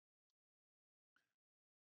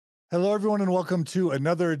Hello, everyone, and welcome to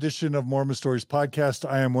another edition of Mormon Stories Podcast.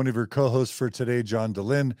 I am one of your co-hosts for today, John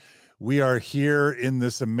DeLynn. We are here in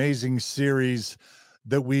this amazing series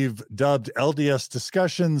that we've dubbed LDS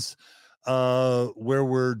Discussions, where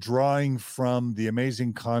we're drawing from the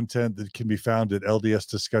amazing content that can be found at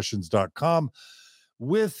ldsdiscussions.com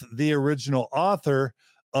with the original author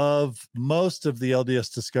of most of the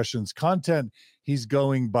LDS Discussions content. He's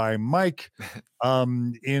going by Mike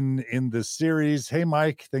in this series. Hey,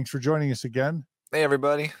 Mike, thanks for joining us again. Hey,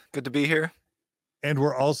 everybody. Good to be here. And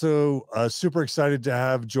we're also super excited to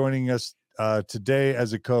have joining us today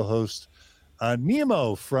as a co-host,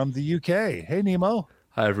 Nemo from the UK. Hey, Nemo.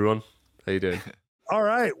 Hi, everyone. How you doing? All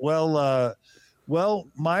right. Well,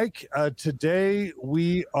 Mike, today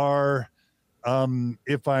we are,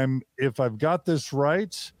 if I've got this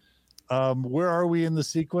right, where are we in the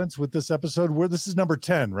sequence with this episode? This is number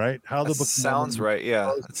 10, right? How the book sounds right.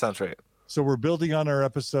 Yeah, that sounds right. So we're building on our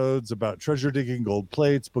episodes about treasure digging, gold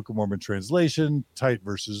plates, Book of Mormon translation, tight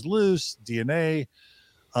versus loose, DNA,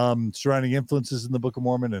 surrounding influences in the Book of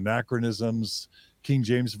Mormon, anachronisms, King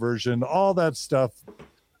James Version, all that stuff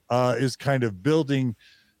is kind of building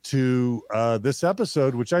to this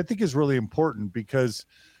episode, which I think is really important because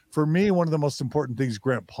for me, one of the most important things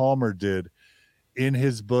Grant Palmer did in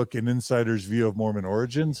his book, An Insider's View of Mormon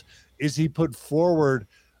Origins, is he put forward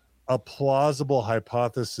a plausible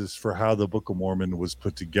hypothesis for how the Book of Mormon was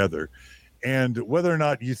put together. And whether or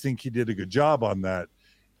not you think he did a good job on that,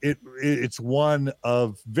 it's one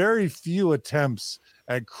of very few attempts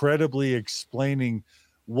at credibly explaining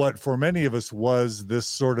what for many of us was this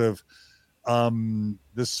sort of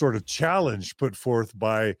challenge put forth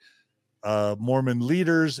by Mormon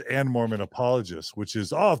leaders and Mormon apologists, which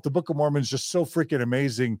is, if the Book of Mormon is just so freaking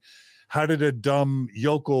amazing, how did a dumb,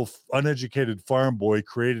 yokel, uneducated farm boy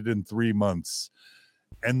create it in 3 months?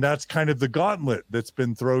 And that's kind of the gauntlet that's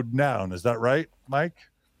been thrown down. Is that right, Mike?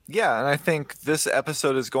 Yeah, and I think this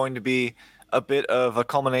episode is going to be a bit of a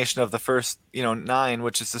culmination of the first, 9,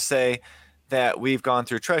 which is to say that we've gone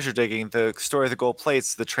through treasure digging, the story of the gold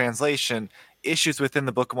plates, the translation, issues within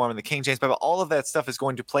the Book of Mormon, the King James Bible. All of that stuff is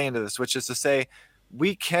going to play into this, which is to say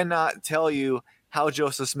we cannot tell you how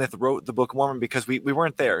Joseph Smith wrote the Book of Mormon because we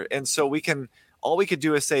weren't there. And so all we could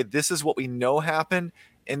do is say, this is what we know happened.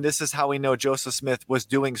 And this is how we know Joseph Smith was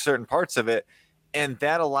doing certain parts of it. And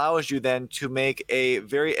that allows you then to make a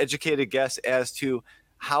very educated guess as to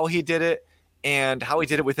how he did it and how he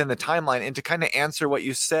did it within the timeline, and to kind of answer what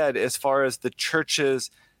you said as far as the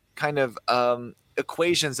church's kind of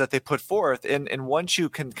equations that they put forth. And once you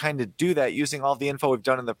can kind of do that using all the info we've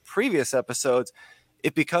done in the previous episodes,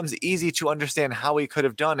 it becomes easy to understand how he could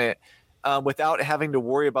have done it without having to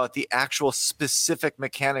worry about the actual specific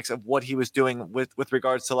mechanics of what he was doing with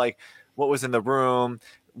regards to like what was in the room,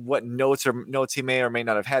 what notes he may or may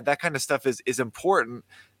not have had. That kind of stuff is important,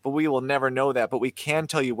 but we will never know that. But we can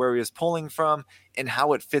tell you where he is pulling from and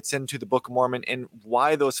how it fits into the Book of Mormon and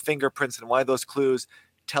why those fingerprints and why those clues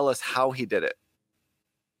tell us how he did it.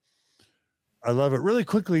 I love it. Really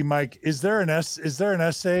quickly, Mike, is there an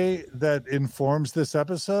essay that informs this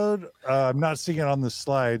episode? I'm not seeing it on the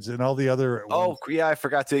slides and all the other. Oh, yeah, I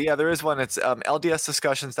forgot to. Yeah, there is one. It's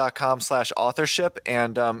ldsdiscussions.com/authorship.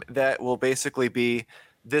 And that will basically be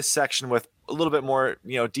this section with a little bit more,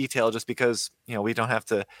 detail, just because, we don't have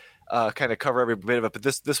to kind of cover every bit of it. But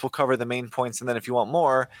this will cover the main points. And then if you want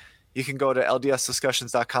more, you can go to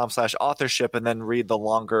ldsdiscussions.com/authorship and then read the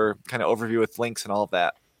longer kind of overview with links and all of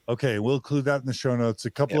that. Okay, we'll include that in the show notes.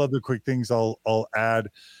 A couple other quick things I'll add.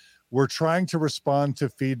 We're trying to respond to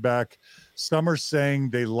feedback. Some are saying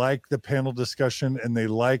they like the panel discussion and they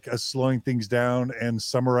like us slowing things down and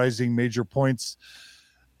summarizing major points.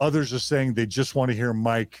 Others are saying they just want to hear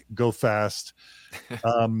Mike go fast.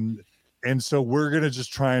 And so we're going to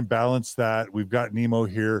just try and balance that. We've got Nemo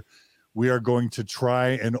here. We are going to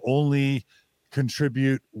try and only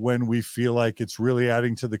contribute when we feel like it's really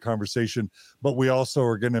adding to the conversation, but we also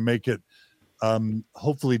are going to make it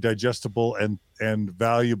hopefully digestible and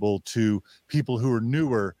valuable to people who are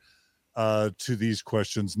newer to these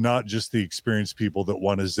questions, not just the experienced people that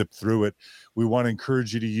want to zip through it. We want to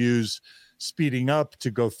encourage you to use speeding up to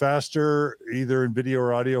go faster, either in video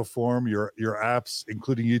or audio form. Your apps,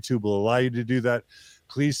 including YouTube, will allow you to do that.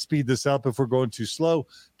 Please speed this up if we're going too slow.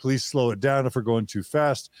 Please slow it down if we're going too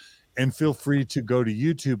fast. And feel free to go to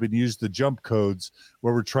YouTube and use the jump codes,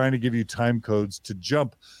 where we're trying to give you time codes to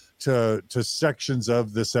jump to sections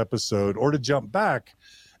of this episode or to jump back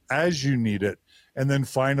as you need it. And then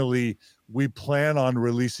finally, we plan on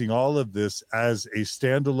releasing all of this as a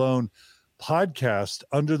standalone podcast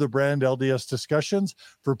under the brand LDS Discussions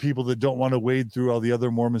for people that don't want to wade through all the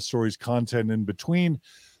other Mormon Stories content in between.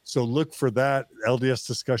 So look for that LDS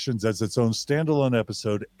Discussions as its own standalone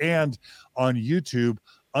episode, and on YouTube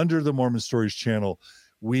under the Mormon Stories channel.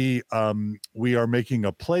 We are making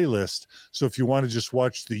a playlist. So if you want to just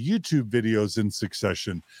watch the YouTube videos in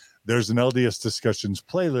succession, there's an LDS Discussions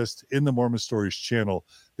playlist in the Mormon Stories channel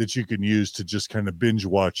that you can use to just kind of binge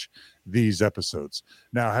watch these episodes.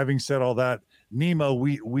 Now, having said all that, Nemo,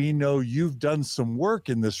 we know you've done some work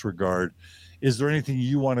in this regard. Is there anything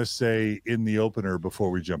you want to say in the opener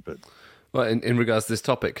before we jump in? Well, in regards to this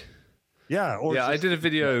topic. Yeah. I did a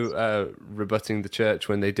video rebutting the church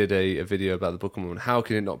when they did a video about the Book of Mormon. How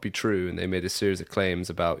can it not be true? And they made a series of claims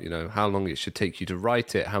about, how long it should take you to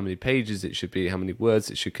write it, how many pages it should be, how many words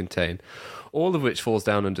it should contain, all of which falls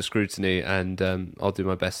down under scrutiny. And I'll do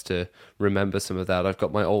my best to remember some of that. I've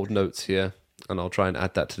got my old notes here, and I'll try and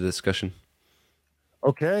add that to the discussion.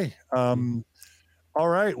 Okay. All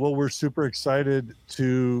right. Well, we're super excited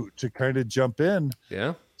to kind of jump in.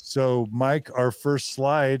 Yeah. So, Mike, our first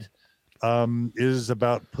slide is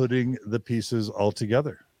about putting the pieces all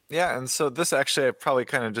together. Yeah, and so this actually, I probably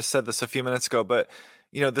kind of just said this a few minutes ago, but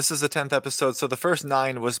this is the 10th episode. So the first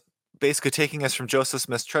 9 was basically taking us from Joseph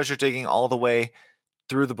Smith's treasure digging all the way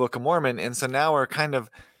through the Book of Mormon. And so now we're kind of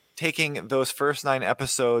taking those first 9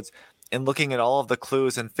 episodes and looking at all of the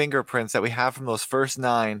clues and fingerprints that we have from those first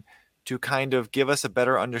 9 to kind of give us a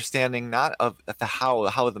better understanding, not of the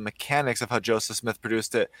how the mechanics of how Joseph Smith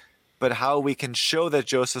produced it, but how we can show that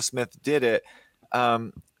Joseph Smith did it,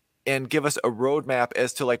 and give us a roadmap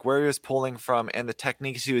as to like where he was pulling from and the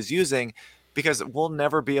techniques he was using, because we'll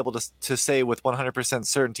never be able to say with 100%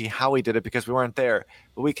 certainty how he did it because we weren't there.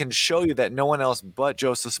 But we can show you that no one else but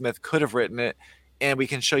Joseph Smith could have written it, and we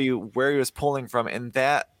can show you where he was pulling from, and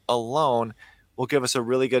that alone will give us a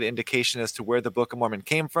really good indication as to where the Book of Mormon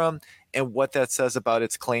came from and what that says about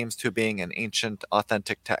its claims to being an ancient,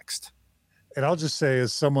 authentic text. And I'll just say,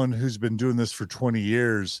 as someone who's been doing this for 20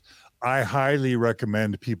 years, I highly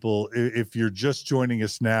recommend people, if you're just joining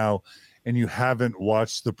us now and you haven't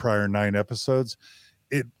watched the prior 9 episodes,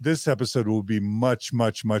 this episode will be much,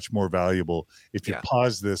 much, much more valuable. If you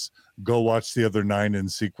pause this, go watch the other 9 in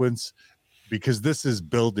sequence, because this is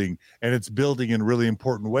building, and it's building in really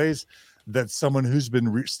important ways that someone who's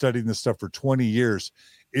been studying this stuff for 20 years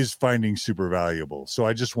is finding super valuable. So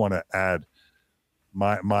I just want to add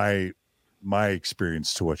my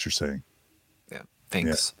experience to what you're saying. Yeah.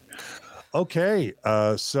 Thanks. Yeah. Okay.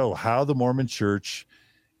 So how the Mormon Church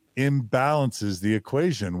imbalances the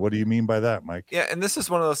equation. What do you mean by that, Mike? Yeah. And this is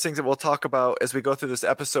one of those things that we'll talk about as we go through this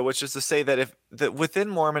episode, which is to say that that within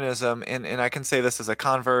Mormonism, and I can say this as a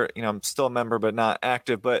convert, I'm still a member, but not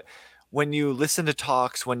active, but when you listen to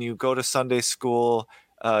talks, when you go to Sunday school,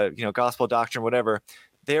 gospel doctrine, whatever,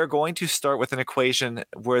 they are going to start with an equation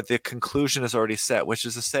where the conclusion is already set, which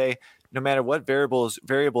is to say, no matter what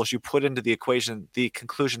variables you put into the equation, the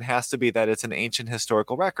conclusion has to be that it's an ancient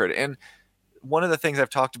historical record. And one of the things I've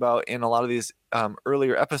talked about in a lot of these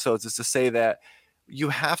earlier episodes is to say that you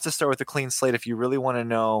have to start with a clean slate if you really want to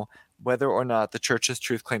know whether or not the church's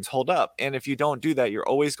truth claims hold up. And if you don't do that, you're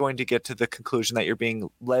always going to get to the conclusion that you're being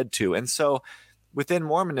led to. And so within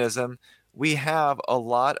Mormonism, we have a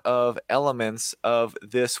lot of elements of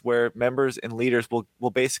this where members and leaders will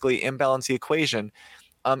basically imbalance the equation.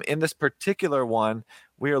 In this particular one,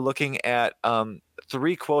 we are looking at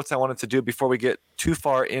 3 quotes I wanted to do before we get too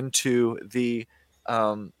far into the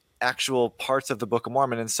actual parts of the Book of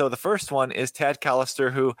Mormon. And so the first one is Tad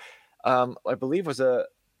Callister, who I believe was a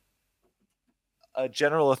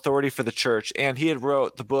general authority for the church, and he had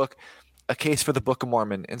wrote the book, A Case for the Book of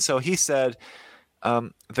Mormon. And so he said,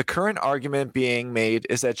 the current argument being made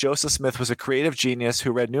is that Joseph Smith was a creative genius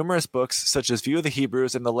who read numerous books such as View of the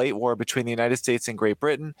Hebrews and the late war between the United States and Great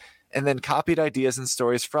Britain, and then copied ideas and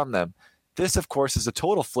stories from them. This, of course, is a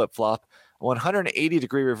total flip-flop, a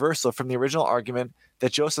 180-degree reversal from the original argument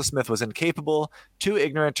that Joseph Smith was incapable, too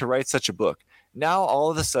ignorant to write such a book. Now, all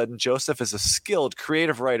of a sudden, Joseph is a skilled,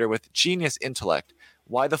 creative writer with genius intellect.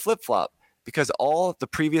 Why the flip-flop? Because all the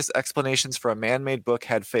previous explanations for a man-made book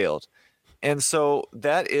had failed. And so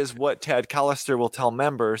that is what Tad Callister will tell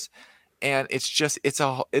members. And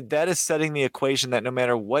that is setting the equation that no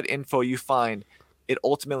matter what info you find, it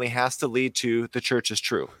ultimately has to lead to the church is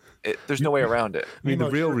true. There's no way around it. I mean, the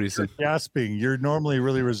real reason. Gasping. You're normally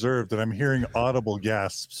really reserved, and I'm hearing audible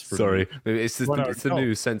gasps. Sorry. It's the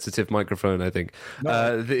new sensitive microphone, I think.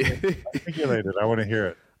 Articulate it. I want to hear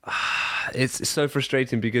it. It's so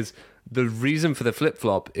frustrating because the reason for the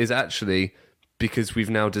flip-flop is actually because we've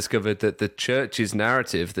now discovered that the church's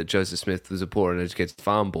narrative that Joseph Smith was a poor and educated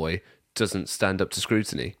farm boy doesn't stand up to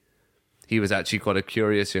scrutiny. he was actually quite a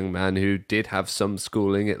curious young man who did have some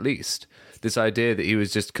schooling at least. This idea that he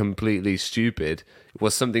was just completely stupid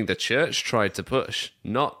was something the church tried to push,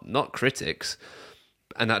 not critics,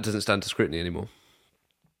 and that doesn't stand to scrutiny anymore.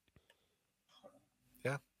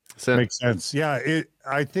 Yeah, so makes sense. Yeah,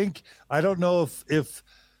 I think I don't know if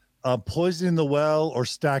poisoning the well or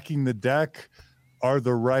stacking the deck are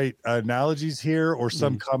the right analogies here, or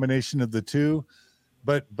some combination of the two.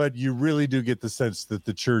 But you really do get the sense that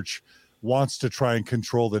the church wants to try and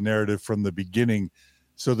control the narrative from the beginning,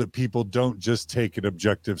 so that people don't just take an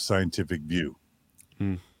objective scientific view.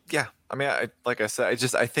 Yeah, I mean, like I said,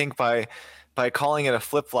 I think by calling it a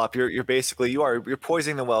flip flop, you're basically you're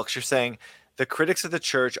poisoning the well, because you're saying the critics of the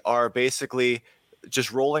church are basically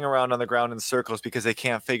just rolling around on the ground in circles because they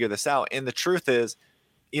can't figure this out. And the truth is,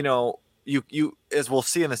 you as we'll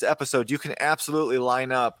see in this episode, you can absolutely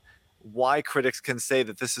line up why critics can say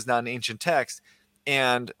that this is not an ancient text,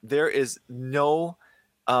 and there is no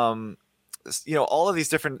all of these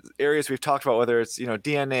different areas we've talked about, whether it's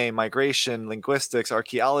DNA, migration, linguistics,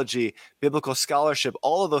 archaeology, biblical scholarship,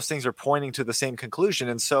 all of those things are pointing to the same conclusion.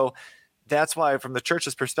 And so that's why, from the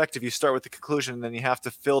church's perspective, you start with the conclusion and then you have to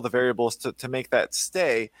fill the variables to make that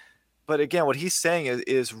stay. But again, what he's saying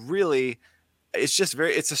is really, it's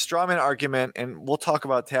a straw man argument, and we'll talk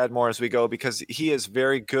about Tad more as we go, because he is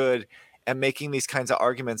very good at making these kinds of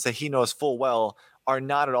arguments that he knows full well are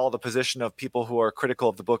not at all the position of people who are critical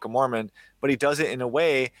of the Book of Mormon, but he does it in a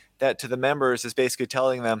way that to the members is basically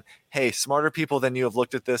telling them, hey, smarter people than you have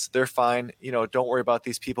looked at this. They're fine. Don't worry about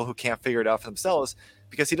these people who can't figure it out for themselves,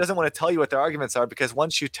 because he doesn't want to tell you what their arguments are, because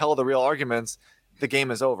once you tell the real arguments, the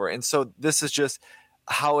game is over. And so this is just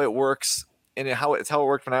how it works, and how it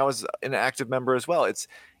worked when I was an active member as well. It's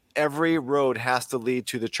every road has to lead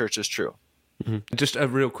to the church is true. Mm-hmm. Just a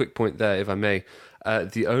real quick point there, if I may.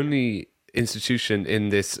 The only institution in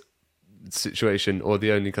this situation, or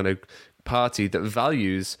the only kind of party that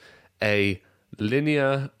values a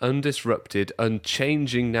linear, undisrupted,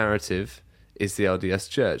 unchanging narrative is the LDS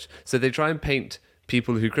Church. So they try and paint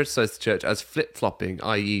people who criticize the church as flip-flopping,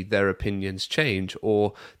 i.e. their opinions change,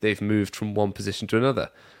 or they've moved from one position to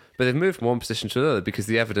another. But they've moved from one position to another because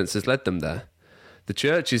the evidence has led them there. The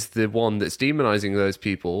church is the one that's demonizing those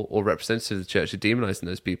people, or representatives of the church are demonizing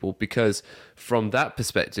those people, because from that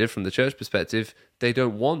perspective, from the church perspective, they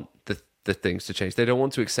don't want the things to change. They don't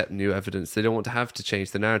want to accept new evidence. They don't want to have to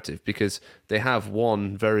change the narrative, because they have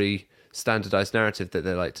one very standardized narrative that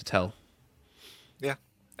they like to tell. Yeah,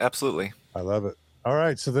 absolutely. I love it. All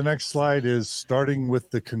right, so the next slide is starting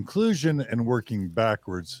with the conclusion and working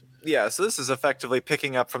backwards. Yeah, so this is effectively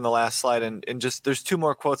picking up from the last slide, and just there's two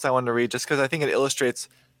more quotes I wanted to read, just because I think it illustrates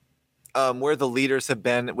where the leaders have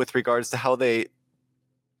been with regards to how they,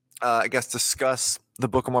 discuss the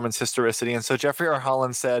Book of Mormon's historicity. And so Jeffrey R.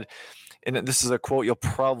 Holland said, and this is a quote you'll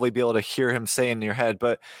probably be able to hear him say in your head,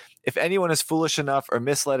 but if anyone is foolish enough or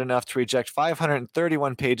misled enough to reject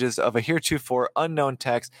 531 pages of a heretofore unknown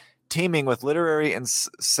text, teeming with literary and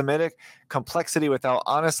Semitic complexity, without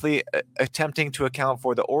honestly attempting to account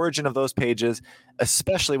for the origin of those pages,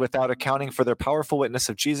 especially without accounting for their powerful witness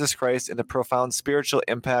of Jesus Christ and the profound spiritual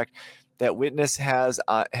impact that witness has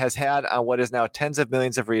had on what is now tens of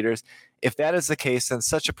millions of readers. If that is the case, then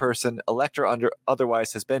such a person, elect or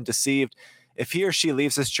otherwise, has been deceived. If he or she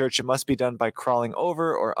leaves this church, it must be done by crawling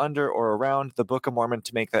over or under or around the Book of Mormon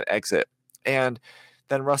to make that exit. And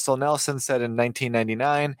then Russell Nelson said in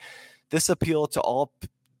 1999, this appeal to all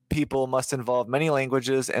people must involve many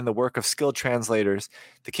languages and the work of skilled translators.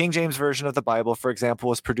 The King James Version of the Bible, for example,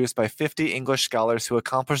 was produced by 50 English scholars who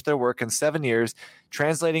accomplished their work in 7 years,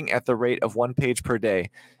 translating at the rate of 1 page per day.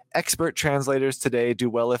 Expert translators today do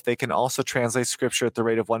well if they can also translate scripture at the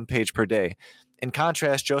rate of 1 page per day. In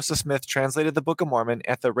contrast, Joseph Smith translated the Book of Mormon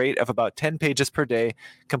at the rate of about 10 pages per day,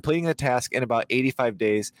 completing the task in about 85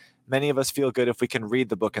 days. Many of us feel good if we can read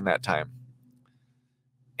the book in that time.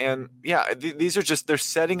 And yeah, these are just, they're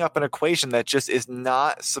setting up an equation that just is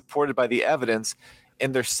not supported by the evidence,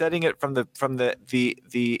 and they're setting it from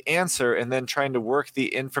the answer and then trying to work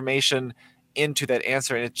the information into that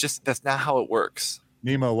answer, and that's not how it works.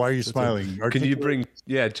 Nemo, why are you smiling? Can you bring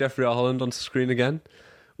Jeffrey R. Holland onto screen again?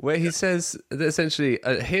 Where he says that essentially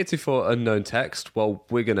a heretofore unknown text. Well,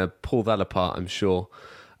 we're going to pull that apart, I'm sure.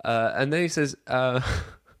 And then he says,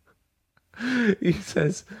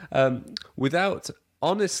 without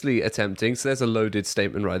honestly attempting, so there's a loaded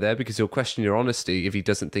statement right there, because he'll question your honesty if he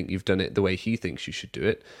doesn't think you've done it the way he thinks you should do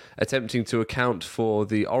it. Attempting to account for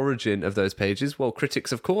the origin of those pages, well,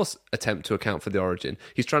 critics of course attempt to account for the origin.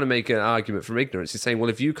 He's trying to make an argument from ignorance. He's saying, well,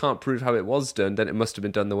 if you can't prove how it was done, then it must have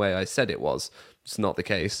been done the way I said it was. It's not the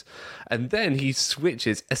case. And then he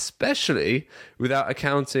switches, especially without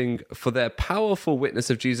accounting for their powerful witness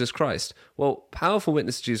of Jesus Christ. Well, powerful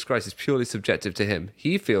witness of Jesus Christ is purely subjective to him.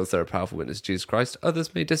 He feels they're a powerful witness of Jesus Christ.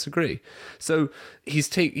 Others may disagree. So he's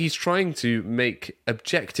trying to make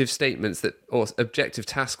objective statements or objective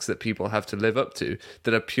tasks that people have to live up to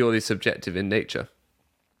that are purely subjective in nature.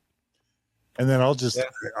 And then I'll just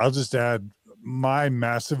add, my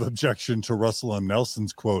massive objection to Russell M.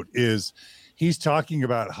 Nelson's quote is he's talking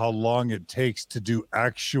about how long it takes to do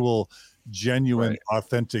actual, genuine,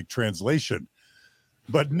 authentic translation.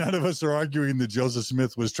 But none of us are arguing that Joseph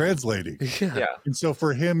Smith was translating. Yeah. And so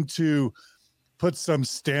for him to put some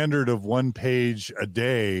standard of 1 page a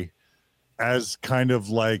day as kind of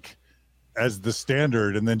like as the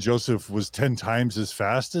standard, and then Joseph was 10 times as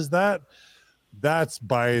fast as that's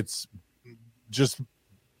by its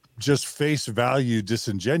just face value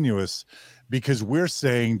disingenuous, because we're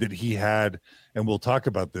saying that he had, and we'll talk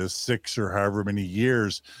about this, 6 or however many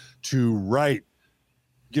years to write,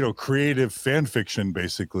 creative fan fiction,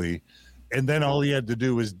 basically. And then all he had to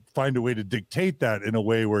do was find a way to dictate that in a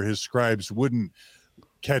way where his scribes wouldn't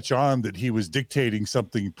catch on that he was dictating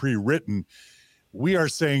something pre-written. We are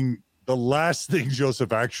saying the last thing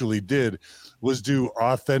Joseph actually did was do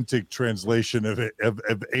authentic translation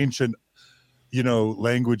of ancient,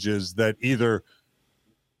 languages that either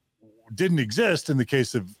didn't exist in the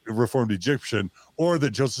case of Reformed Egyptian, or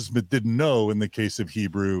that Joseph Smith didn't know in the case of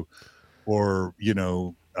Hebrew or,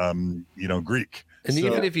 Greek. And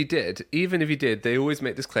even if he did, they always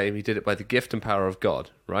make this claim he did it by the gift and power of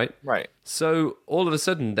God, right? Right. So all of a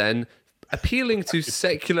sudden then, appealing to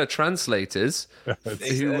secular translators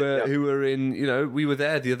who were in, we were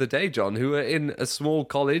there the other day, John, who were in a small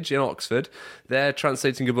college in Oxford. They're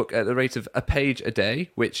translating a book at the rate of a page a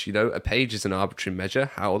day, which, a page is an arbitrary measure.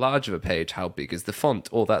 How large of a page? How big is the font?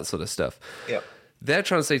 All that sort of stuff. Yep. They're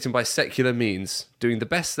translating by secular means, doing the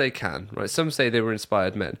best they can, right? Some say they were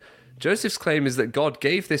inspired men. Joseph's claim is that God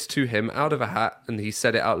gave this to him out of a hat, and he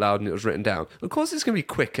said it out loud, and it was written down. Of course, it's going to be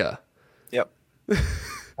quicker. Yep.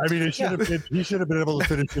 I mean, he should have been able to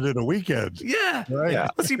finish it in a weekend. Yeah. Right? Yeah.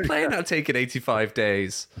 What's he playing at taking 85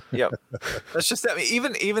 days? Yep. That's just that.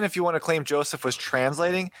 Even if you want to claim Joseph was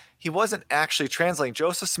translating, he wasn't actually translating.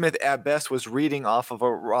 Joseph Smith, at best, was reading off of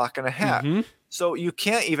a rock and a hat. Mm-hmm. So you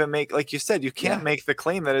can't even make, like you said, you can't make the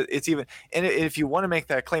claim that it's even. And if you want to make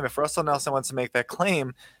that claim, if Russell Nelson wants to make that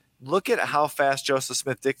claim, look at how fast Joseph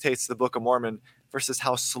Smith dictates the Book of Mormon versus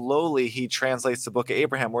how slowly he translates the Book of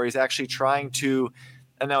Abraham, where he's actually trying to.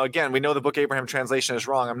 And now, again, we know the Book of Abraham translation is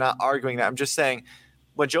wrong. I'm not arguing that. I'm just saying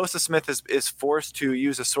when Joseph Smith is forced to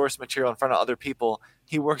use a source material in front of other people,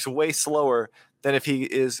 he works way slower than if he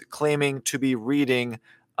is claiming to be reading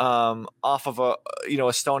off of a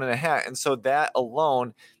stone in a hat. And so that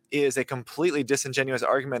alone is a completely disingenuous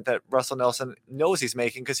argument that Russell Nelson knows he's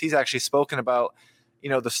making, because he's actually spoken about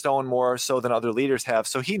the stone more so than other leaders have.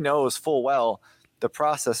 So he knows full well the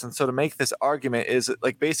process. And so to make this argument is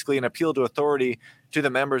like basically an appeal to authority to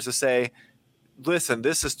the members to say, listen,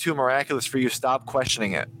 this is too miraculous for you. Stop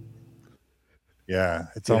questioning it. Yeah,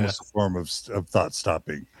 it's almost a form of thought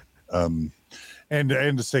stopping. And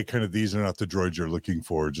to say kind of these are not the droids you're looking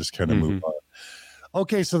for, just kind of move on.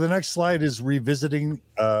 Okay, so the next slide is revisiting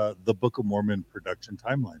the Book of Mormon production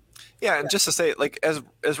timeline. Yeah, and just to say, like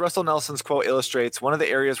as Russell Nelson's quote illustrates, one of the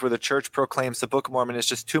areas where the church proclaims the Book of Mormon is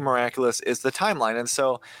just too miraculous is the timeline. And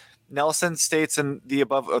so Nelson states in the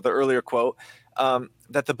earlier quote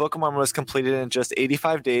that the Book of Mormon was completed in just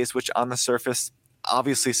 85 days, which on the surface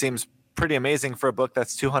obviously seems pretty amazing for a book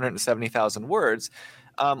that's 270,000 words.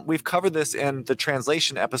 We've covered this in the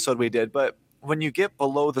translation episode we did, but when you get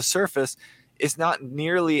below the surface, it's not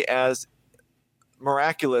nearly as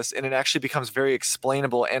miraculous, and it actually becomes very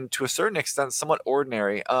explainable and to a certain extent somewhat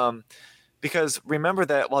ordinary. Because remember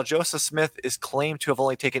that while Joseph Smith is claimed to have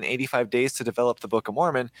only taken 85 days to develop the Book of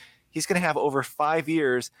Mormon, he's going to have over 5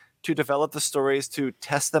 years to develop the stories, to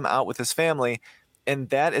test them out with his family. And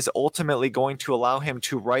that is ultimately going to allow him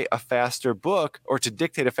to write a faster book, or to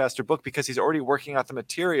dictate a faster book, because he's already working out the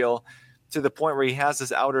material to the point where he has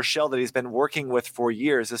this outer shell that he's been working with for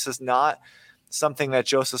years. This is not something that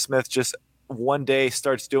Joseph Smith just one day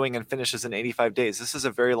starts doing and finishes in 85 days. This is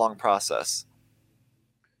a very long process.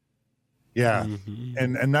 Yeah.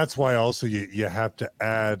 And that's why also you have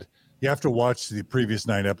to watch the previous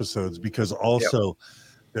 9 episodes, because also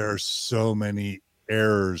there are so many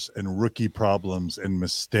errors and rookie problems and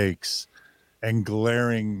mistakes and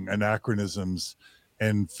glaring anachronisms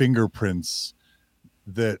and fingerprints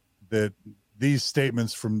that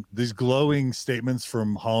these glowing statements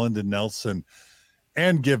from Holland and Nelson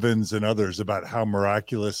and Givens and others about how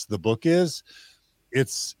miraculous the book is,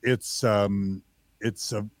 it's a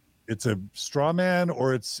straw man,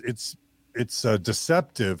 or it's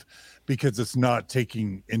deceptive, because it's not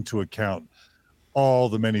taking into account all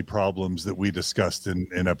the many problems that we discussed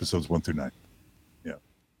in episodes 1 through 9.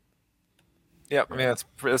 Yeah, I mean, that's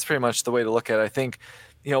pretty much the way to look at it. I think,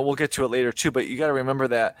 we'll get to it later too, but you got to remember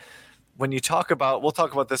that when you talk about, we'll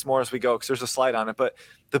talk about this more as we go because there's a slide on it, but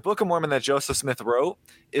the Book of Mormon that Joseph Smith wrote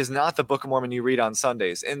is not the Book of Mormon you read on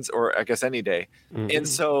Sundays, or I guess any day. Mm-hmm. And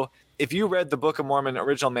so if you read the Book of Mormon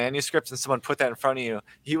original manuscripts and someone put that in front of you,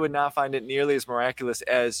 you would not find it nearly as miraculous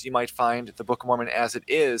as you might find the Book of Mormon as it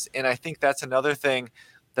is. And I think that's another thing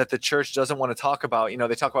that the church doesn't want to talk about.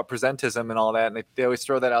 They talk about presentism and all that, and they always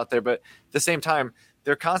throw that out there. But at the same time,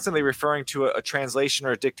 they're constantly referring to a translation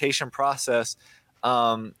or a dictation process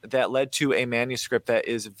that led to a manuscript that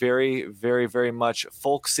is very, very, very much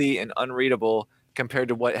folksy and unreadable compared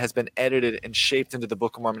to what has been edited and shaped into the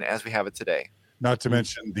Book of Mormon as we have it today. Not to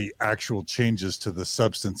mention the actual changes to the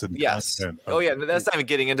substance and content. That's not even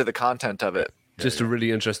getting into the content of it. Just a really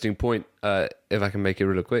interesting point, if I can make it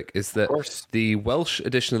real quick, is that the Welsh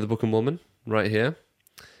edition of the Book of Mormon, right here,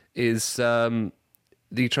 is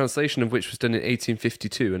the translation of which was done in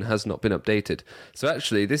 1852 and has not been updated. So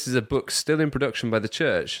actually, this is a book still in production by the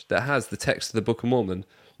church that has the text of the Book of Mormon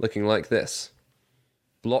looking like this.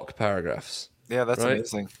 Block paragraphs. Yeah, that's right?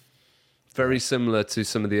 Amazing. Very similar to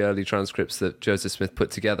some of the early transcripts that Joseph Smith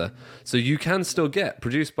put together. So you can still get,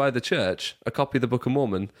 produced by the church, a copy of the Book of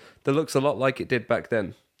Mormon that looks a lot like it did back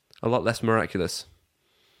then. A lot less miraculous.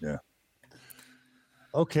 Yeah.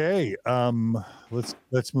 Okay.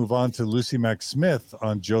 Let's move on to Lucy Mack Smith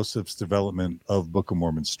on Joseph's development of Book of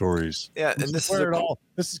Mormon stories. Yeah, and this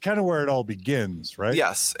is kind of where it all begins, right?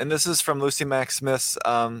 Yes, and this is from Lucy Mack Smith's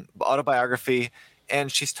autobiography. And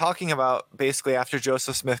she's talking about basically after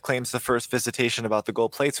Joseph Smith claims the first visitation about the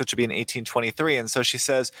gold plates, which would be in 1823. And so she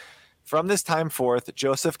says, from this time forth,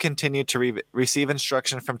 Joseph continued to receive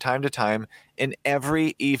instruction from time to time. And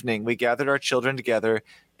every evening we gathered our children together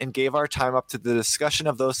and gave our time up to the discussion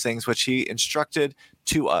of those things which he instructed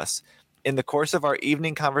to us. In the course of our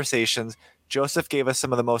evening conversations, Joseph gave us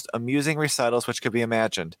some of the most amusing recitals which could be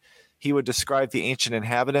imagined. He would describe the ancient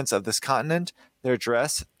inhabitants of this continent, their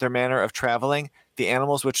dress, their manner of traveling, the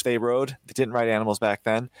animals which they rode. They didn't ride animals back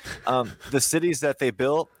then. The cities that they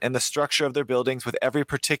built and the structure of their buildings with every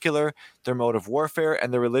particular, their mode of warfare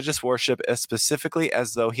and their religious worship as specifically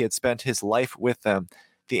as though he had spent his life with them.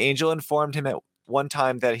 The angel informed him at one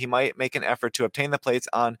time that he might make an effort to obtain the plates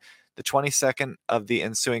on the 22nd of the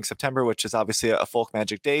ensuing September, which is obviously a folk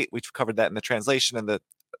magic date. We've covered that in the translation and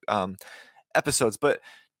the episodes. But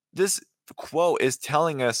this quote is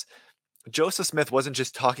telling us Joseph Smith wasn't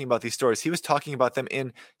just talking about these stories. He was talking about them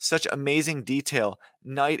in such amazing detail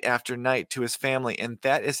night after night to his family. And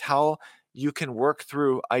that is how you can work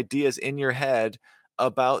through ideas in your head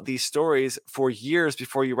about these stories for years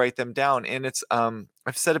before you write them down. And it's, I've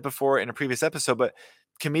said it before in a previous episode, but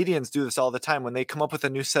comedians do this all the time. When they come up with a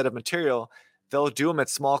new set of material, they'll do them at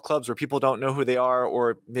small clubs where people don't know who they are,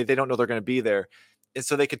 or they don't know they're going to be there. And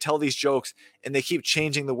so they could tell these jokes and they keep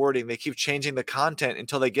changing the wording. They keep changing the content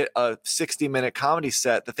until they get a 60-minute comedy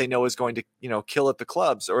set that they know is going to, kill at the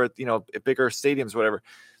clubs or, at bigger stadiums, whatever.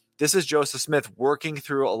 This is Joseph Smith working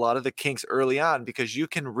through a lot of the kinks early on, because you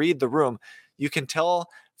can read the room. You can tell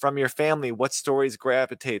from your family what stories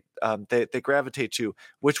gravitate, they gravitate to,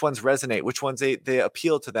 which ones resonate, which ones they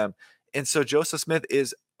appeal to them. And so Joseph Smith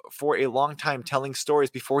is for a long time telling stories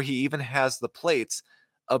before he even has the plates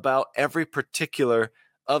about every particular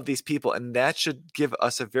of these people. And that should give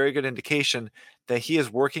us a very good indication that he is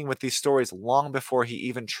working with these stories long before he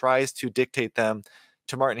even tries to dictate them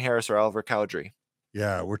to Martin Harris or Oliver Cowdery.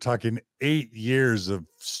 Yeah, we're talking 8 years of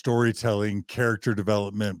storytelling, character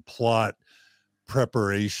development, plot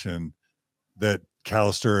preparation that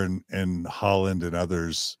Callister and Holland and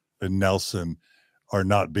others and Nelson are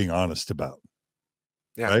not being honest about.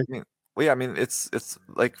 Yeah, right? I mean, it's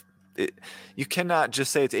like, you cannot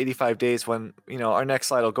just say it's 85 days when, our next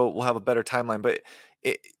slide we'll have a better timeline, but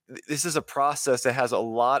this is a process that has a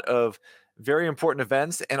lot of very important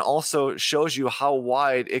events and also shows you how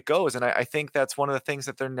wide it goes. And I think that's one of the things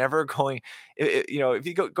that they're never going, if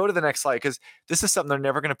you go to the next slide, because this is something they're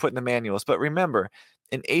never going to put in the manuals. But remember,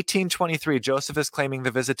 in 1823, Joseph is claiming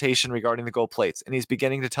the visitation regarding the gold plates, and he's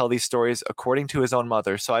beginning to tell these stories according to his own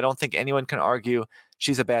mother. So I don't think anyone can argue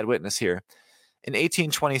she's a bad witness here. In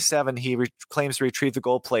 1827, he claims to retrieve the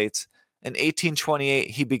gold plates. In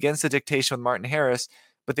 1828, he begins the dictation with Martin Harris,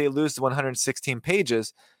 but they lose the 116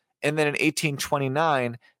 pages. And then in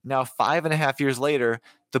 1829, now 5.5 years later,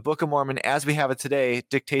 the Book of Mormon, as we have it today,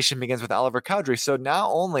 dictation begins with Oliver Cowdery. So not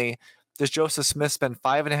only does Joseph Smith spend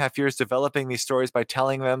 5.5 years developing these stories by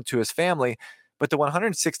telling them to his family, but the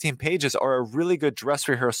 116 pages are a really good dress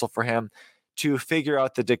rehearsal for him to figure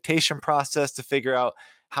out the dictation process, to figure out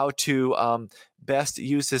how to best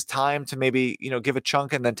use his time to maybe, give a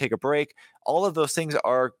chunk and then take a break. All of those things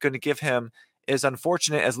are going to give him, as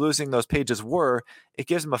unfortunate as losing those pages were, it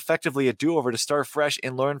gives him effectively a do-over to start fresh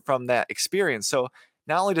and learn from that experience. So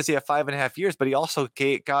not only does he have 5.5 years, but he also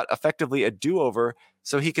got effectively a do-over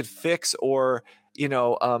so he could fix or,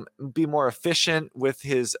 be more efficient with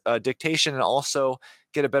his dictation, and also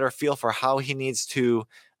get a better feel for how he needs to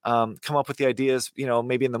come up with the ideas,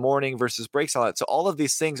 maybe in the morning versus breaks, all that. So all of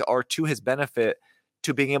these things are to his benefit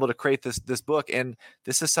to being able to create this book. And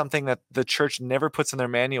this is something that the church never puts in their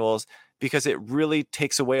manuals, because it really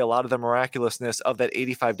takes away a lot of the miraculousness of that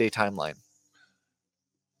 85-day timeline.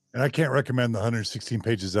 And I can't recommend the 116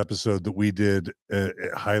 pages episode that we did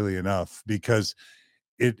highly enough, because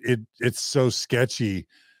it's so sketchy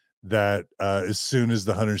that as soon as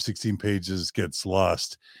the 116 pages gets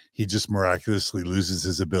lost, he just miraculously loses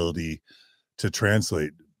his ability to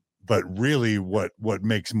translate. But really what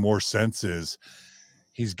makes more sense is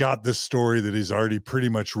he's got this story that he's already pretty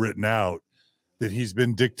much written out, that he's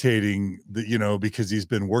been dictating, because he's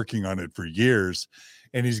been working on it for years,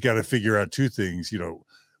 and he's got to figure out two things.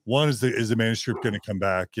 One is the manuscript going to come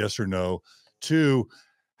back? Yes or no? Two,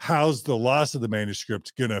 how's the loss of the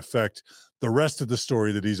manuscript going to affect the rest of the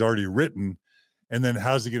story that he's already written? And then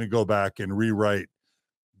how's he going to go back and rewrite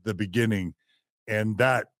the beginning? And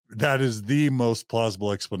that is the most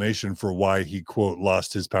plausible explanation for why he, quote,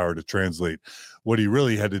 lost his power to translate. What he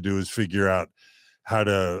really had to do is figure out how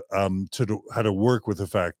to work with the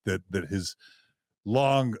fact that his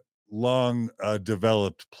long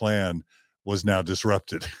developed plan was now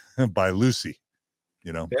disrupted by Lucy.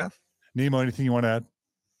 Yeah. Nemo, anything you want to add?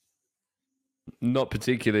 Not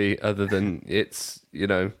particularly, other than it's,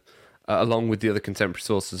 along with the other contemporary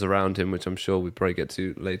sources around him, which I'm sure we'll probably get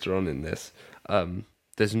to later on in this.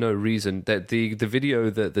 There's no reason that the video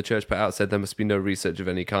that the church put out said there must be no research of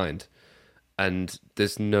any kind, and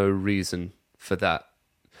there's no reason for that.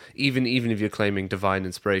 Even if you're claiming divine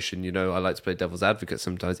inspiration, I like to play devil's advocate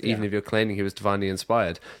sometimes. Even if you're claiming he was divinely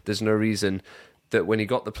inspired, there's no reason that when he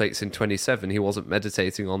got the plates in 27, he wasn't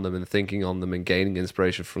meditating on them and thinking on them and gaining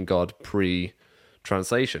inspiration from God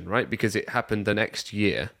pre-translation, right? Because it happened the next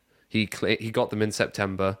year. He got them in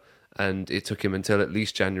September, and it took him until at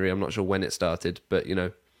least January. I'm not sure when it started, but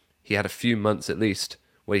he had a few months at least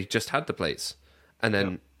where he just had the plates, and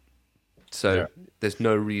then there's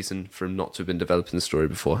no reason for him not to have been developing the story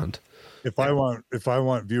beforehand. If I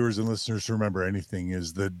want viewers and listeners to remember anything,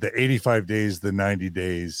 is the 85 days, the 90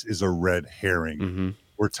 days is a red herring. Mm-hmm.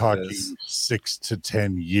 We're talking 6 to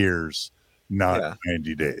 10 years, not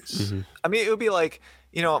 90 days. Mm-hmm. I mean, it would be like,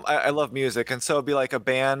 I love music, and so it'd be like a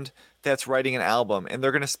band that's writing an album, and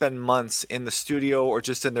they're going to spend months in the studio or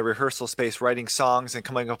just in the rehearsal space writing songs and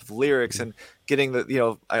coming up with lyrics and getting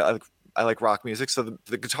the, I like rock music, so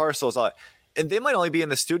the guitar solos, and they might only be in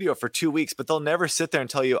the studio for 2 weeks, but they'll never sit there and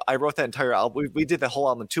tell you, I wrote that entire album. We did the whole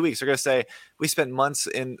album in 2 weeks. They're going to say, we spent months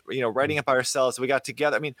in, writing it by ourselves. We got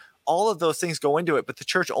together. I mean, all of those things go into it, but the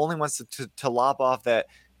church only wants to lob off that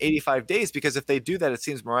 85 days, because if they do that, it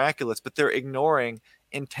seems miraculous, but they're ignoring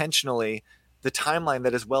intentionally the timeline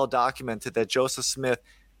that is well documented, that Joseph Smith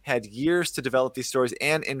had years to develop these stories,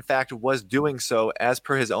 and in fact was doing so as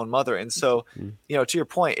per his own mother. And so, to your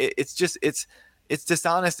point, it's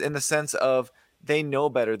dishonest in the sense of they know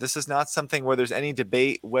better. This is not something where there's any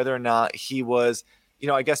debate whether or not he was,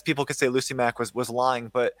 I guess people could say Lucy Mack was lying,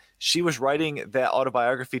 but she was writing that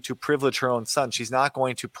autobiography to privilege her own son. She's not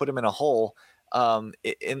going to put him in a hole. And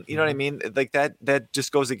you know what I mean? Like that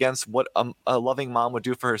just goes against what a loving mom would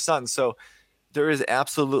do for her son. So there is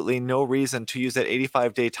absolutely no reason to use that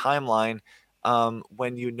 85-day timeline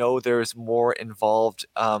when there's more involved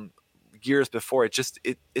years before.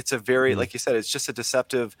 It's a very, like you said, it's just a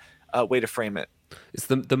deceptive way to frame it. It's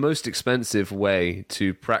the most expensive way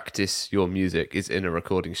to practice your music is in a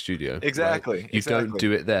recording studio. Exactly. Right? You don't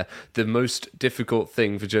do it there. The most difficult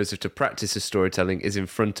thing for Joseph to practice his storytelling is in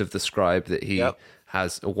front of the scribe that he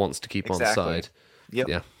has or wants to keep on side. Yep.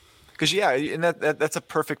 Yeah. Because and that's a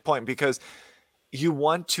perfect point, because you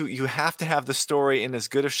have to have the story in as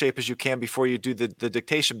good of shape as you can before you do the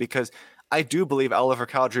dictation, because I do believe Oliver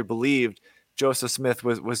Cowdery believed Joseph Smith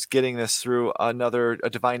was getting this through a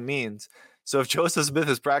divine means. So if Joseph Smith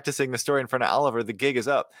is practicing the story in front of Oliver, the gig is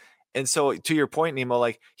up. And so to your point, Nemo,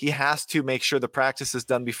 like he has to make sure the practice is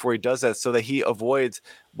done before he does that so that he avoids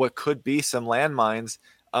what could be some landmines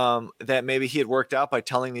that maybe he had worked out by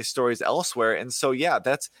telling these stories elsewhere. And so, yeah,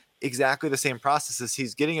 that's exactly the same process as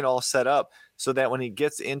he's getting it all set up so that when he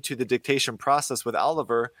gets into the dictation process with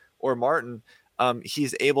Oliver or Martin,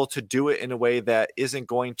 he's able to do it in a way that isn't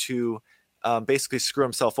going to basically screw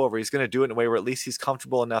himself over. He's going to do it in a way where at least he's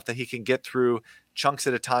comfortable enough that he can get through chunks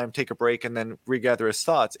at a time, take a break, and then regather his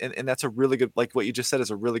thoughts. And that's a really good, like what you just said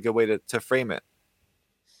is a really good way to frame it.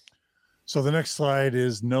 So the next slide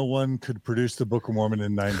is no one could produce the Book of Mormon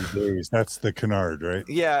in 90 days. That's the canard, right?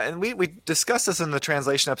 Yeah, and we discussed this in the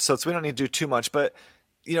translation episode, so we don't need to do too much, but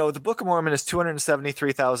the Book of Mormon is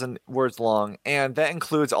 273,000 words long, and that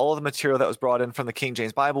includes all of the material that was brought in from the King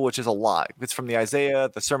James Bible, which is a lot. It's from the Isaiah,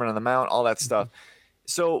 the Sermon on the Mount, all that stuff.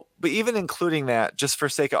 So, but even including that, just for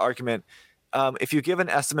sake of argument, if you give an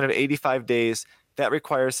estimate of 85 days, that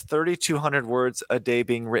requires 3,200 words a day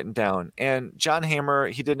being written down. And John Hamer,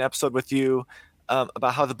 he did an episode with you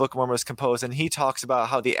about how the Book of Mormon was composed, and he talks about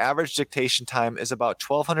how the average dictation time is about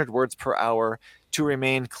 1,200 words per hour to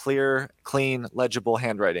remain clear, clean, legible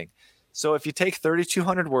handwriting. So if you take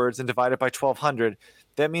 3,200 words and divide it by 1,200,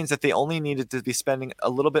 that means that they only needed to be spending a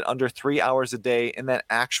little bit under 3 hours a day in that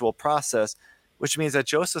actual process, which means that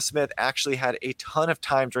Joseph Smith actually had a ton of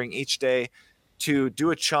time during each day to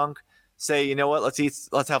do a chunk, say, you know what,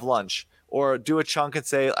 let's have lunch, or do a chunk and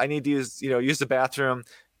say, I need to use the bathroom,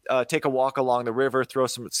 take a walk along the river,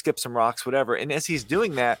 skip some rocks, whatever. And as he's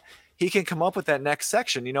doing that, he can come up with that next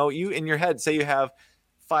section. You in your head, say you have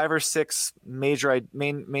 5 or 6 major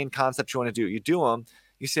main concepts you want to do. You do them.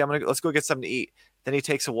 You say, let's go get something to eat. Then he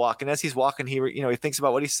takes a walk, and as he's walking, he thinks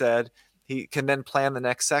about what he said. He can then plan the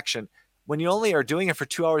next section. When you only are doing it for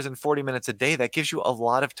 2 hours and 40 minutes a day, that gives you a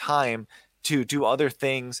lot of time to do other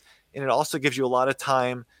things, and it also gives you a lot of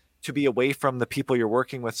time to be away from the people you're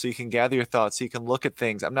working with, so you can gather your thoughts, so you can look at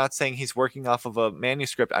things. I'm not saying he's working off of a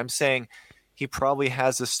manuscript. I'm saying he probably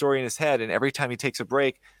has a story in his head, and every time he takes a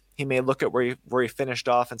break, he may look at where he finished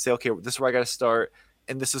off and say, okay, this is where I got to start,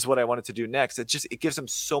 and this is what I wanted to do next. It gives him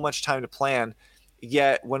so much time to plan.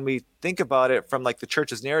 Yet when we think about it from like the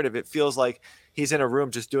church's narrative, it feels like he's in a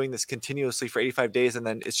room just doing this continuously for 85 days and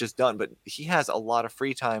then it's just done. But he has a lot of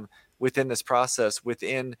free time within this process,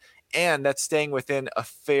 and that's staying within a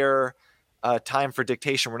fair time for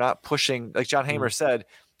dictation. We're not pushing, like John Hamer said,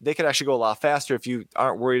 they could actually go a lot faster if you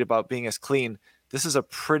aren't worried about being as clean. This is a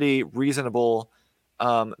pretty reasonable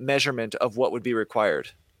measurement of what would be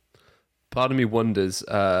required. Part of me wonders,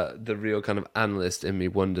 the real kind of analyst in me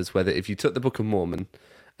wonders whether if you took the Book of Mormon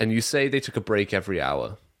and you say they took a break every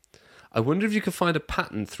hour, I wonder if you could find a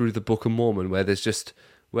pattern through the Book of Mormon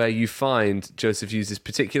where you find Joseph uses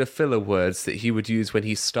particular filler words that he would use when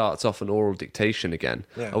he starts off an oral dictation again.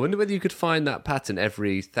 Yeah. I wonder whether you could find that pattern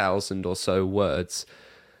every 1,000 or so words,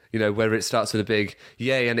 where it starts with a big,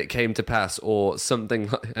 yay, and it came to pass, or something.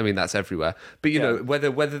 I mean, that's everywhere. But,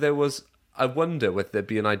 whether there was, I wonder whether there'd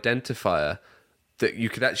be an identifier that you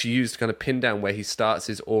could actually use to kind of pin down where he starts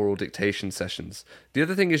his oral dictation sessions. The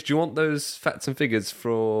other thing is, do you want those facts and figures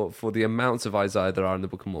for the amounts of Isaiah there are in the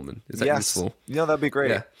Book of Mormon? Is that useful? That'd be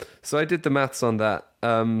great. Yeah. So I did the maths on that.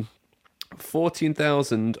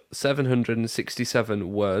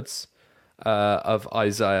 14,767 words of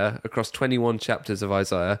Isaiah across 21 chapters of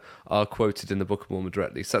Isaiah are quoted in the Book of Mormon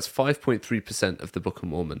directly. So that's 5.3% of the Book of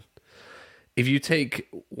Mormon. If you take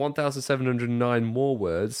 1,709 more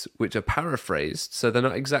words, which are paraphrased, so they're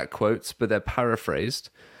not exact quotes, but they're paraphrased,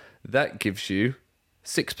 that gives you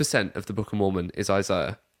 6% of the Book of Mormon is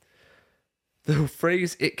Isaiah. The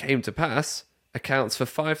phrase, it came to pass, accounts for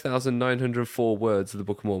 5,904 words of the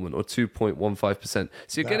Book of Mormon, or 2.15%.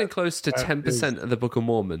 So you're getting close to 10% of the Book of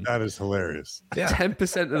Mormon. That is hilarious. Yeah.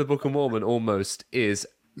 10% of the Book of Mormon almost is,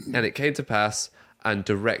 and it came to pass, and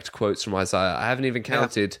direct quotes from Isaiah. I haven't even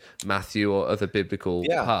counted Matthew or other biblical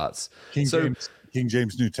parts. King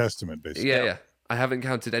James New Testament, basically. Yeah. I haven't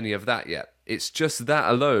counted any of that yet. It's just that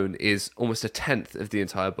alone is almost 1/10 of the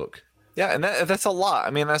entire book. Yeah, and that's a lot.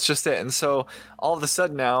 I mean, that's just it. And so all of a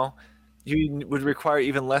sudden now, you would require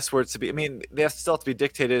even less words to be. I mean, they still have to be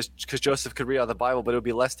dictated because Joseph could read out the Bible, but it would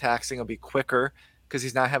be less taxing. It'll be quicker because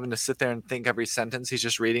he's not having to sit there and think every sentence. He's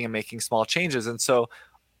just reading and making small changes. And so,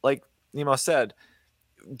 like Nemo said,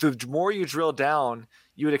 the more you drill down,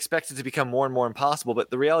 you would expect it to become more and more impossible.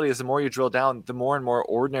 But the reality is, the more you drill down, the more and more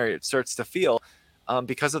ordinary it starts to feel,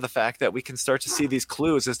 because of the fact that we can start to see these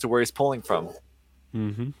clues as to where he's pulling from.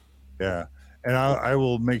 Mm-hmm. Yeah. And I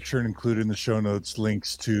will make sure and include in the show notes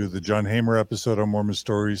links to the John Hamer episode on Mormon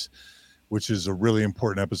Stories, which is a really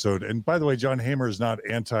important episode. And by the way, John Hamer is not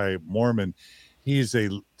anti-Mormon. He's a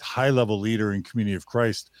high-level leader in Community of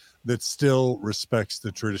Christ that still respects the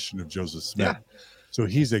tradition of Joseph Smith. Yeah. So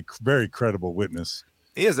he's a very credible witness.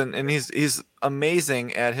 He is, and he's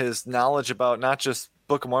amazing at his knowledge about not just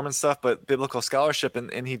Book of Mormon stuff, but biblical scholarship,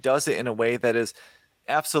 and he does it in a way that is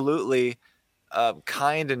absolutely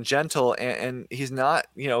kind and gentle, and he's not,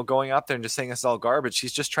 going out there and just saying it's all garbage.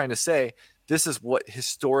 He's just trying to say this is what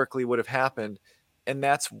historically would have happened, and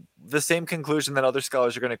that's the same conclusion that other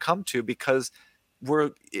scholars are going to come to, because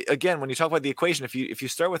when you talk about the equation, if you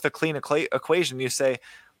start with a clean equation, you say,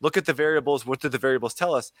 look at the variables, what do the variables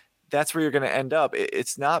tell us? That's where you're going to end up.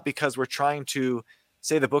 It's not because we're trying to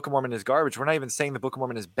say the Book of Mormon is garbage. We're not even saying the Book of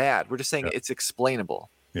Mormon is bad. We're just saying it's explainable.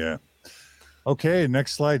 Yeah. Okay,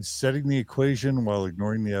 next slide, setting the equation while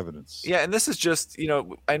ignoring the evidence. Yeah, and this is just,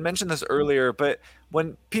 I mentioned this earlier, but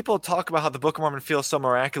when people talk about how the Book of Mormon feels so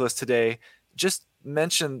miraculous today, just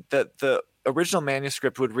mention that the original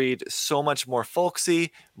manuscript would read so much more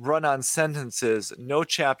folksy, run-on sentences, no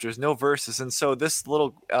chapters, no verses. And so this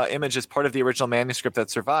little image is part of the original manuscript that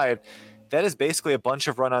survived. That is basically a bunch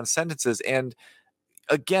of run-on sentences. And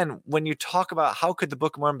again, when you talk about how could the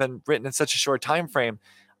Book of Mormon been written in such a short time frame,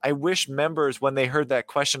 I wish members, when they heard that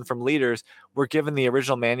question from leaders, were given the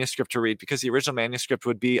original manuscript to read, because the original manuscript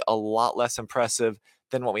would be a lot less impressive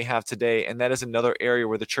than what we have today. And that is another area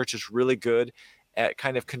where the church is really good at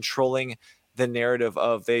kind of controlling the narrative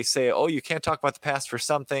of, they say, oh, you can't talk about the past for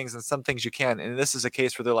some things and some things you can. And this is a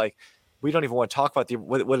case where they're like, we don't even want to talk about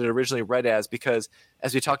what it originally read as, because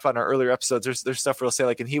as we talked about in our earlier episodes, there's stuff where they'll say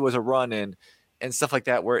like, and he was a run and stuff like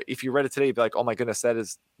that, where if you read it today, you'd be like, oh my goodness, that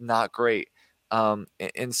is not great.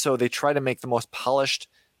 And so they try to make the most polished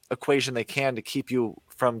equation they can to keep you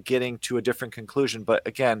from getting to a different conclusion. But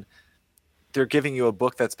again, they're giving you a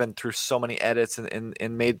book that's been through so many edits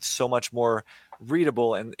and made so much more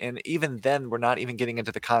readable. And even then, we're not even getting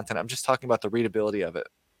into the content. I'm just talking about the readability of it.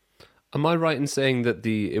 Am I right in saying that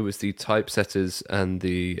it was the typesetters and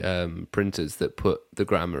the printers that put the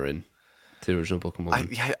grammar in the original Book of Mormon?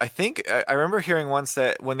 I think I remember hearing once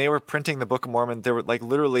that when they were printing the Book of Mormon, there were like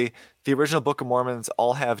literally the original Book of Mormons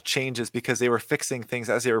all have changes because they were fixing things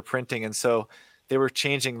as they were printing. And so they were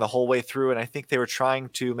changing the whole way through. And I think they were trying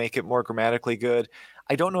to make it more grammatically good.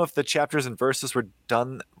 I don't know if the chapters and verses were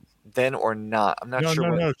done then or not. I'm not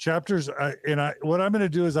sure. No, chapters. What I'm going to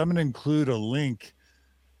do is I'm going to include a link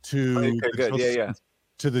to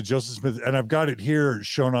the Joseph Smith, and I've got it here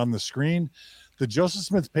shown on the screen. The Joseph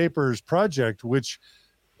Smith Papers project, which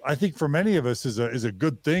I think for many of us is a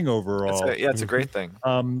good thing overall. It's a great thing.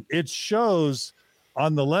 It shows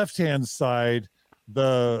on the left-hand side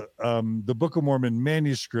the Book of Mormon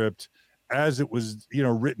manuscript as it was,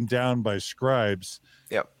 written down by scribes.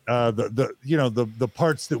 Yep. The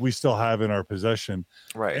parts that we still have in our possession.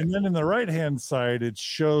 Right. And then in the right-hand side, it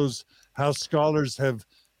shows how scholars have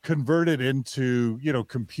converted into,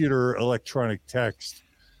 computer electronic text.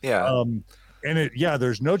 Yeah.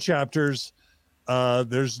 There's no chapters.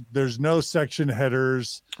 There's no section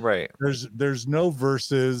headers. Right. There's no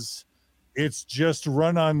verses. It's just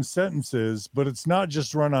run-on sentences, but it's not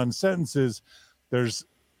just run-on sentences. There's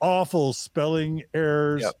awful spelling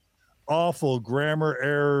errors, awful grammar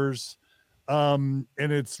errors, and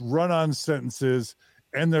it's run-on sentences.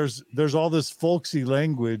 And there's all this folksy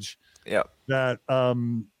language that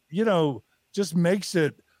just makes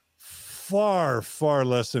it far, far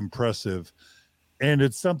less impressive. And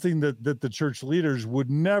it's something that the church leaders would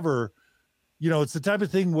never, it's the type of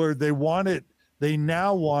thing where they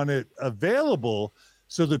now want it available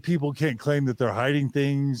so that people can't claim that they're hiding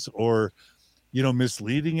things or,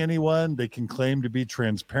 misleading anyone. They can claim to be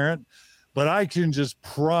transparent. But I can just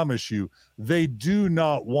promise you, they do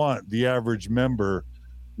not want the average member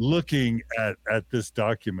looking at this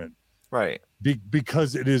document. Right.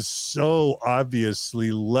 Because it is so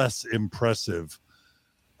obviously less impressive.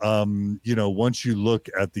 Once you look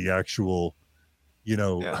at the actual,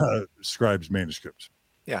 scribe's manuscript.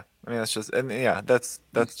 Yeah. I mean,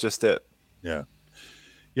 that's just it. Yeah.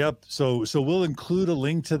 Yep. So we'll include a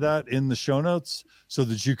link to that in the show notes so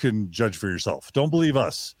that you can judge for yourself. Don't believe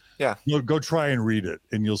us. Yeah. Go try and read it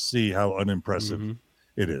and you'll see how unimpressive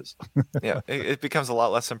it is. Yeah. It becomes a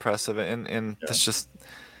lot less impressive. And that's just,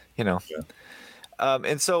 Yeah.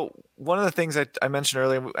 And so one of the things I mentioned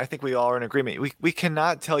earlier, I think we all are in agreement. We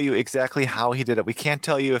cannot tell you exactly how he did it. We can't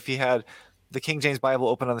tell you if he had the King James Bible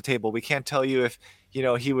open on the table. We can't tell you if,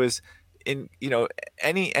 he was in,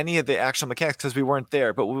 any of the actual mechanics because we weren't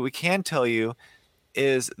there. But what we can tell you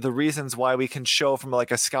is the reasons why we can show from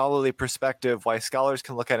like a scholarly perspective, why scholars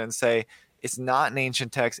can look at it and say, it's not an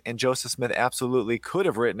ancient text and Joseph Smith absolutely could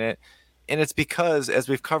have written it. And it's because, as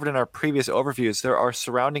we've covered in our previous overviews, there are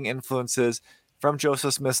surrounding influences from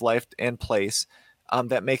Joseph Smith's life and place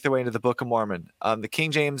that make their way into the Book of Mormon. The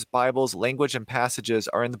King James Bible's language and passages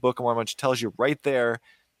are in the Book of Mormon, which tells you right there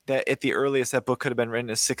that at the earliest that book could have been written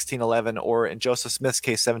as 1611, or in Joseph Smith's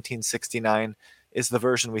case, 1769 is the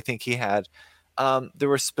version we think he had. There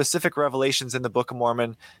were specific revelations in the Book of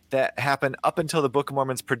Mormon that happen up until the Book of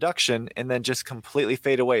Mormon's production and then just completely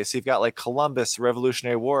fade away. So you've got like Columbus,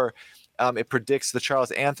 Revolutionary War. It predicts the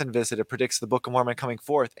Charles Anthon visit. It predicts the Book of Mormon coming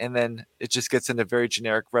forth. And then it just gets into very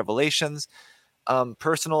generic revelations.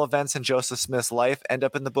 Personal events in Joseph Smith's life end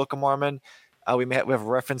up in the Book of Mormon. We have a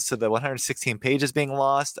reference to the 116 pages being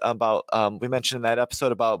lost. About we mentioned in that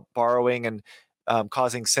episode about borrowing and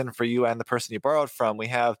causing sin for you and the person you borrowed from. We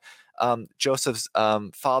have Joseph's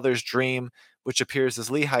father's dream, which appears as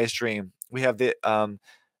Lehi's dream. We have the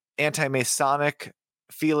anti-Masonic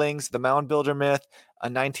feelings, the mound builder myth, a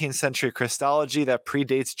 19th century Christology that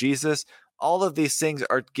predates Jesus. All of these things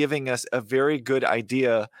are giving us a very good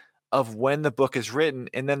idea of when the book is written,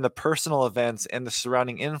 and then the personal events and the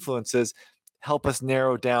surrounding influences help us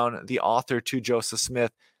narrow down the author to Joseph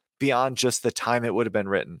Smith beyond just the time it would have been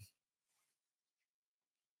written.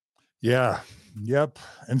 Yeah. Yep.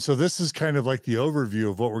 And so this is kind of like the overview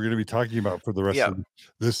of what we're going to be talking about for the rest of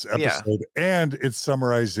this episode. And it's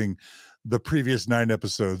summarizing the previous 9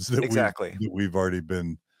 episodes that we've already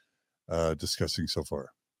been discussing so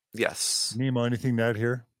far. Yes. Nemo, anything to add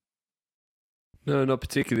here? No, not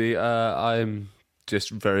particularly. I'm just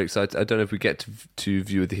very excited. I don't know if we get to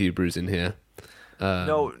View of the Hebrews in here.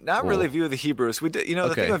 No, not really View of the Hebrews. We did,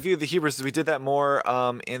 the thing about View of the Hebrews is we did that more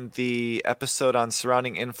in the episode on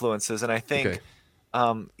surrounding influences, and I think,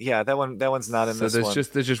 that one's not in this one.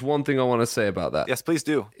 There's just one thing I want to say about that. Yes, please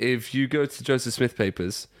do. If you go to Joseph Smith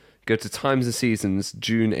papers, go to Times and Seasons,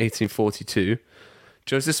 June 1842,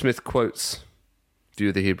 Joseph Smith quotes View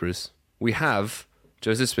of the Hebrews. We have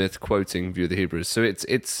Joseph Smith quoting View of the Hebrews. So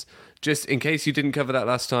it's just, in case you didn't cover that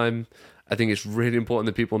last time, I think it's really important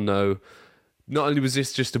that people know, not only was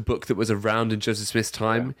this just a book that was around in Joseph Smith's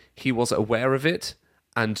time, he was aware of it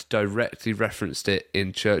and directly referenced it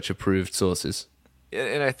in church-approved sources.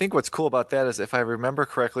 And I think what's cool about that is, if I remember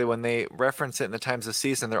correctly, when they reference it in the Times of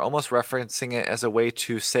Season, they're almost referencing it as a way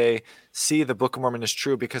to say, see, the Book of Mormon is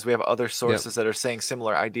true because we have other sources that are saying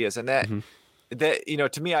similar ideas. And that, to me, I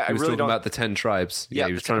really don't... He was talking about the 10 tribes. Yeah,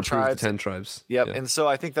 he was trying to prove the 10 tribes. Yep. Yeah. And so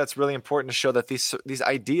I think that's really important to show that these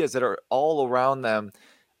ideas that are all around them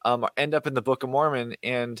end up in the Book of Mormon.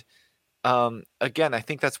 And again, I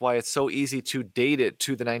think that's why it's so easy to date it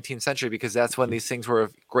to the 19th century, because that's when these things were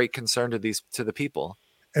of great concern to the people.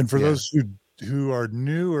 And for those who are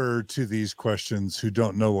newer to these questions, who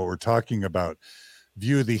don't know what we're talking about,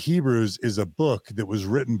 View of the Hebrews is a book that was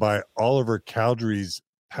written by Oliver Cowdery's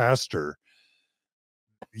pastor,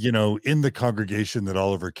 in the congregation that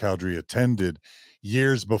Oliver Cowdery attended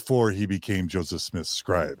years before he became Joseph Smith's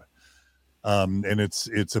scribe. And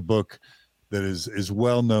it's a book that is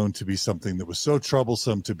well known to be something that was so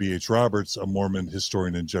troublesome to B.H. Roberts, a Mormon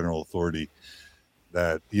historian and general authority,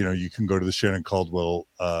 that, you can go to the Shannon Caldwell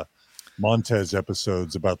Montez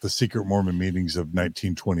episodes about the secret Mormon meetings of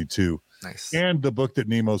 1922. Nice. And the book that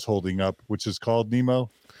Nemo's holding up, which is called, Nemo?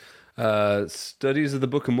 Studies of the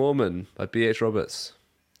Book of Mormon by B.H. Roberts.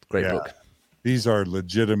 Great book. These are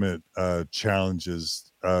legitimate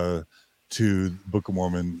challenges to Book of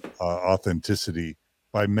Mormon authenticity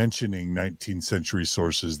by mentioning 19th century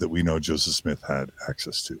sources that we know Joseph Smith had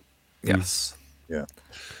access to. Yes. Yeah.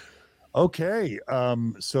 Okay.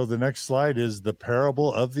 So the next slide is the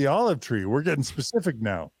parable of the olive tree. We're getting specific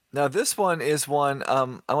now. Now, this one is one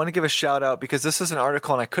I want to give a shout out, because this is an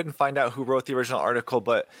article and I couldn't find out who wrote the original article,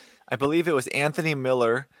 but I believe it was Anthony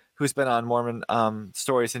Miller, who's been on Mormon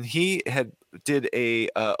Stories, and he did a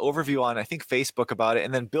overview on, I think, Facebook about it,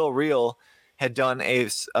 and then Bill Reel had done a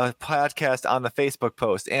podcast on the Facebook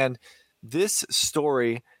post. And this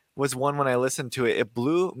story was one, when I listened to it, it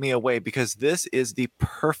blew me away, because this is the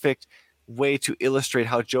perfect way to illustrate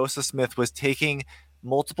how Joseph Smith was taking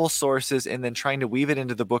multiple sources and then trying to weave it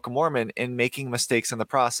into the Book of Mormon and making mistakes in the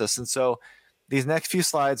process. And so these next few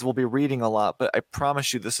slides we'll be reading a lot, but I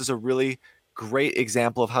promise you this is a really great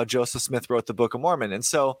example of how Joseph Smith wrote the Book of Mormon. And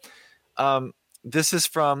so this is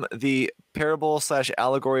from the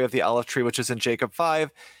parable/allegory of the olive tree, which is in Jacob 5.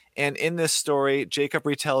 And in this story, Jacob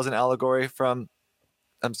retells an allegory from,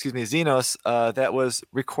 Zenos, that was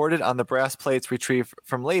recorded on the brass plates retrieved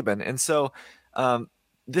from Laban. And so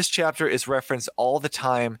this chapter is referenced all the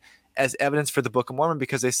time as evidence for the Book of Mormon,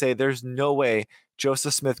 because they say there's no way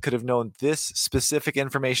Joseph Smith could have known this specific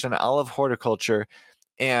information on olive horticulture,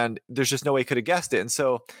 and there's just no way he could have guessed it. And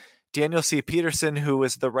so Daniel C. Peterson, who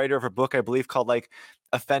was the writer of a book, I believe, called like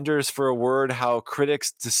Offenders for a Word, How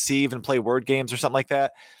Critics Deceive and Play Word Games or something like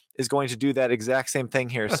that, is going to do that exact same thing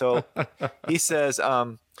here. So he says,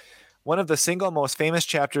 one of the single most famous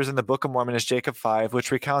chapters in the Book of Mormon is Jacob 5,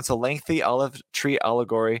 which recounts a lengthy olive tree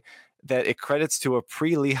allegory that it credits to a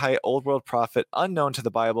pre-Lehite Old World prophet unknown to the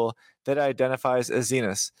Bible that identifies as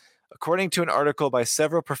Zenos. According to an article by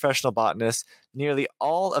several professional botanists, nearly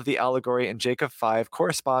all of the allegory in Jacob 5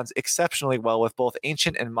 corresponds exceptionally well with both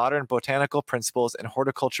ancient and modern botanical principles and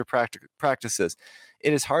horticulture practices.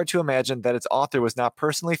 It is hard to imagine that its author was not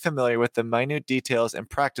personally familiar with the minute details and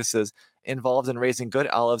practices involved in raising good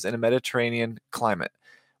olives in a Mediterranean climate.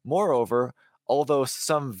 Moreover, although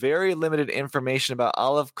some very limited information about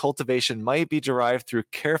olive cultivation might be derived through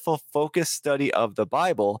careful, focused study of the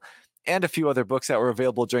Bible and a few other books that were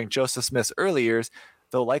available during Joseph Smith's early years,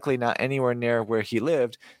 though likely not anywhere near where he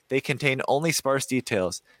lived, they contain only sparse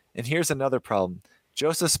details. And here's another problem.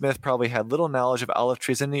 Joseph Smith probably had little knowledge of olive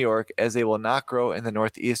trees in New York, as they will not grow in the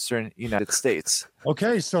northeastern United States.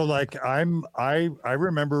 Okay, so like I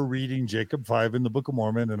remember reading Jacob 5 in the Book of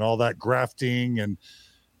Mormon and all that grafting and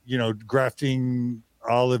grafting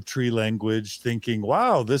olive tree language, thinking,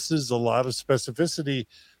 wow, this is a lot of specificity.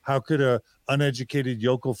 How could a uneducated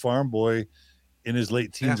yokel farm boy in his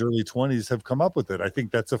late teens, early 20s have come up with it? I think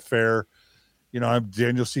that's a fair,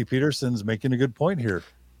 Daniel C. Peterson's making a good point here.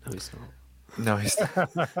 No, he's not. No, he's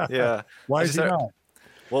yeah. Why is he not?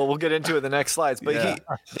 Well, we'll get into it in the next slides. But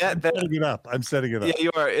I'm setting it up. Yeah, you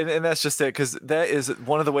are. And that's just it, because that is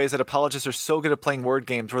one of the ways that apologists are so good at playing word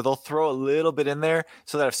games, where they'll throw a little bit in there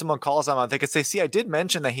so that if someone calls them out, they could say, see, I did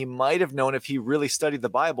mention that he might have known if he really studied the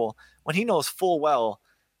Bible, when he knows full well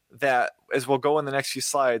that, as we'll go in the next few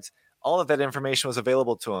slides, all of that information was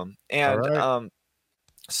available to him. And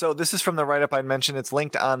so this is from the write-up I mentioned. It's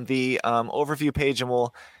linked on the overview page, and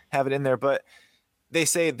we'll have it in there. But they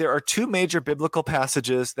say there are two major biblical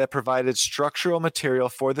passages that provided structural material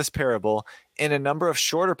for this parable, and a number of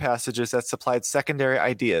shorter passages that supplied secondary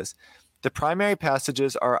ideas. The primary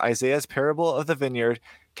passages are Isaiah's parable of the vineyard,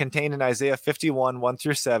 contained in Isaiah 51,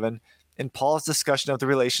 1-7, and Paul's discussion of the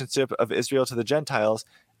relationship of Israel to the Gentiles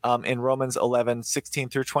in Romans 11,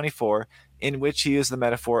 16-24, in which he used the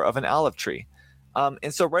metaphor of an olive tree.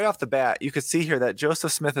 And so right off the bat, you could see here that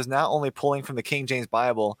Joseph Smith is not only pulling from the King James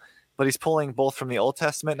Bible, but he's pulling both from the Old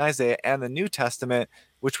Testament and Isaiah and the New Testament,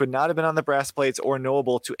 which would not have been on the brass plates or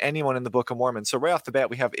knowable to anyone in the Book of Mormon. So right off the bat,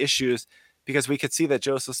 we have issues because we could see that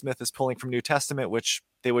Joseph Smith is pulling from New Testament, which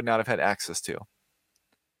they would not have had access to.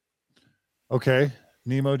 Okay.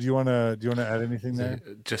 Nemo, do you want to add anything there?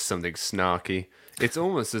 Just something snarky. It's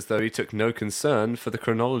almost as though he took no concern for the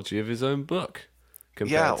chronology of his own book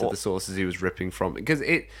compared to the sources he was ripping from. Because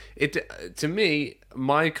it to me,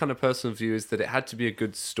 my kind of personal view is that it had to be a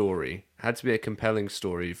good story. It had to be a compelling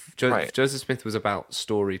story. Joseph Smith was about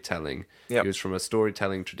storytelling. Yep. He was from a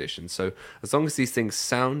storytelling tradition. So as long as these things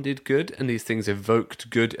sounded good and these things evoked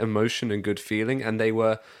good emotion and good feeling, and they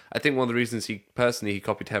were, I think one of the reasons he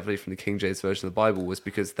copied heavily from the King James Version of the Bible was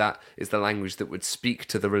because that is the language that would speak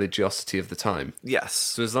to the religiosity of the time. Yes.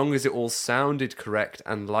 So as long as it all sounded correct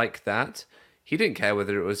and like that, he didn't care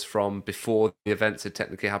whether it was from before the events had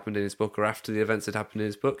technically happened in his book or after the events had happened in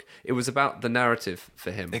his book. It was about the narrative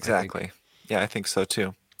for him. Exactly. Yeah, I think so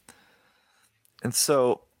too. And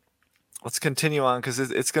so let's continue on, because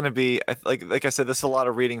it's going to be, like I said, this is a lot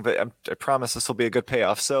of reading, but I promise this will be a good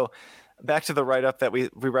payoff. So back to the write-up that we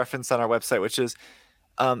referenced on our website, which is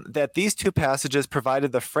that these two passages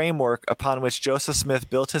provided the framework upon which Joseph Smith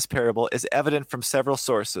built his parable is evident from several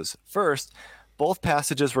sources. First, both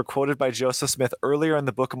passages were quoted by Joseph Smith earlier in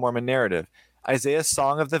the Book of Mormon narrative. Isaiah's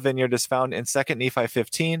Song of the Vineyard is found in 2 Nephi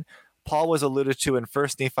 15. Paul was alluded to in 1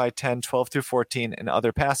 Nephi 10, 12-14, and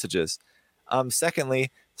other passages. Secondly,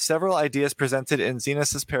 several ideas presented in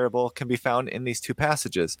Zenos' parable can be found in these two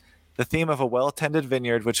passages. The theme of a well-tended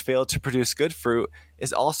vineyard which failed to produce good fruit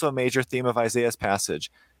is also a major theme of Isaiah's passage.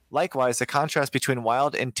 Likewise, the contrast between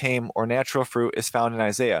wild and tame or natural fruit is found in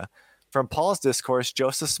Isaiah. From Paul's discourse,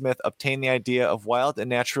 Joseph Smith obtained the idea of wild and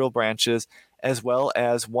natural branches, as well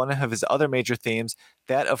as one of his other major themes,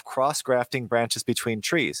 that of cross-grafting branches between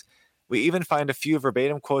trees. We even find a few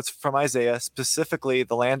verbatim quotes from Isaiah, specifically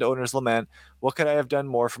the landowner's lament, "What could I have done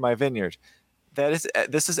more for my vineyard?"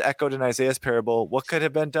 This is echoed in Isaiah's parable, "What could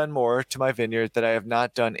have been done more to my vineyard that I have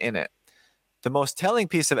not done in it?" The most telling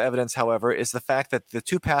piece of evidence, however, is the fact that the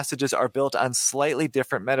two passages are built on slightly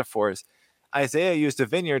different metaphors. Isaiah used a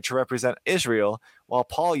vineyard to represent Israel, while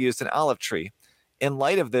Paul used an olive tree. In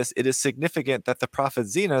light of this, it is significant that the prophet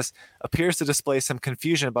Zenos appears to display some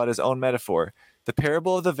confusion about his own metaphor. The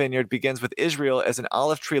parable of the vineyard begins with Israel as an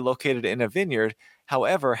olive tree located in a vineyard.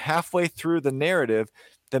 However, halfway through the narrative,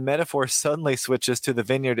 the metaphor suddenly switches to the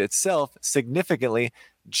vineyard itself, significantly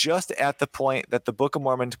just at the point that the Book of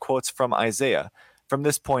Mormon quotes from Isaiah. From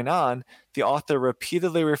this point on, the author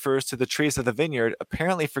repeatedly refers to the trees of the vineyard,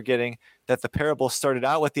 apparently forgetting that the parable started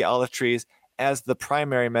out with the olive trees as the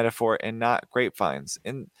primary metaphor and not grapevines.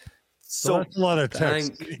 And so that's a lot of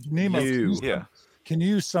text. Nemo, can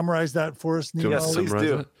you summarize that for us, Nemo? Yes, please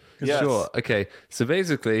do. Yes. Sure. Okay. So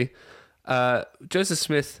basically, Joseph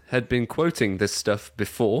Smith had been quoting this stuff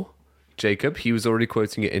before Jacob. He was already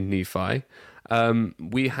quoting it in Nephi.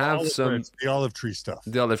 We have the olive tree stuff.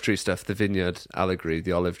 The olive tree stuff, the vineyard allegory,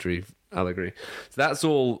 the olive tree allegory. So that's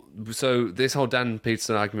all. So this whole Dan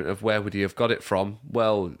Peterson argument of where would he have got it from?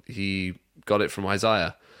 Well, he got it from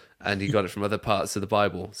Isaiah, and he got it from other parts of the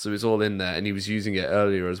Bible. So it's all in there, and he was using it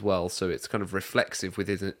earlier as well. So it's kind of reflexive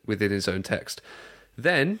within his own text.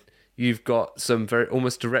 Then you've got some very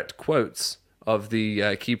almost direct quotes of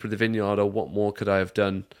the keeper of the vineyard, or what more could I have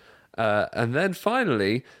done? And then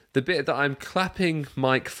finally, the bit that I'm clapping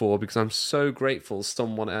Mike for, because I'm so grateful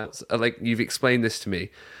someone else, like you've explained this to me.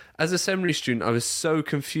 As a seminary student, I was so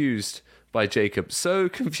confused by Jacob, so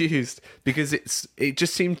confused, because it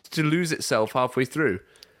just seemed to lose itself halfway through.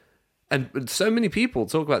 And so many people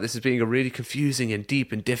talk about this as being a really confusing and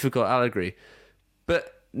deep and difficult allegory.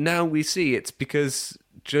 But now we see it's because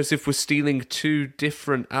Joseph was stealing two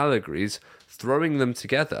different allegories, throwing them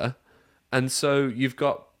together. And so you've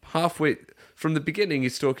got halfway from the beginning,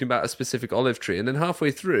 he's talking about a specific olive tree. And then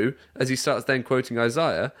halfway through, as he starts then quoting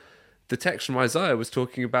Isaiah, the text from Isaiah was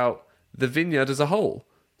talking about the vineyard as a whole.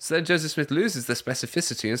 So then Joseph Smith loses the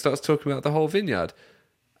specificity and starts talking about the whole vineyard.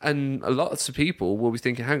 And a lot of people will be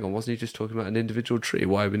thinking, hang on, wasn't he just talking about an individual tree?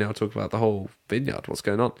 Why are we now talking about the whole vineyard? What's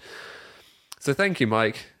going on? So thank you,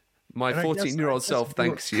 Mike. My 14-year-old self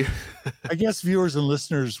thanks you. I guess viewers and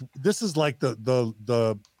listeners, this is like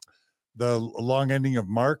the long ending of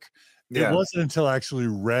Mark. It wasn't until I actually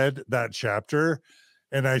read that chapter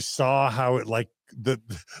and I saw how it like the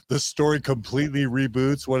story completely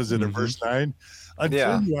reboots. What is it in verse 9?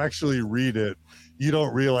 Until you actually read it, you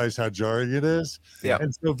don't realize how jarring it is. Yeah.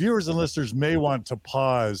 And so viewers and listeners may want to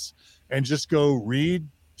pause and just go read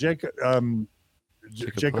Jacob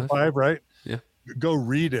 5, right? Yeah. Go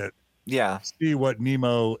read it. Yeah. See what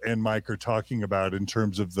Nemo and Mike are talking about in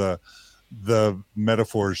terms of the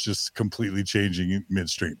metaphors just completely changing in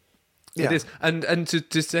midstream. Yeah. It is. And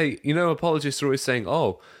to say, apologists are always saying,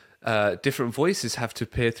 different voices have to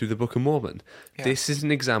appear through the Book of Mormon. Yeah. This is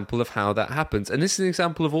an example of how that happens. And this is an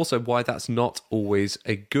example of also why that's not always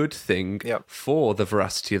a good thing for the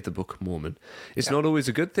veracity of the Book of Mormon. It's not always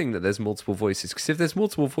a good thing that there's multiple voices, because if there's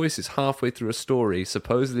multiple voices halfway through a story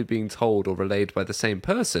supposedly being told or relayed by the same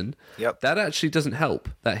person, that actually doesn't help.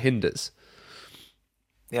 That hinders.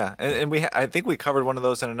 Yeah, and I think we covered one of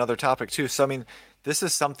those in another topic too. So, I mean, this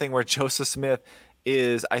is something where Joseph Smith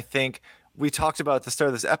is, I think, we talked about at the start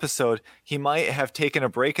of this episode, he might have taken a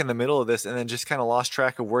break in the middle of this and then just kind of lost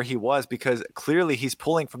track of where he was, because clearly he's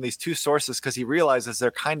pulling from these two sources because he realizes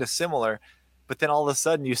they're kind of similar. But then all of a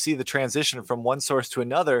sudden you see the transition from one source to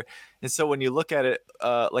another. And so when you look at it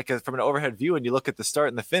from an overhead view and you look at the start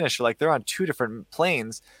and the finish, you're like, they're on two different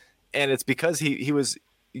planes. And it's because he was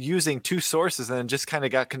using two sources and then just kind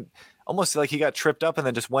of got almost like he got tripped up and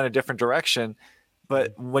then just went a different direction.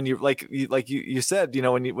 But when you like you said,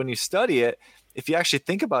 when you study it, if you actually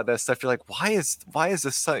think about that stuff, you're like, why is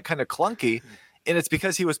this kind of clunky? And it's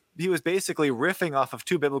because he was basically riffing off of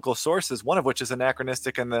two biblical sources, one of which is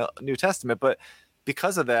anachronistic in the New Testament. But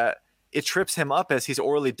because of that, it trips him up as he's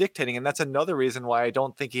orally dictating. And that's another reason why I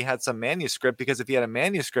don't think he had some manuscript, because if he had a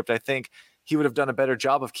manuscript, I think he would have done a better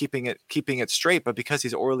job of keeping it straight. But because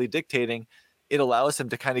he's orally dictating, it allows him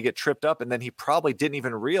to kind of get tripped up. And then he probably didn't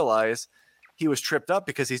even realize he was tripped up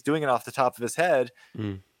because he's doing it off the top of his head.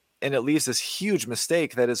 And it leaves this huge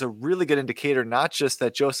mistake that is a really good indicator, not just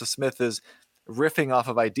that Joseph Smith is riffing off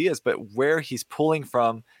of ideas, but where he's pulling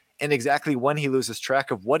from and exactly when he loses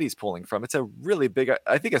track of what he's pulling from. It's a really big,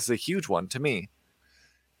 I think it's a huge one to me.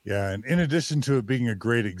 Yeah. And in addition to it being a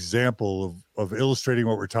great example of illustrating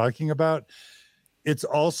what we're talking about, it's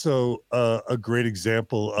also a great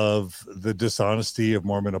example of the dishonesty of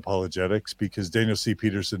Mormon apologetics, because Daniel C.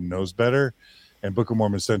 Peterson knows better and Book of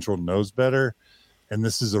Mormon Central knows better. And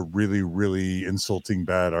this is a really, really insulting,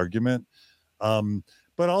 bad argument.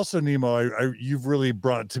 But also, Nemo, you've really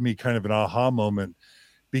brought to me kind of an aha moment,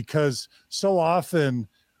 because so often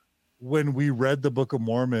when we read the Book of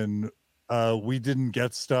Mormon, we didn't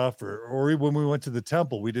get stuff, or when we went to the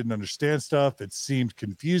temple, we didn't understand stuff. It seemed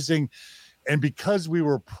confusing. And because we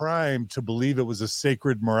were primed to believe it was a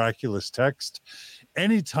sacred, miraculous text,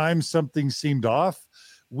 anytime something seemed off,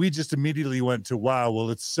 we just immediately went to, wow, well,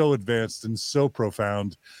 it's so advanced and so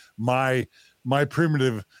profound. My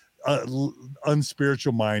primitive,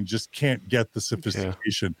 unspiritual mind just can't get the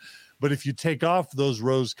sophistication. Yeah. But if you take off those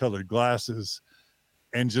rose-colored glasses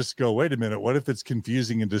and just go, wait a minute, what if it's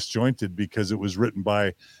confusing and disjointed because it was written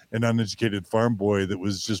by an uneducated farm boy that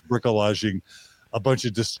was just bricolaging a bunch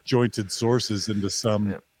of disjointed sources into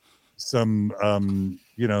some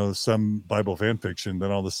Bible fan fiction?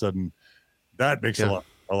 Then all of a sudden that makes a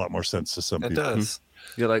lot more sense to some people. It does.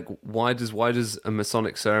 You're like, why does a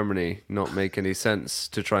Masonic ceremony not make any sense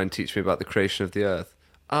to try and teach me about the creation of the earth?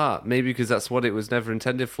 Maybe because that's what it was never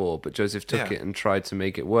intended for, but Joseph took it and tried to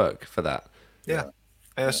make it work for that. Yeah.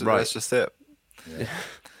 That's just it.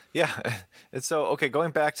 Yeah. And so, okay,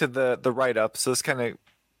 going back to the write-up, so this kind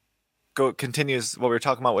of continues what we were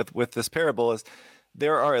talking about with this parable is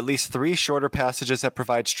there are at least 3 shorter passages that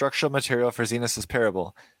provide structural material for Zenos's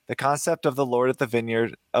parable. The concept of the Lord of the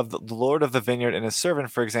Vineyard, and his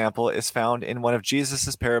servant, for example, is found in one of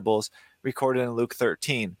Jesus's parables recorded in Luke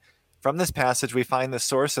 13. From this passage, we find the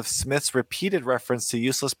source of Smith's repeated reference to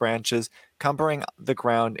useless branches cumbering the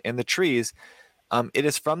ground and the trees. It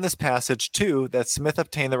is from this passage, too, that Smith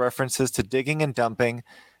obtained the references to digging and dumping.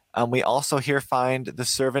 We also here find the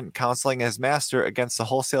servant counseling his master against the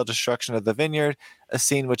wholesale destruction of the vineyard, a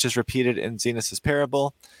scene which is repeated in Zenos's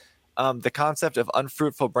parable. The concept of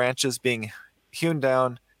unfruitful branches being hewn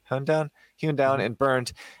down and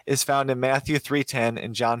burned is found in Matthew 3:10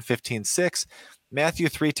 and John 15:6. Matthew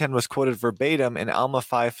 3:10 was quoted verbatim in Alma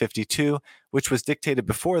 5:52, which was dictated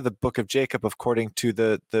before the book of Jacob, according to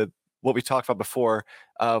the what we talked about before,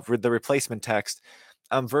 the replacement text.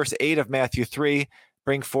 Verse 8 of Matthew 3,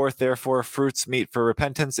 bring forth therefore fruits meet for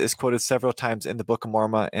repentance, is quoted several times in the Book of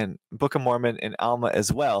Mormon and Alma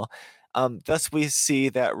as well. Thus we see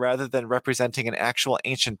that rather than representing an actual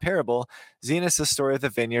ancient parable, Zenos' story of the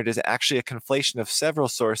vineyard is actually a conflation of several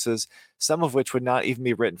sources, some of which would not even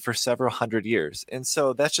be written for several hundred years. And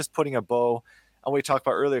so that's just putting a bow on what we talked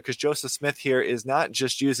about earlier, because Joseph Smith here is not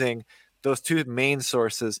just using those 2 main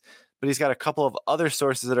sources, but he's got a couple of other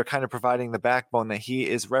sources that are kind of providing the backbone that he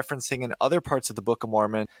is referencing in other parts of the Book of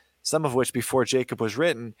Mormon, some of which before Jacob was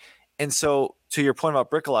written. And so to your point about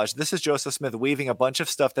bricolage, this is Joseph Smith weaving a bunch of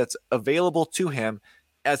stuff that's available to him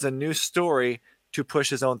as a new story to push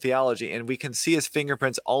his own theology. And we can see his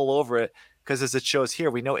fingerprints all over it because, as it shows here,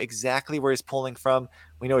 we know exactly where he's pulling from.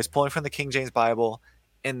 We know he's pulling from the King James Bible,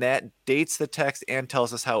 and that dates the text and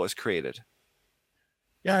tells us how it was created.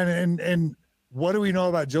 Yeah, and what do we know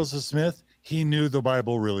about Joseph Smith? He knew the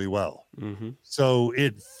Bible really well. Mm-hmm. So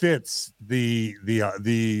it fits the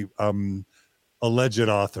alleged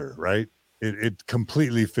author, right? It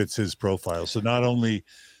completely fits his profile. So not only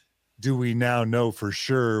do we now know for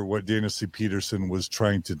sure what Daniel C. Peterson was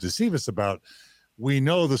trying to deceive us about, we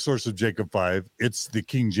know the source of Jacob 5. It's the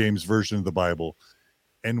King James Version of the Bible.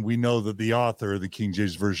 And we know that the author of the King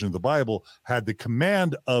James Version of the Bible had the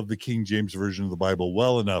command of the King James Version of the Bible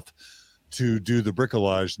well enough to do the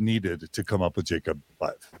bricolage needed to come up with Jacob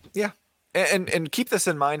 5. Yeah. And keep this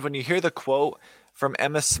in mind when you hear the quote from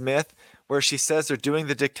Emma Smith, where she says they're doing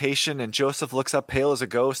the dictation and Joseph looks up pale as a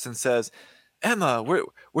ghost and says, Emma,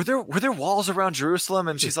 were there walls around Jerusalem?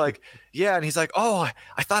 And she's like, yeah. And he's like, oh,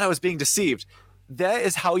 I thought I was being deceived. That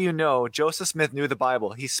is how you know Joseph Smith knew the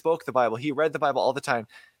Bible. He spoke the Bible. He read the Bible all the time.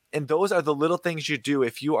 And those are the little things you do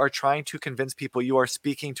if you are trying to convince people you are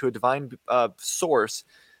speaking to a divine source.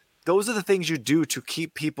 Those are the things you do to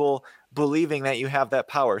keep people believing that you have that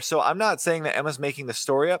power. So I'm not saying that Emma's making the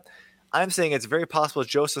story up. I'm saying it's very possible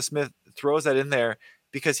Joseph Smith throws that in there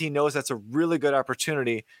because he knows that's a really good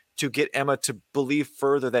opportunity to get Emma to believe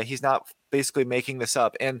further that he's not basically making this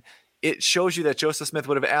up. And it shows you that Joseph Smith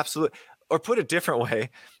would have or put a different way,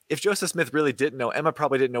 if Joseph Smith really didn't know, Emma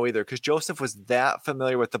probably didn't know either, because Joseph was that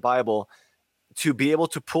familiar with the Bible to be able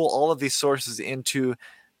to pull all of these sources into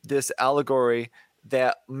this allegory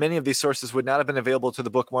that many of these sources would not have been available to the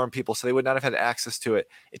Book of Mormon people, so they would not have had access to it.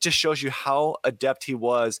 It just shows you how adept he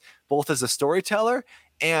was, both as a storyteller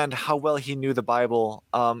and how well he knew the Bible.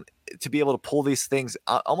 To be able to pull these things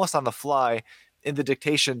almost on the fly in the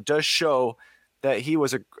dictation does show that he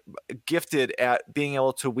was gifted at being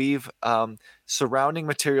able to weave surrounding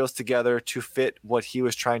materials together to fit what he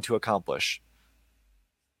was trying to accomplish.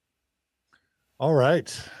 All right.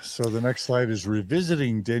 So the next slide is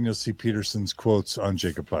revisiting Daniel C. Peterson's quotes on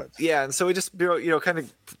Jacob Butt. Yeah, and so we just kind of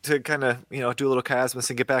do a little chiasmus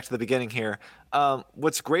and get back to the beginning here.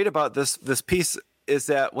 What's great about this piece is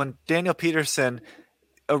that when Daniel Peterson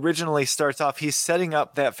originally starts off, he's setting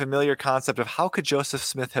up that familiar concept of how could Joseph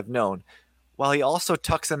Smith have known, while he also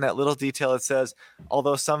tucks in that little detail that says,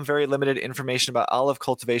 although some very limited information about olive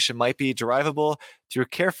cultivation might be derivable through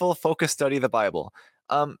careful, focused study of the Bible.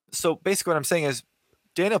 So basically what I'm saying is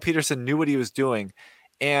Daniel Peterson knew what he was doing.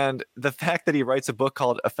 And the fact that he writes a book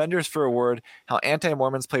called Offenders for a Word, How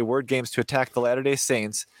Anti-Mormons Play Word Games to Attack the Latter-day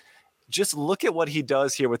Saints, just look at what he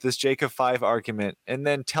does here with this Jacob 5 argument, and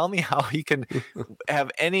then tell me how he can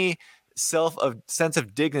have any sense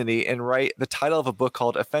of dignity and write the title of a book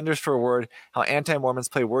called Offenders for a Word, How Anti-Mormons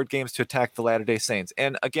Play Word Games to Attack the Latter-day Saints.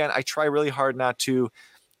 And again, I try really hard not to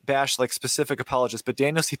bash like specific apologists, but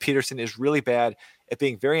Daniel C. Peterson is really bad at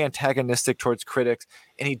being very antagonistic towards critics,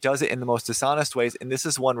 and he does it in the most dishonest ways. And this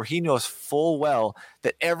is one where he knows full well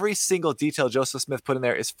that every single detail Joseph Smith put in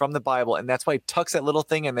there is from the Bible, and that's why he tucks that little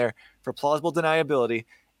thing in there for plausible deniability.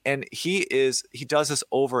 And he does this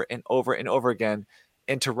over and over and over again.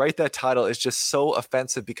 And to write that title is just so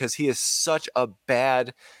offensive because he is such a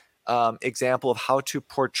bad example of how to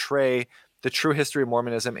portray the true history of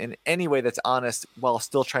Mormonism in any way that's honest while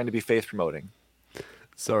still trying to be faith promoting.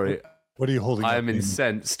 Sorry. What are you holding? I am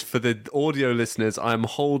incensed. For the audio listeners, I'm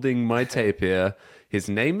holding my tape here. His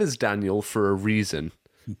name is Daniel for a reason,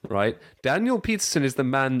 right? Daniel Peterson is the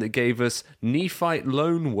man that gave us Nephite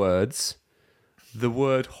loan words. The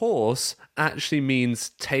word horse actually means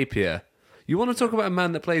tapir. You want to talk about a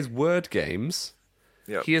man that plays word games?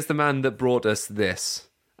 Yep. He is the man that brought us this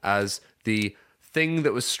as the thing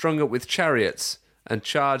that was strung up with chariots and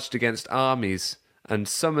charged against armies and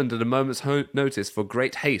summoned at a moment's notice for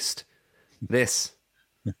great haste. This.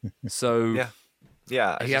 So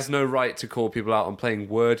yeah, he has no right to call people out on playing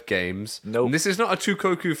word games. Nope. And this is not a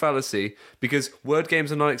Tukoku fallacy because word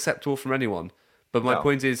games are not acceptable from anyone. But my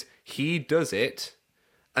point is, he does it.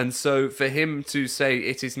 And so for him to say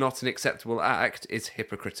it is not an acceptable act is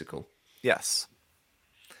hypocritical. Yes.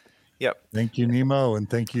 Yep. Thank you, Nemo, and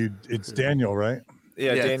thank you. It's Daniel, right?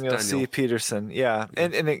 Yeah, Daniel C. Peterson. Yeah.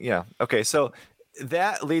 And yeah. Okay, so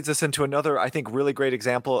that leads us into another, I think, really great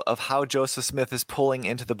example of how Joseph Smith is pulling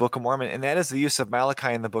into the Book of Mormon, and that is the use of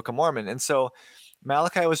Malachi in the Book of Mormon. And so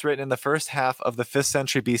Malachi was written in the first half of the 5th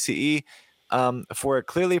century BCE, for it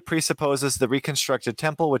clearly presupposes the reconstructed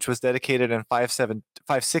temple, which was dedicated in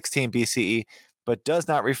 516 BCE, but does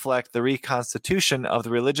not reflect the reconstitution of the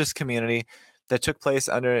religious community that took place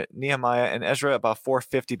under Nehemiah and Ezra about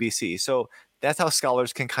 450 BCE. So that's how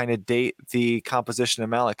scholars can kind of date the composition of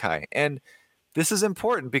Malachi. And this is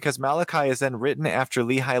important because Malachi is then written after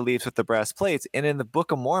Lehi leaves with the brass plates. And in the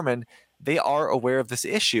Book of Mormon, they are aware of this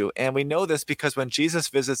issue. And we know this because when Jesus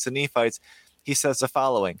visits the Nephites, he says the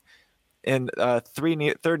following. In 3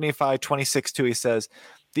 Nephi 26:2, he says,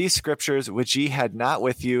 "These scriptures which ye had not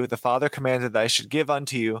with you, the Father commanded that I should give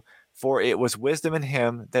unto you, for it was wisdom in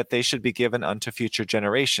him that they should be given unto future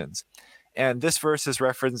generations." And this verse is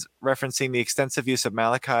referencing the extensive use of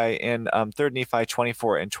Malachi in 3 Nephi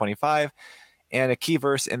 24 and 25. And a key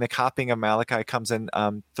verse in the copying of Malachi comes in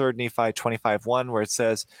 3 Nephi 25:1, where it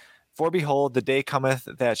says, "For behold, the day cometh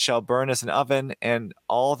that shall burn as an oven, and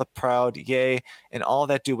all the proud, yea, and all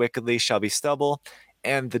that do wickedly shall be stubble.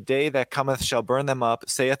 And the day that cometh shall burn them up,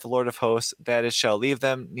 saith the Lord of hosts, that it shall leave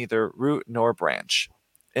them neither root nor branch."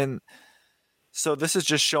 And so this is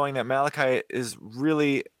just showing that Malachi is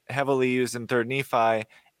really heavily used in 3 Nephi,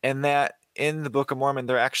 and that in the Book of Mormon,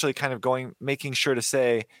 they're actually kind of making sure to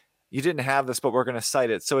say, you didn't have this, but we're going to cite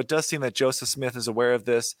it. So it does seem that Joseph Smith is aware of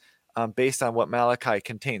this based on what Malachi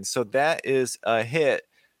contains. So that is a hit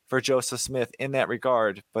for Joseph Smith in that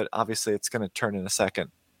regard, but obviously it's going to turn in a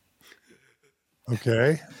second.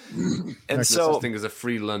 Okay. And so I think is a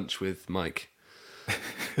free lunch with Mike.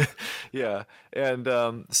 Yeah. And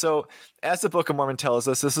so as the Book of Mormon tells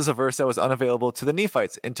us, this is a verse that was unavailable to the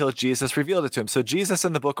Nephites until Jesus revealed it to him. So Jesus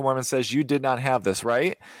in the Book of Mormon says, you did not have this,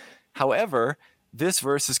 right? However, this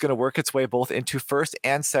verse is going to work its way both into 1st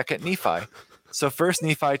and 2nd Nephi. So 1st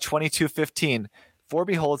Nephi 22:15, "For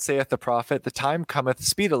behold, saith the prophet, the time cometh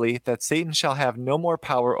speedily that Satan shall have no more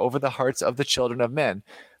power over the hearts of the children of men.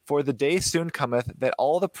 For the day soon cometh that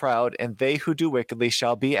all the proud and they who do wickedly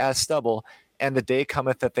shall be as stubble, and the day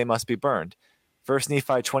cometh that they must be burned." 1st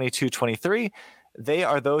Nephi 22:23, "They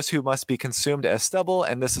are those who must be consumed as stubble,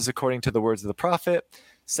 and this is according to the words of the prophet."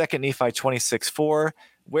 2nd Nephi 26:4,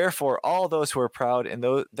 "Wherefore all those who are proud and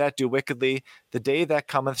those that do wickedly, the day that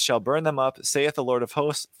cometh shall burn them up, saith the Lord of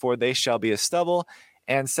hosts, for they shall be as stubble.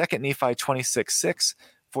 and 2 Nephi 26:6.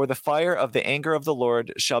 For the fire of the anger of the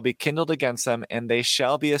Lord shall be kindled against them, and they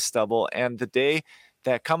shall be as stubble, and the day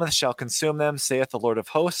that cometh shall consume them, saith the Lord of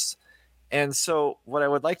hosts. And so what I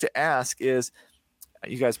would like to ask is,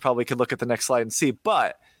 you guys probably could look at the next slide and see,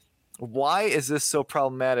 but why is this so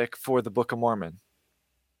problematic for the Book of Mormon?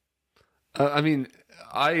 I mean,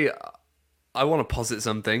 I want to posit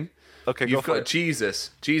something. Okay, You've go for got it.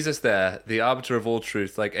 Jesus there, the arbiter of all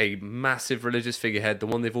truth, like a massive religious figurehead, the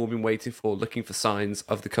one they've all been waiting for, looking for signs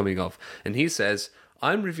of the coming of. And he says,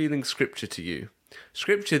 I'm revealing scripture to you,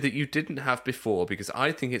 scripture that you didn't have before, because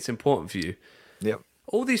I think it's important for you. Yep.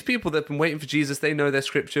 All these people that have been waiting for Jesus, they know their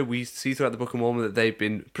scripture. We see throughout the Book of Mormon that they've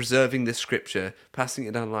been preserving this scripture, passing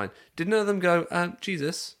it down the line. Did none of them go,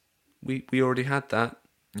 Jesus, we already had that.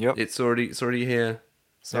 Yep. It's already here.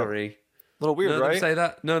 Sorry. Yep. A little weird, None right? of them say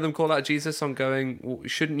that. None of them call out Jesus on going, well,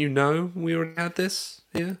 shouldn't you know we already had this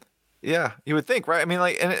here? Yeah, you would think, right? I mean,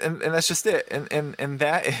 like, and that's just it. And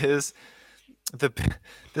that is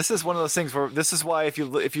this is one of those things where this is why if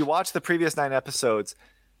you watch the previous 9 episodes,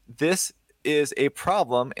 this is a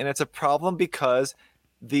problem, and it's a problem because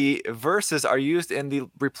the verses are used in the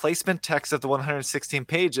replacement text of the 116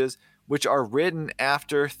 pages, which are written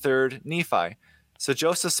after 3rd Nephi. So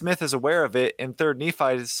Joseph Smith is aware of it in 3rd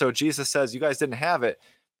Nephi, so Jesus says, you guys didn't have it.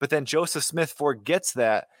 But then Joseph Smith forgets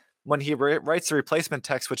that when he writes the replacement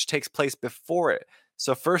text, which takes place before it.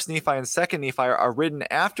 So 1st Nephi and 2nd Nephi are written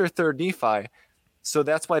after 3rd Nephi. So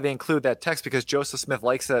that's why they include that text, because Joseph Smith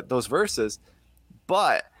likes those verses.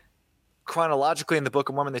 But chronologically in the Book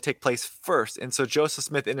of Mormon, they take place first. And so Joseph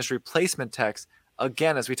Smith in his replacement text,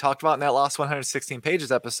 again, as we talked about in that last 116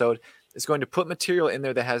 pages episode, is going to put material in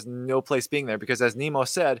there that has no place being there. Because as Nemo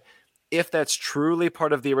said, if that's truly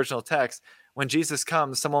part of the original text, when Jesus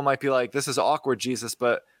comes, someone might be like, this is awkward, Jesus,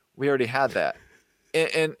 but we already had that.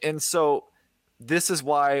 And so this is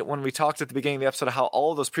why when we talked at the beginning of the episode how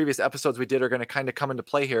all of those previous episodes we did are going to kind of come into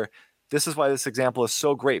play here, this is why this example is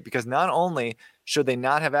so great, because not only should they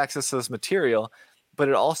not have access to this material, but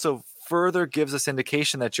it also further gives us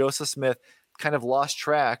indication that Joseph Smith kind of lost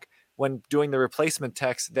track when doing the replacement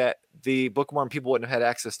text, that the Book of Mormon people wouldn't have had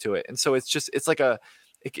access to it. And so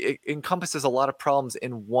it encompasses a lot of problems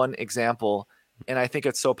in one example. And I think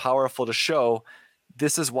it's so powerful to show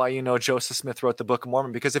this is why, Joseph Smith wrote the Book of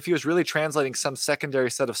Mormon, because if he was really translating some secondary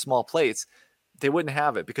set of small plates, they wouldn't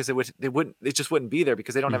have it, because it just wouldn't be there,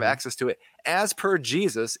 because they don't have access to it as per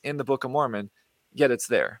Jesus in the Book of Mormon, yet it's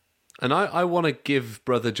there. And I want to give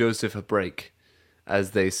Brother Joseph a break,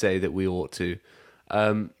 as they say that we ought to.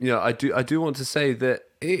 I do want to say that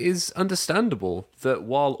it is understandable that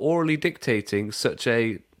while orally dictating such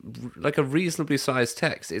a reasonably sized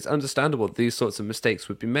text, it's understandable that these sorts of mistakes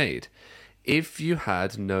would be made if you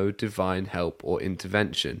had no divine help or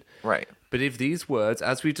intervention. Right. But if these words,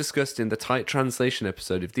 as we discussed in the tight translation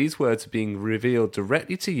episode, if these words are being revealed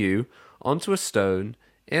directly to you onto a stone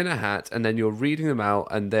in a hat, and then you're reading them out,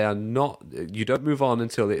 and they are not, you don't move on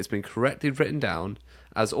until it has been correctly written down,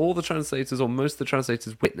 as all the translators or most of the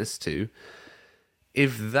translators witness to,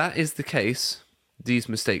 if that is the case, these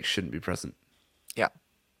mistakes shouldn't be present. Yeah.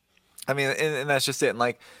 I mean, and that's just it.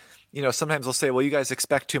 And sometimes they'll say, well, you guys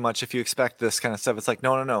expect too much if you expect this kind of stuff. It's like,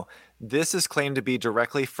 no. This is claimed to be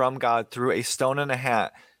directly from God through a stone and a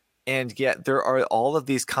hat. And yet there are all of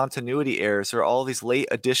these continuity errors, or all these late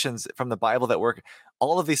additions from the Bible that work,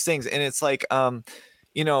 all of these things. And it's like,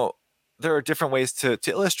 there are different ways to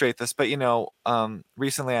illustrate this. But,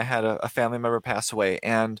 recently I had a family member pass away,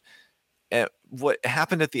 and what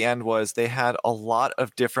happened at the end was they had a lot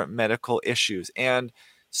of different medical issues. And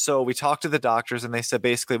so we talked to the doctors, and they said,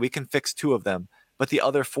 basically, we can fix 2 of them, but the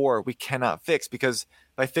other 4 we cannot fix, because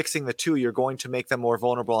by fixing the 2, you're going to make them more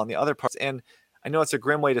vulnerable on the other parts. And I know it's a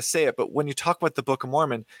grim way to say it, but when you talk about the Book of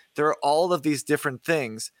Mormon, there are all of these different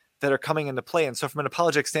things that are coming into play. And so from an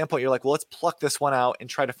apologetic standpoint, you're like, well, let's pluck this one out and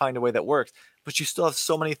try to find a way that works. But you still have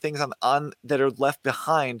so many things on that are left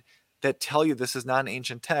behind that tell you this is not an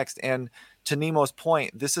ancient text. And to Nemo's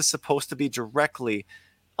point, this is supposed to be directly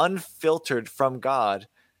unfiltered from God,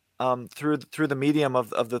 through the medium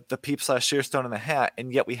of the peep/shear stone and the hat.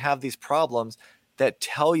 And yet we have these problems that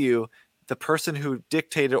tell you the person who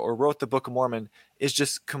dictated or wrote the Book of Mormon is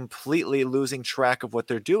just completely losing track of what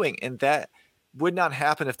they're doing. And that would not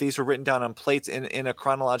happen if these were written down on plates in a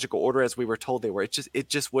chronological order as we were told they were. It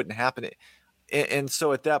just wouldn't happen. And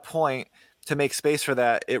so at that point, to make space for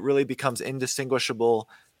that, it really becomes indistinguishable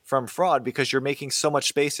from fraud, because you're making so much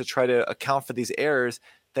space to try to account for these errors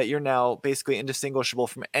that you're now basically indistinguishable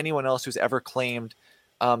from anyone else who's ever claimed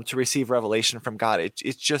to receive revelation from God.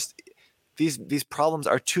 It's just these problems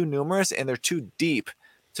are too numerous and they're too deep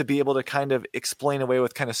to be able to kind of explain away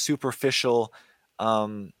with kind of superficial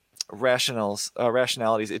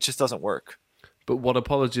rationalities. It just doesn't work. But what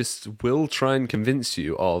apologists will try and convince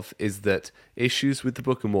you of is that issues with the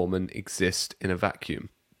Book of Mormon exist in a vacuum.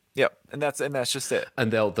 Yep, and that's just it.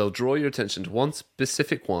 And they'll draw your attention to one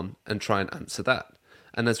specific one and try and answer that.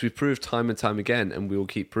 And as we've proved time and time again, and we will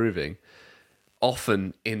keep proving,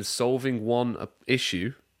 often in solving one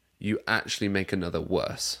issue, you actually make another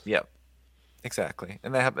worse. Yep. Exactly.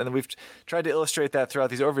 And we've tried to illustrate that throughout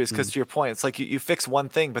these overviews, because to your point, it's like you fix one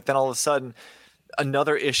thing, but then all of a sudden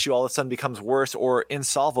another issue all of a sudden becomes worse or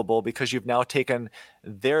insolvable because you've now taken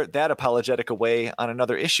that apologetic away on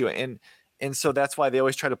another issue. And so that's why they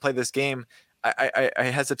always try to play this game. I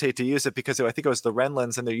hesitate to use it because I think it was the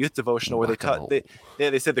Renlins in their youth devotional where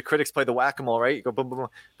they said the critics play the whack-a-mole, right? You go boom, boom, boom.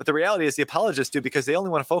 But the reality is the apologists do, because they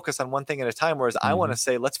only want to focus on one thing at a time, whereas I want to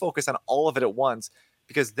say, let's focus on all of it at once,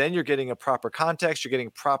 because then you're getting a proper context, you're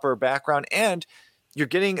getting proper background, and you're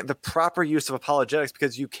getting the proper use of apologetics,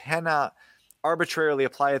 because you cannot arbitrarily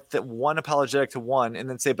apply one apologetic to one and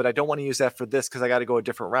then say, but I don't want to use that for this because I got to go a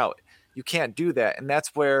different route. You can't do that. And that's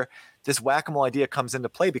where this whack-a-mole idea comes into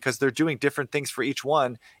play, because they're doing different things for each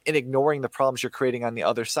one and ignoring the problems you're creating on the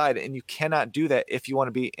other side. And you cannot do that if you want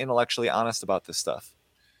to be intellectually honest about this stuff.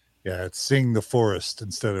 Yeah, it's seeing the forest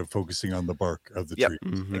instead of focusing on the bark of the tree.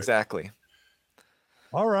 Right? Exactly.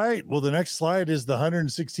 All right. Well, the next slide is the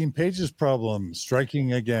 116 pages problem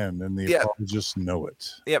striking again, and the apologists know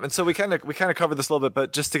it. Yeah, and so we kind of covered this a little bit,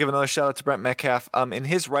 but just to give another shout out to Brent Metcalf, in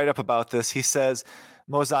his write-up about this, he says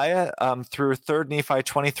Mosiah through 3 Nephi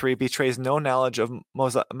 23 betrays no knowledge of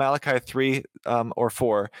Malachi 3 or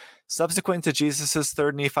 4. Subsequent to Jesus'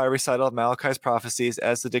 3 Nephi recital of Malachi's prophecies,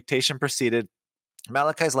 as the dictation proceeded,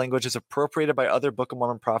 Malachi's language is appropriated by other Book of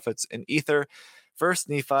Mormon prophets in Ether, 1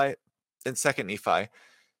 Nephi, and 2 Nephi.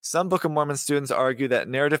 Some Book of Mormon students argue that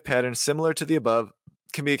narrative patterns similar to the above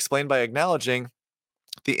can be explained by acknowledging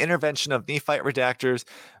the intervention of Nephite redactors,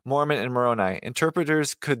 Mormon and Moroni.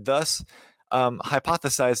 Interpreters could thus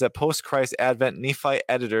hypothesize that post-Christ Advent Nephite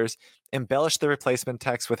editors embellished the replacement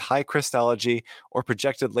text with high Christology or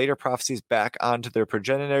projected later prophecies back onto their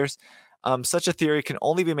progenitors. Such a theory can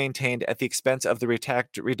only be maintained at the expense of the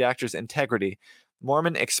redactor's integrity.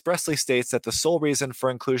 Mormon expressly states that the sole reason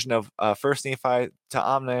for inclusion of 1 Nephi to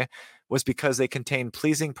Omne was because they contained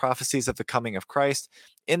pleasing prophecies of the coming of Christ.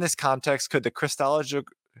 In this context, could the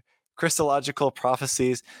Christological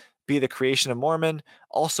prophecies be the creation of Mormon?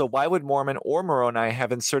 Also, why would Mormon or Moroni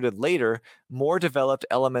have inserted later, more developed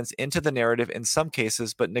elements into the narrative in some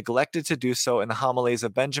cases, but neglected to do so in the homilies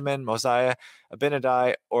of Benjamin, Mosiah,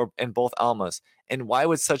 Abinadi, or in both Almas? And why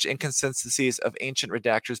would such inconsistencies of ancient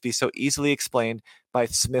redactors be so easily explained by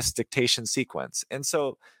Smith's dictation sequence? And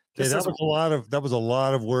so that was a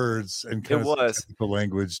lot of words and kind of technical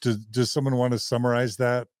language. Does someone want to summarize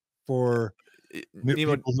that for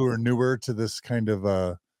people who are newer to this kind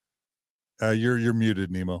of you're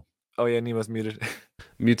muted, Nemo. Oh yeah, Nemo's muted.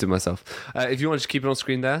 Muted myself. If you want to just keep it on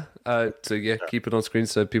screen there, keep it on screen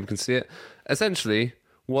so people can see it. Essentially,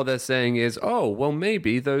 what they're saying is, oh, well,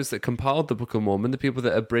 maybe those that compiled the Book of Mormon, the people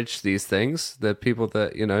that abridged these things, the people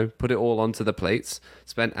that, put it all onto the plates,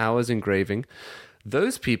 spent hours engraving,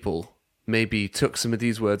 those people maybe took some of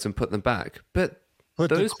these words and put them back. But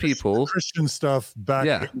those people... Christian stuff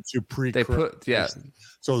back into pre-Christ.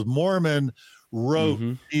 So Mormon wrote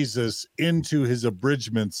Jesus into his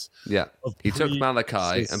abridgments. Yeah. He took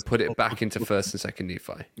Malachi and put it back into 1st and 2nd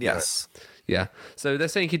Nephi. Yes. Yeah. So they're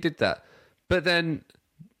saying he did that. But then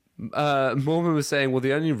Mormon was saying, well,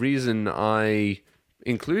 the only reason I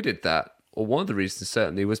included that, or one of the reasons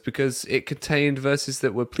certainly, was because it contained verses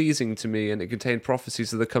that were pleasing to me and it contained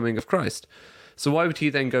prophecies of the coming of Christ. So why would he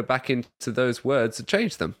then go back into those words and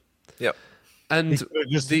change them? Yep. And he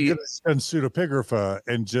spend pseudepigrapha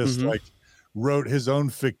and just wrote his own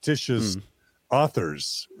fictitious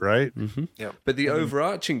authors, right? Yeah. But the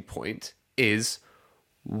overarching point is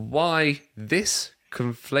why this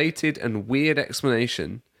conflated and weird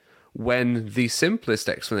explanation, when the simplest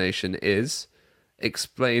explanation is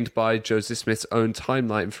explained by Joseph Smith's own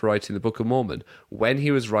timeline for writing the Book of Mormon, when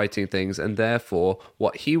he was writing things, and therefore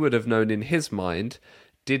what he would have known in his mind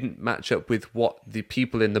didn't match up with what the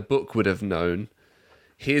people in the book would have known.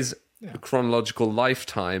 His chronological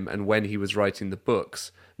lifetime and when he was writing the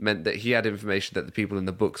books meant that he had information that the people in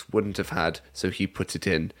the books wouldn't have had, so he put it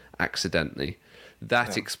in accidentally.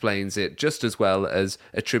 That explains it just as well as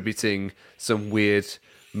attributing some weird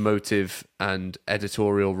motive and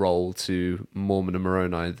editorial role to Mormon and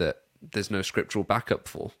Moroni that there's no scriptural backup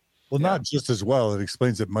for. Well, not just as well. It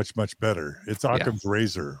explains it much, much better. It's Occam's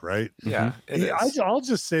razor, right? Yeah, it is. I'll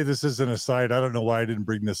just say this as an aside. I don't know why I didn't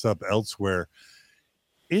bring this up elsewhere.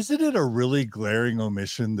 Isn't it a really glaring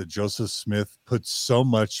omission that Joseph Smith put so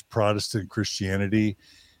much Protestant Christianity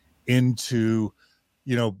into,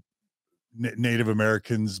 Native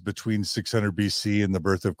Americans between 600 BC and the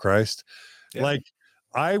birth of Christ? Yeah. Like,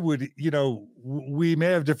 I would, we may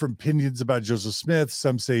have different opinions about Joseph Smith.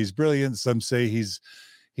 Some say he's brilliant. Some say he's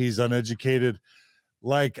uneducated.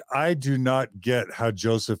 Like, I do not get how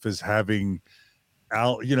Joseph is having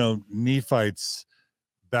Nephites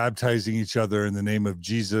baptizing each other in the name of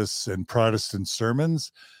Jesus and Protestant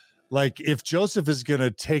sermons. Like, if Joseph is going to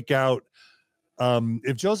take out, what's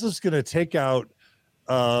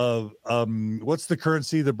the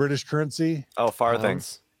currency, the British currency? Oh,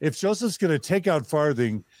 farthings. If Joseph's going to take out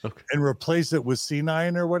farthing and replace it with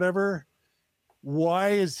C9 or whatever, why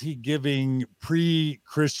is he giving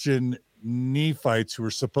pre-Christian Nephites who are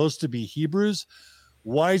supposed to be Hebrews?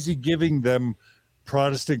 Why is he giving them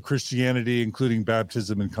Protestant Christianity, including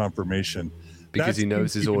baptism and confirmation? Because he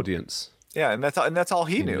knows his audience. Yeah, and that's all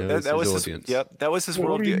he knew. That was his audience. Yep, that was his worldview.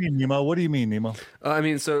 What do you mean, Nemo? What do you mean, Nemo?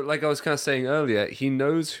 So like I was kind of saying earlier, he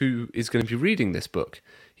knows who is going to be reading this book.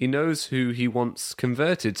 He knows who he wants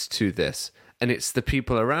converted to this, and it's the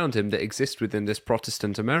people around him that exist within this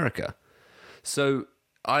Protestant America. So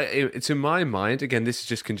to my mind, again, this is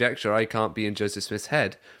just conjecture. I can't be in Joseph Smith's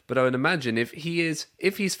head, but I would imagine if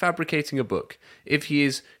he's fabricating a book, if he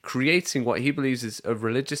is creating what he believes is a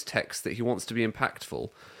religious text that he wants to be impactful,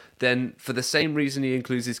 then for the same reason he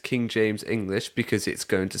includes his King James English, because it's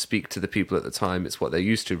going to speak to the people at the time, it's what they're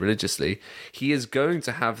used to religiously, he is going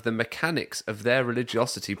to have the mechanics of their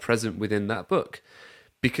religiosity present within that book,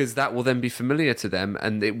 because that will then be familiar to them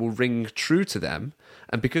and it will ring true to them.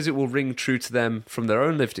 And because it will ring true to them from their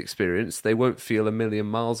own lived experience, they won't feel a million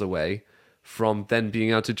miles away from then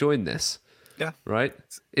being able to join this. Yeah. Right?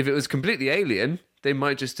 If it was completely alien, they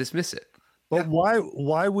might just dismiss it. But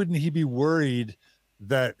why wouldn't he be worried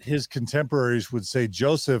that his contemporaries would say,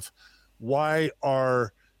 Joseph, why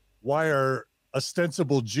are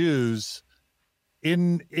ostensible Jews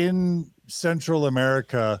in Central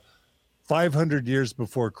America 500 years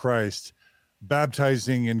before Christ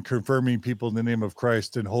baptizing and confirming people in the name of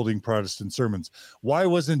Christ and holding Protestant sermons? Why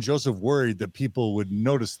wasn't Joseph worried that people would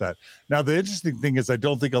notice that? Now, the interesting thing is I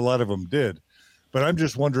don't think a lot of them did, but I'm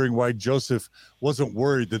just wondering why Joseph wasn't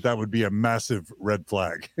worried that would be a massive red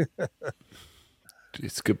flag.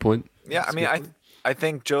 It's a good point. Yeah, I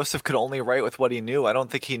think Joseph could only write with what he knew. I don't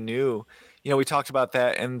think he knew. We talked about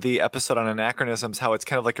that in the episode on anachronisms, how it's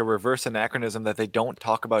kind of like a reverse anachronism that they don't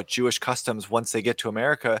talk about Jewish customs once they get to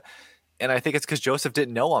America. And I think it's because Joseph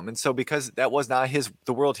didn't know them. And so because that was not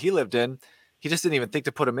the world he lived in, he just didn't even think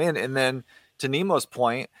to put them in. And then to Nemo's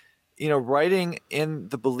point, writing in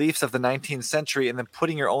the beliefs of the 19th century and then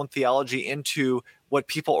putting your own theology into what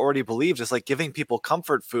people already believed is like giving people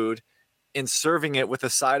comfort food and serving it with a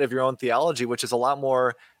side of your own theology, which is a lot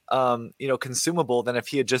more, consumable than if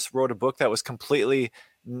he had just wrote a book that was completely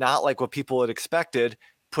not like what people had expected,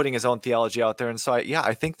 putting his own theology out there. And so,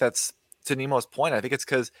 I think that's, to Nemo's point, I think it's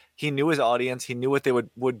because he knew his audience, he knew what they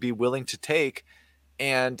would be willing to take.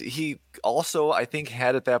 And he also, I think,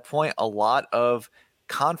 had at that point a lot of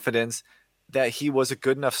confidence that he was a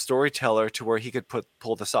good enough storyteller to where he could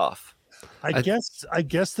pull this off. I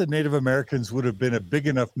guess the Native Americans would have been a big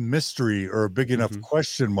enough mystery or a big enough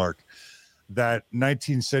question mark that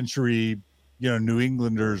 19th century, New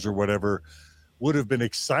Englanders or whatever would have been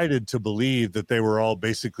excited to believe that they were all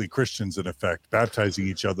basically Christians in effect, baptizing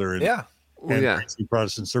each other and preaching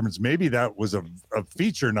Protestant sermons. Maybe that was a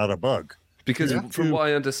feature, not a bug. Because from what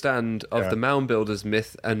I understand of the mound builders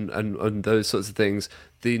myth and those sorts of things,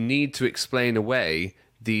 the need to explain away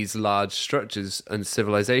these large structures and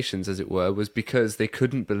civilizations, as it were, was because they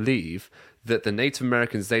couldn't believe that the Native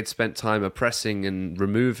Americans they'd spent time oppressing and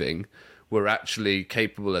removing were actually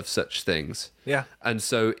capable of such things. Yeah. And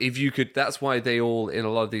so if you could, that's why they all, in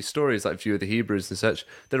a lot of these stories, like View of the Hebrews and such,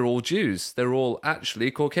 they're all Jews. They're all actually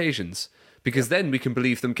Caucasians. Because then we can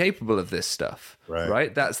believe them capable of this stuff.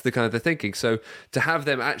 Right? That's the kind of the thinking. So to have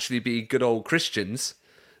them actually be good old Christians,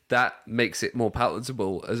 that makes it more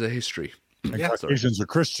palatable as a history. And Caucasians are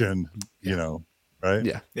Christian, right?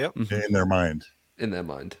 Yeah. Yep. In their mind.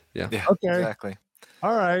 Yeah. Yeah. Okay. Exactly.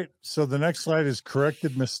 All right. So the next slide is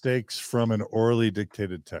corrected mistakes from an orally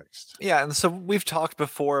dictated text. Yeah. And so we've talked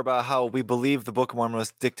before about how we believe the Book of Mormon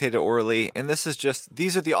was dictated orally. And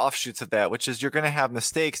these are the offshoots of that, which is you're going to have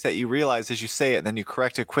mistakes that you realize as you say it, and then you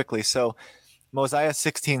correct it quickly. So Mosiah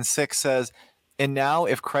 16:6 says, "And now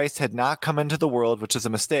if Christ had not come into the world," which is a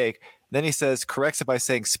mistake, Then he says, corrects it by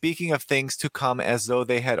saying, speaking of things to come as though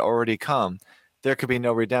they had already come, there could be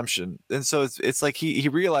no redemption. And so it's like he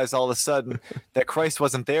realized all of a sudden that Christ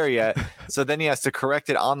wasn't there yet. So then he has to correct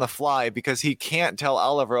it on the fly because he can't tell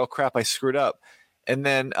Oliver, oh crap, I screwed up. And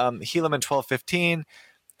then Helaman 12:15,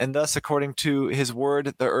 and thus according to his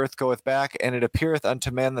word the earth goeth back, and it appeareth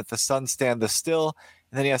unto men that the sun standeth still.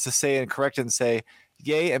 And then he has to say and correct and say,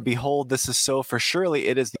 yea, and behold, this is so, for surely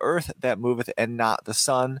it is the earth that moveth and not the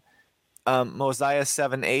sun. Mosiah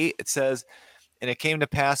 7:8, it says, and it came to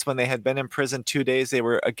pass when they had been in prison 2 days, they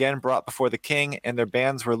were again brought before the king, and their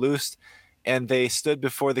bands were loosed, and they stood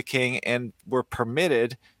before the king and were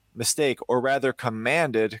commanded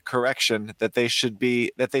correction, that they should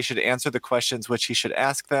answer the questions which he should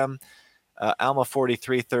ask them. Alma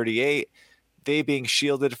 43:38, they being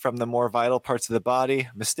shielded from the more vital parts of the body,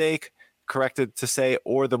 corrected to say,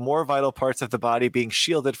 or the more vital parts of the body being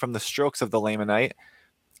shielded from the strokes of the Lamanite.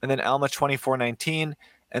 And then Alma 24:19,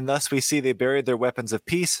 and thus we see they buried their weapons of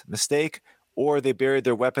peace, or they buried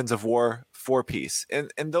their weapons of war for peace. And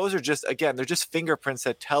those are just, again, they're just fingerprints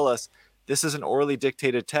that tell us this is an orally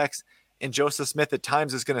dictated text. And Joseph Smith at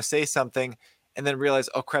times is going to say something and then realize,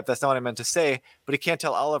 oh crap, that's not what I meant to say. But he can't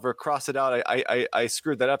tell Oliver, cross it out. I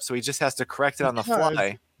screwed that up. So he just has to correct it on the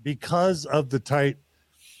fly. Because of the tight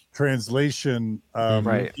translation,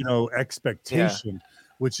 right. Expectation,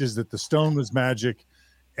 which is that the stone was magic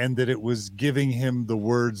and that it was giving him the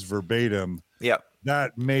words verbatim. Yep.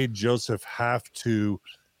 That made Joseph have to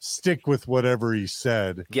stick with whatever he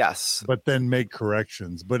said. Yes. But then make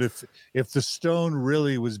corrections. But if the stone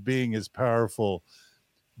really was being as powerful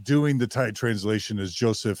doing the tight translation as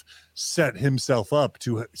Joseph set himself up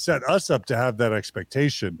to set us up to have that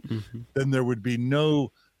expectation, then there would be no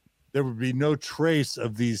trace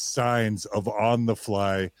of these signs of on the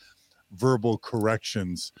fly verbal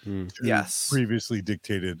corrections to previously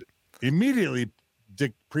dictated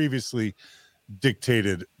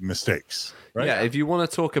mistakes, right? Yeah, if you want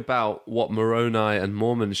to talk about what Moroni and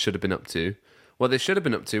Mormons should have been up to, what they should have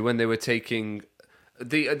been up to when they were taking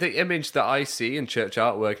the image that I see in church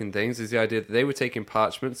artwork and things is the idea that they were taking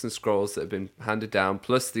parchments and scrolls that had been handed down,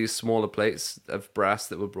 plus these smaller plates of brass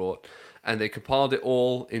that were brought, and they compiled it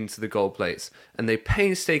all into the gold plates, and they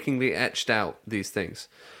painstakingly etched out these things.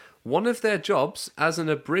 One of their jobs as an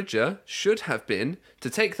abridger should have been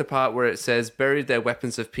to take the part where it says buried their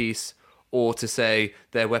weapons of peace, or to say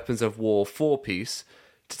their weapons of war for peace,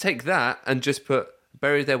 to take that and just put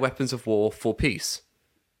buried their weapons of war for peace.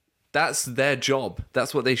 That's their job.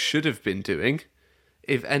 That's what they should have been doing,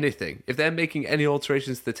 if anything. If they're making any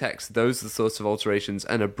alterations to the text, those are the sorts of alterations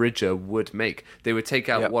an abridger would make. They would take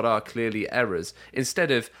out what are clearly errors,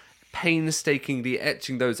 instead of painstakingly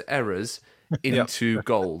etching those errors into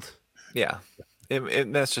gold. Yeah.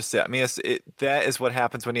 That's just it. I mean, that is what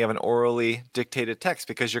happens when you have an orally dictated text,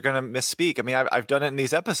 because you're going to misspeak. I mean, I've done it in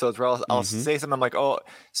these episodes where I'll say something, I'm like, oh,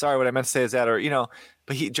 sorry, what I meant to say is that, or,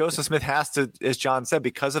 but Joseph Smith has to, as John said,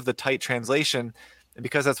 because of the tight translation, and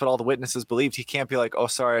because that's what all the witnesses believed, he can't be like, oh,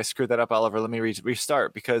 sorry, I screwed that up, Oliver, let me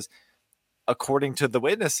restart, because according to the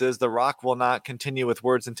witnesses, the rock will not continue with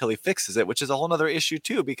words until he fixes it, which is a whole other issue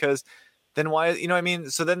too, because then why,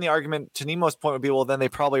 so then the argument to Nemo's point would be, well, then they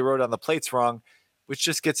probably wrote on the plates wrong, which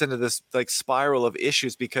just gets into this like spiral of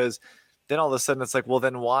issues, because then all of a sudden it's like, well,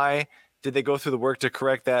 then why did they go through the work to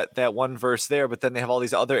correct that one verse there, but then they have all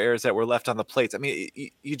these other errors that were left on the plates? I mean,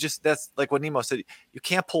 you just, that's like what Nemo said, you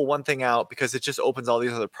can't pull one thing out because it just opens all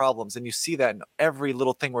these other problems. And you see that in every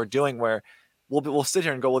little thing we're doing, where we'll sit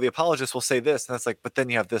here and go, well, the apologist will say this, and it's like, but then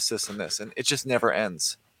you have this, and this, and it just never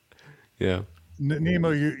ends. Yeah.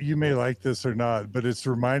 Nemo, you may like this or not, but it's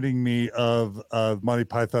reminding me of Monty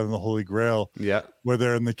Python and the Holy Grail. Yeah. Where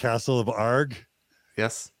they're in the castle of Arg.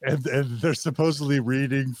 Yes. And they're supposedly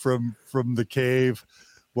reading from the cave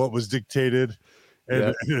what was dictated.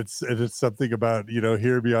 And it's something about,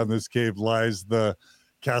 here beyond this cave lies the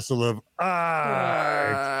castle of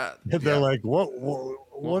Arg. And they're like,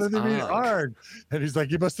 what do they mean Arg? And he's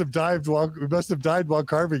like, we must have died while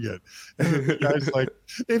carving it. And the guy's like,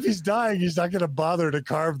 if he's dying, he's not going to bother to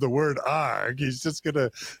carve the word Arg. He's just going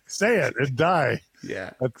to say it and die.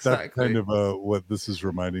 Yeah, that's kind of what this is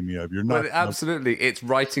reminding me of. You're not absolutely. It's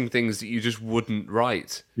writing things that you just wouldn't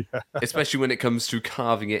write, especially when it comes to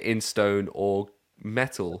carving it in stone or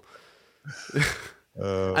metal.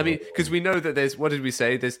 I mean, because we know that there's, what did we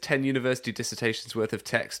say? There's 10 university dissertations worth of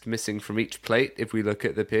text missing from each plate if we look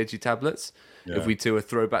at the Peergy tablets, if we do a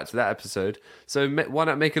throwback to that episode. So why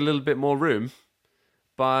not make a little bit more room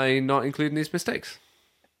by not including these mistakes?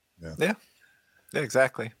 Yeah,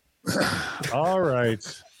 exactly. All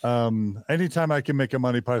right. Anytime I can make a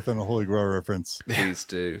Monty Python and Holy Grail reference, Please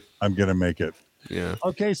do. I'm gonna make it. Yeah.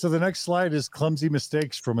 Okay, so the next slide is clumsy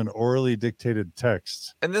mistakes from an orally dictated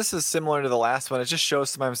text. And this is similar to the last one. It just shows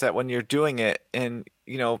sometimes that when you're doing it, and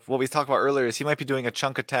what we talked about earlier is he might be doing a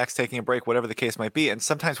chunk of text, taking a break, whatever the case might be. And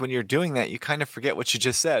sometimes when you're doing that, you kind of forget what you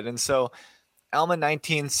just said. And so Alma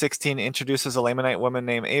 19:16 introduces a Lamanite woman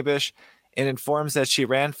named Abish and informs that she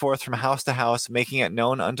ran forth from house to house, making it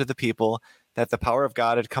known unto the people that the power of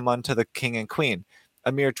God had come unto the king and queen.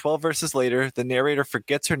 A mere 12 verses later, the narrator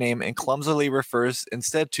forgets her name and clumsily refers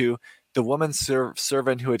instead to the woman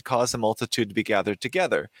servant who had caused the multitude to be gathered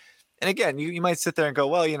together. And again, you might sit there and go,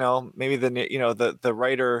 well, maybe the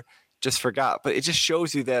writer just forgot, but it just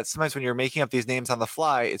shows you that sometimes when you're making up these names on the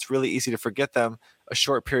fly, it's really easy to forget them a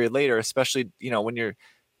short period later, especially when you're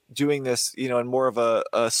doing this in more of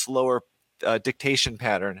a slower dictation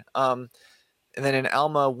pattern. And then in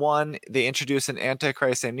Alma 1, they introduce an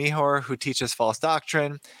antichrist named Nehor who teaches false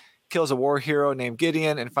doctrine, kills a war hero named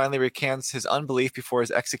Gideon, and finally recants his unbelief before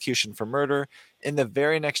his execution for murder. In the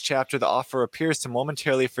very next chapter, the author appears to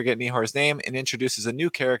momentarily forget Nehor's name and introduces a new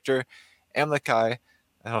character, Amalekai. I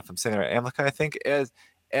don't know if I'm saying that right, Amalekai, I think,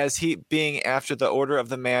 as he being after the order of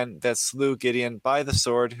the man that slew Gideon by the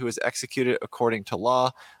sword, who was executed according to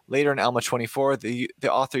law. Later in Alma 24, the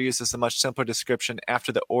author uses a much simpler description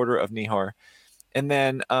after the order of Nehor. And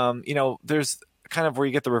then, there's kind of where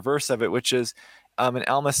you get the reverse of it, which is in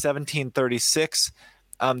Alma 17:36,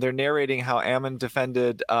 they're narrating how Ammon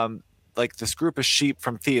defended this group of sheep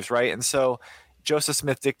from thieves, right? And so Joseph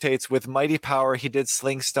Smith dictates, with mighty power he did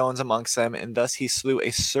sling stones amongst them, and thus he slew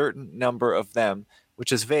a certain number of them,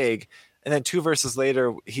 which is vague. And then 2 verses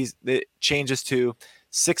later, it changes to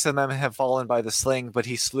 6 of them have fallen by the sling, but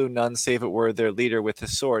he slew none save it were their leader with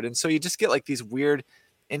his sword. And so you just get like these weird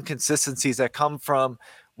inconsistencies that come from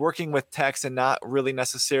working with text and not really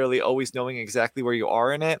necessarily always knowing exactly where you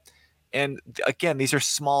are in it. And again, these are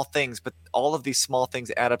small things, but all of these small things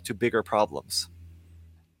add up to bigger problems.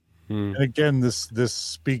 And again, this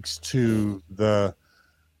speaks to the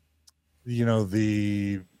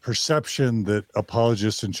perception that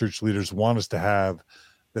apologists and church leaders want us to have,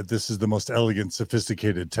 that this is the most elegant,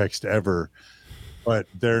 sophisticated text ever. But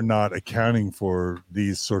they're not accounting for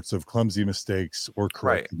these sorts of clumsy mistakes or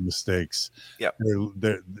correcting mistakes. Yep.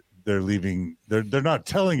 They're not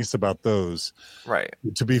telling us about those. Right.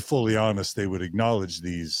 To be fully honest, they would acknowledge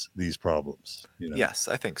these problems. Yes,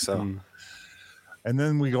 I think so. And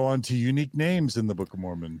then we go on to unique names in the Book of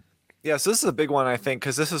Mormon. Yeah, so this is a big one, I think,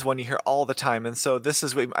 because this is one you hear all the time. And so this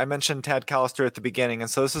is, I mentioned Tad Callister at the beginning. And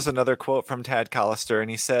so this is another quote from Tad Callister. And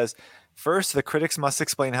he says, "First, the critics must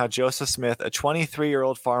explain how Joseph Smith, a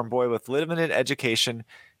 23-year-old farm boy with limited education,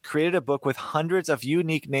 created a book with hundreds of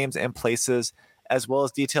unique names and places, as well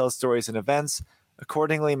as detailed stories and events.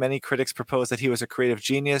 Accordingly, many critics propose that he was a creative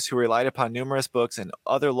genius who relied upon numerous books and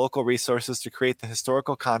other local resources to create the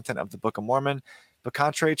historical content of the Book of Mormon. But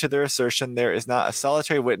contrary to their assertion, there is not a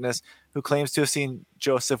solitary witness who claims to have seen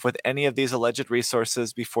Joseph with any of these alleged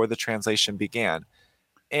resources before the translation began."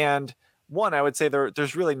 And one, I would say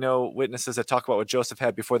there's really no witnesses that talk about what Joseph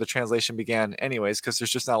had before the translation began anyways, because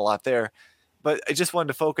there's just not a lot there. But I just wanted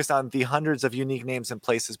to focus on the hundreds of unique names and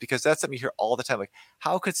places, because that's something you hear all the time. Like,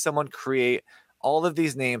 how could someone create all of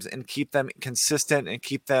these names and keep them consistent and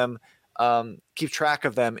keep track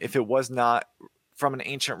of them if it was not from an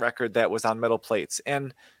ancient record that was on metal plates?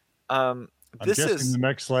 And this is the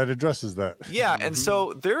next slide addresses that. Yeah. And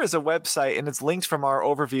so there is a website, and it's linked from our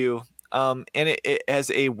overview. And it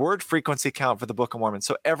has a word frequency count for the Book of Mormon.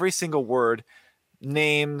 So every single word,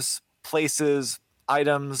 names, places,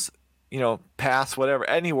 items, paths, whatever,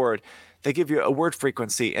 any word, they give you a word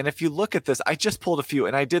frequency. And if you look at this, I just pulled a few,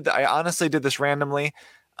 and I honestly did this randomly.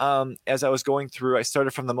 As I was going through, I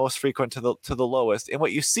started from the most frequent to the lowest. And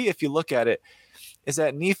what you see, if you look at it, is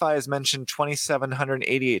that Nephi is mentioned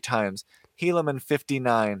 2,788 times, Helaman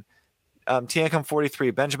 59, Teancum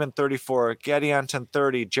 43, Benjamin 34, Gadianton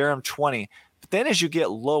 30, Jerem 20. But then as you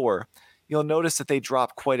get lower, you'll notice that they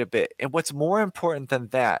drop quite a bit. And what's more important than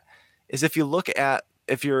that is if you're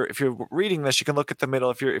reading this, you can look at the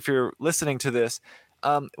middle. If you're listening to this,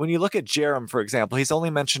 when you look at Jerem, for example, he's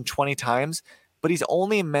only mentioned 20 times, but he's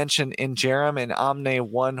only mentioned in Jerem and Amne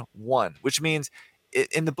 1:1, which means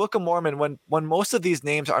in the Book of Mormon, when most of these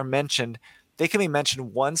names are mentioned, they can be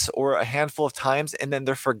mentioned once or a handful of times, and then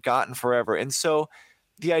they're forgotten forever. And so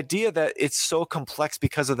the idea that it's so complex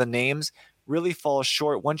because of the names really falls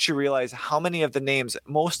short once you realize how many of the names,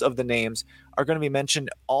 most of the names, are going to be mentioned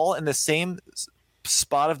all in the same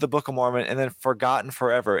spot of the Book of Mormon and then forgotten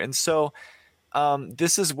forever. And so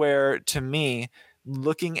this is where, to me,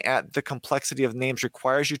 looking at the complexity of names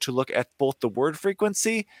requires you to look at both the word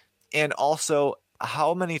frequency and also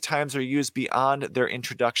how many times are used beyond their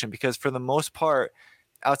introduction. Because for the most part,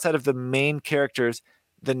 outside of the main characters,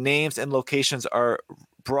 the names and locations are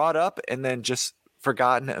brought up and then just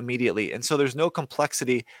forgotten immediately. And so there's no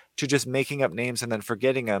complexity to just making up names and then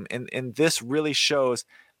forgetting them. And this really shows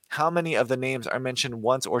how many of the names are mentioned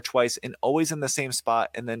once or twice and always in the same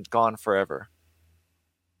spot and then gone forever.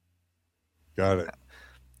 Got it. Not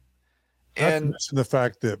to And mention the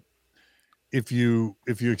fact that if you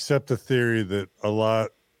accept the theory that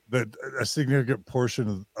a significant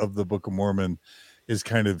portion of the Book of Mormon is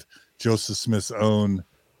kind of Joseph Smith's own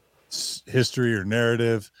history or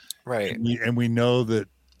narrative, right, and we know that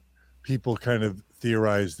people kind of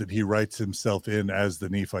theorize that he writes himself in as the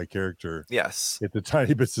Nephi character. yes, It's a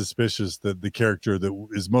tiny bit suspicious that the character that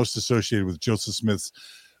is most associated with Joseph Smith's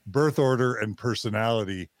birth order and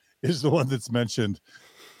personality is the one that's mentioned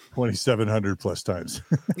 2,700 plus times.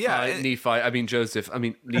 yeah, Nephi. I mean Joseph. I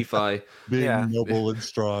mean Nephi. Being noble and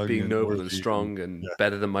strong, being noble and worthy strong and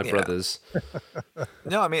better than my brothers.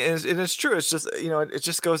 No, I mean it's true. It's just it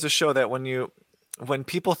just goes to show that when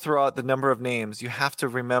people throw out the number of names, you have to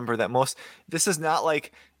remember that this is not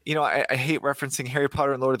like I hate referencing Harry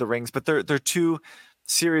Potter and Lord of the Rings, but they're two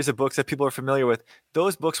series of books that people are familiar with.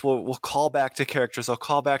 Those books will call back to characters, they'll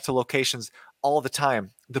call back to locations all the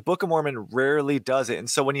time. The Book of Mormon rarely does it. And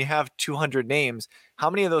so when you have 200 names,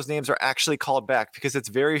 how many of those names are actually called back? Because it's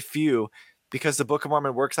very few, because the Book of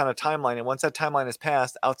Mormon works on a timeline. And once that timeline is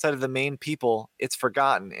passed, outside of the main people, it's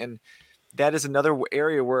forgotten. And that is another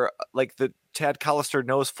area where like the Tad Callister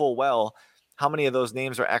knows full well how many of those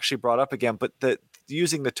names are actually brought up again. But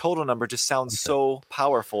using the total number just sounds so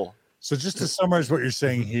powerful. So just to summarize what you're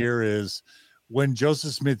saying here is when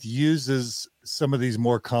Joseph Smith uses some of these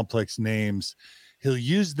more complex names, he'll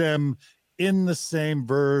use them in the same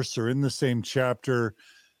verse or in the same chapter,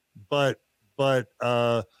 but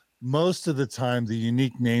most of the time the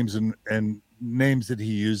unique names and names that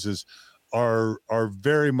he uses are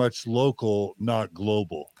very much local, not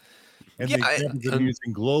global. And the examples of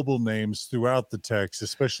using global names throughout the text,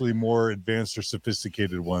 especially more advanced or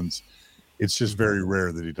sophisticated ones, it's just very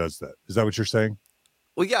rare that he does that. Is that what you're saying?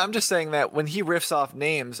 Well, yeah, I'm just saying that when he riffs off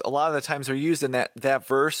names, a lot of the times they're used in that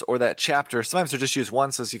verse or that chapter. Sometimes they're just used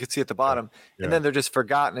once, as you can see at the bottom, and then they're just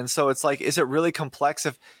forgotten. And so it's like, is it really complex?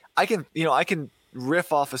 If I can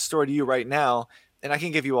riff off a story to you right now, and I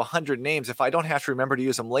can give you 100 names. If I don't have to remember to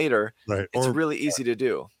use them later, it's really easy to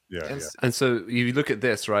do. And so you look at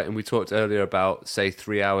this, right? And we talked earlier about, say,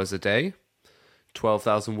 3 hours a day,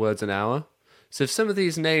 12,000 words an hour. So if some of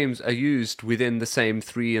these names are used within the same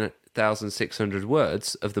 3,600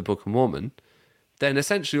 words of the Book of Mormon, then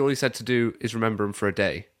essentially all he's had to do is remember them for a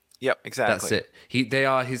day. Yep, exactly. That's it. They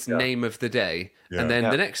are his name of the day. And then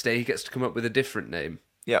the next day he gets to come up with a different name.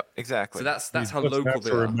 Yep, exactly. So that's how local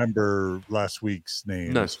they are. Remember last week's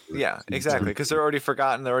names. No. Yeah, exactly. Because they're already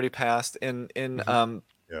forgotten. They're already passed. There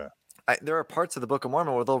are parts of the Book of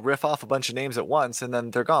Mormon where they'll riff off a bunch of names at once and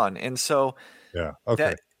then they're gone. And so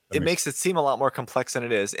it makes it seem a lot more complex than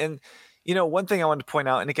it is. And one thing I wanted to point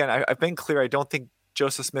out, and again, I've been clear, I don't think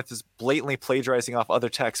Joseph Smith is blatantly plagiarizing off other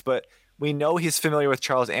texts, but we know he's familiar with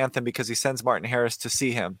Charles Anthon because he sends Martin Harris to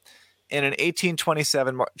see him. And in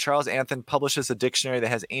 1827, Charles Anthon publishes a dictionary that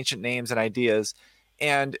has ancient names and ideas.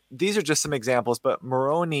 And these are just some examples, but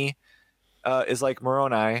Moroni is like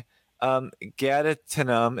Moroni.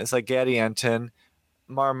 Gadianton is like Gadianton.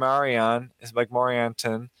 Marmarion is like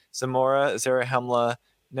Morianton. Zamora, Zarahemla,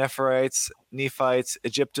 Nephirites, Nephites,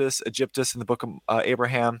 Egyptus in the book of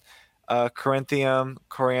Abraham, Corinthium,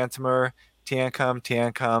 Coriantumr,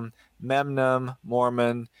 Teancum, Memnum,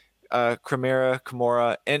 Mormon,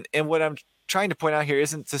 Cramora. And what I'm trying to point out here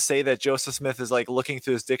isn't to say that Joseph Smith is like looking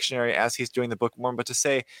through his dictionary as he's doing the Book of Mormon, but to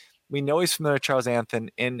say we know he's familiar with Charles Anthon,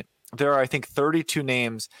 and there are, I think, 32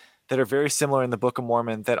 names that are very similar in the Book of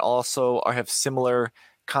Mormon that also have similar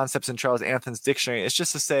concepts in Charles Anthon's dictionary. It's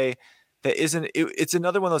just to say that it's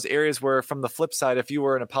another one of those areas where, from the flip side, if you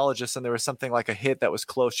were an apologist and there was something like a hit that was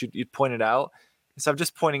close, you'd point it out. And so I'm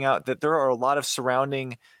just pointing out that there are a lot of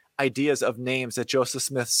surrounding ideas of names that Joseph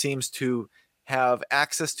Smith seems to have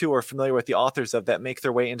access to or familiar with the authors of that make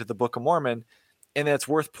their way into the Book of Mormon. And that's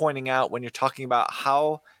worth pointing out when you're talking about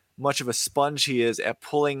how much of a sponge he is at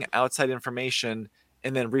pulling outside information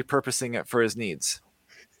and then repurposing it for his needs.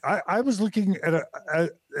 I was looking at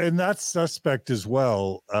and that's suspect as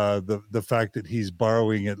well. The fact that he's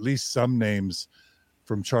borrowing at least some names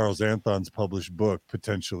from Charles Anthon's published book,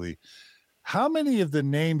 potentially. How many of the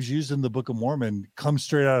names used in the Book of Mormon come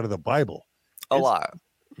straight out of the Bible? A lot.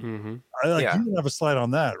 You have a slide on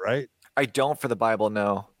that, right? I don't for the Bible,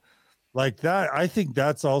 no. Like that, I think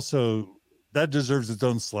that's also that deserves its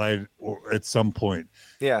own slide or at some point.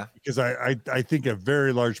 Yeah. Because I think a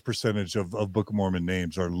very large percentage of Book of Mormon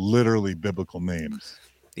names are literally biblical names.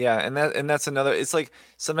 Yeah, and that's another. It's like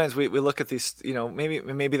sometimes we look at these,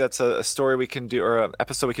 maybe that's a story we can do, or an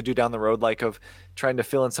episode we could do down the road, like of trying to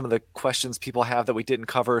fill in some of the questions people have that we didn't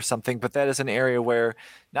cover or something. But that is an area where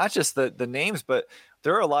not just the names, but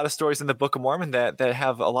there are a lot of stories in the Book of Mormon that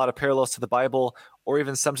have a lot of parallels to the Bible, or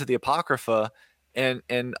even some to the Apocrypha. And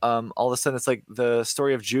all of a sudden it's like the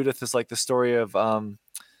story of Judith is like the story of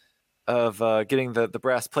getting the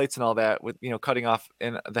brass plates and all that, with cutting off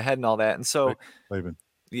in the head and all that. And so Laban.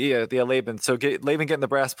 Yeah, Laban. So Laban getting the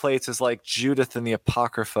brass plates is like Judith in the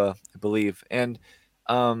Apocrypha, I believe. And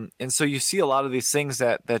so you see a lot of these things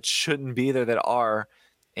that shouldn't be there that are.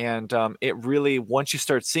 And it really, once you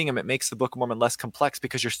start seeing them, it makes the Book of Mormon less complex,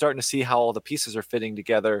 because you're starting to see how all the pieces are fitting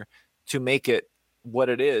together to make it what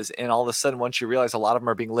it is. And all of a sudden, once you realize a lot of them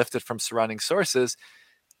are being lifted from surrounding sources,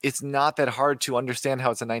 it's not that hard to understand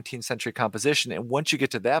how it's a 19th century composition. And once you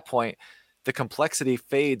get to that point, the complexity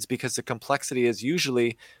fades, because the complexity is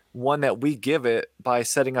usually one that we give it by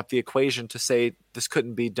setting up the equation to say this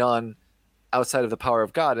couldn't be done outside of the power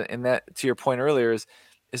of God. And that, to your point earlier,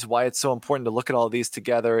 is why it's so important to look at all of these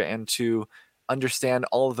together and to understand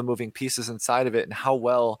all of the moving pieces inside of it and how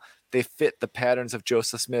well they fit the patterns of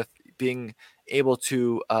Joseph Smith being able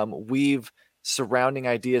to weave surrounding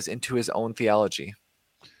ideas into his own theology.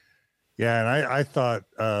 Yeah, and I thought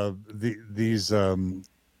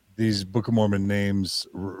these Book of Mormon names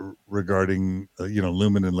regarding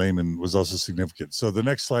Lumen and Layman was also significant. So the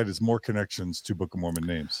next slide is more connections to Book of Mormon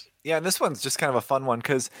names. Yeah, and this one's just kind of a fun one,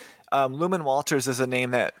 because Lumen Walters is a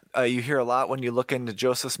name that you hear a lot when you look into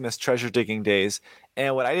Joseph Smith's treasure digging days.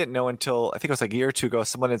 And what I didn't know until I think it was like a year or two ago,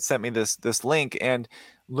 someone had sent me this link, and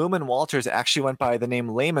Lumen Walters actually went by the name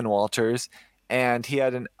Layman Walters, and he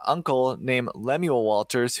had an uncle named Lemuel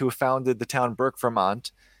Walters who founded the town Burke,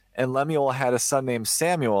 Vermont, and Lemuel had a son named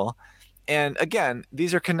Samuel. And again,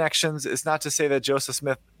 these are connections. It's not to say that Joseph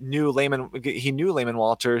Smith knew Layman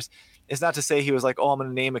Walters. It's not to say he was like, oh, I'm going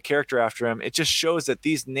to name a character after him. It just shows that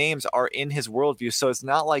these names are in his worldview. So it's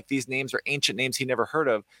not like these names are ancient names he never heard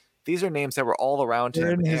of. These are names that were all around him.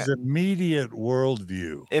 In his immediate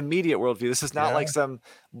worldview. This is not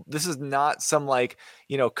this is not some like,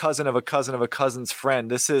 cousin of a cousin of a cousin's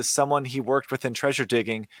friend. This is someone he worked with in treasure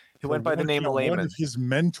digging who went by the name of Layman. One of his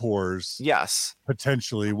mentors. Yes.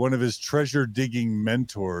 Potentially one of his treasure digging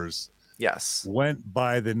mentors. Yes. Went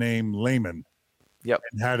by the name Layman. Yep.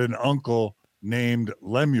 And had an uncle named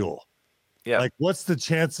Lemuel. Yeah. Like, what's the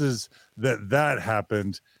chances that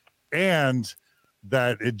happened? And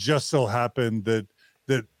that it just so happened that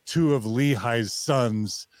two of Lehi's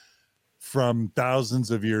sons from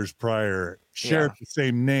thousands of years prior shared the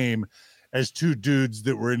same name as two dudes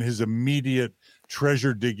that were in his immediate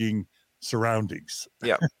treasure digging surroundings.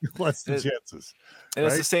 Yeah. What's the chances? And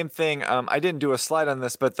It's the same thing. I didn't do a slide on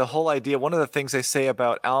this, but the whole idea, one of the things they say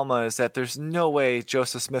about Alma is that there's no way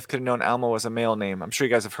Joseph Smith could have known Alma was a male name. I'm sure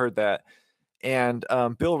you guys have heard that. And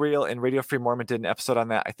Bill Reel and Radio Free Mormon did an episode on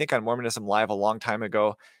that, I think on Mormonism Live a long time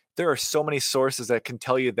ago. There are so many sources that can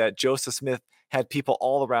tell you that Joseph Smith had people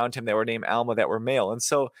all around him that were named Alma that were male. And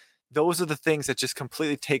so those are the things that just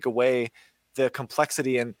completely take away the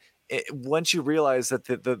complexity. And once you realize that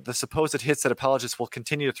the supposed hits that apologists will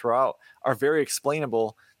continue to throw out are very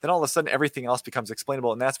explainable, then all of a sudden everything else becomes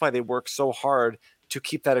explainable. And that's why they work so hard to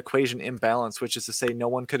keep that equation in balance, which is to say no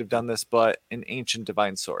one could have done this but an ancient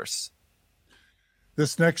divine source.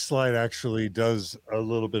 This next slide actually does a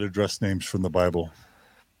little bit address names from the Bible.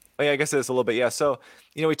 Oh, yeah, I guess it is a little bit. Yeah. So,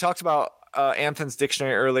 we talked about Anthon's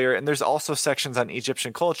dictionary earlier, and there's also sections on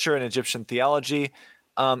Egyptian culture and Egyptian theology.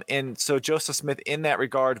 And so Joseph Smith, in that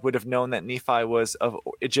regard, would have known that Nephi was of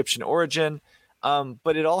Egyptian origin.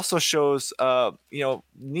 But it also shows,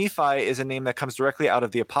 Nephi is a name that comes directly out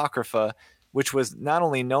of the Apocrypha, which was not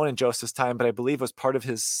only known in Joseph's time, but I believe was part of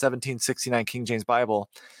his 1769 King James Bible.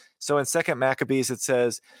 So in 2 Maccabees, it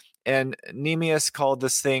says, and Neemias called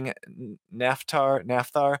this thing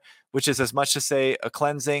Naphthar, which is as much to say a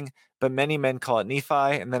cleansing, but many men call it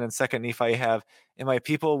Nephi. And then in 2 Nephi, you have, and my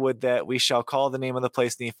people would that we shall call the name of the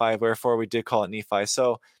place Nephi, wherefore we did call it Nephi.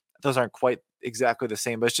 So those aren't quite exactly the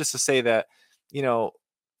same, but it's just to say that,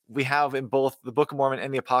 we have in both the Book of Mormon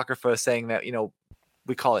and the Apocrypha saying that,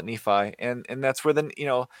 we call it Nephi. And that's where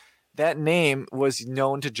that name was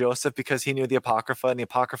known to Joseph because he knew the Apocrypha, and the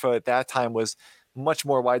Apocrypha at that time was much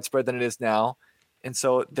more widespread than it is now. And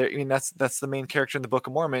so that's the main character in the Book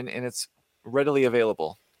of Mormon, and it's readily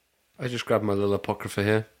available. I just grabbed my little Apocrypha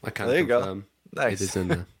here. I can't there you confirm. Go. Nice. It is in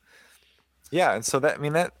there. Yeah, and so that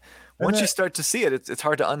once you that, start to see it, it's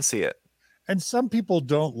hard to unsee it. and some people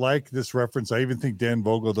don't like this reference. I even think Dan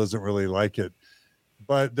Vogel doesn't really like it,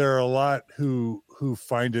 but there are a lot who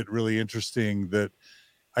find it really interesting. That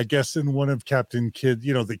I guess in one of Captain Kidd,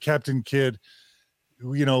 the Captain Kidd,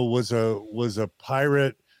 was a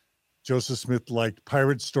pirate. Joseph Smith liked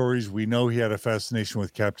pirate stories. We know he had a fascination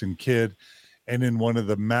with Captain Kidd. And in one of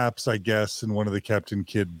the maps, I guess, in one of the Captain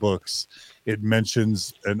Kidd books, it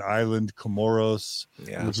mentions an island, Comoros,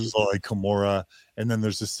 which is like Comora. And then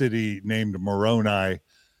there's a city named Moroni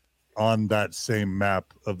on that same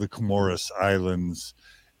map of the Comoros Islands.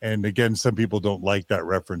 And again, some people don't like that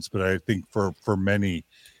reference, but I think for many,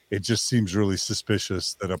 it just seems really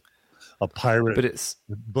suspicious that a pirate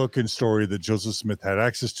book and story that Joseph Smith had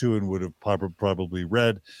access to and would have probably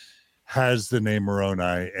read has the name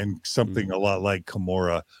Moroni and something a lot like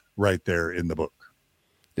Comora right there in the book.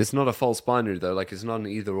 It's not a false binary, though. Like, it's not an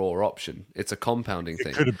either or option. It's a compounding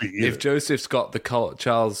thing. Could it be either? If Joseph's got the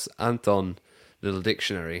Charles Anton little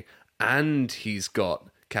dictionary and he's got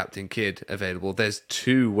Captain Kidd available, there's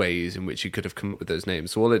two ways in which he could have come up with those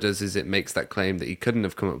names. So all it does is it makes that claim that he couldn't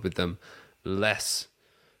have come up with them less.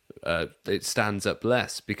 It stands up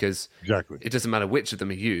less because it doesn't matter which of them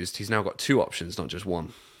he used. He's now got two options, not just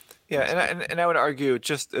one. Yeah, and I would argue,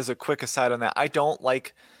 just as a quick aside on that, I don't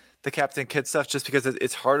like the Captain Kidd stuff just because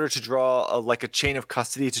it's harder to draw a chain of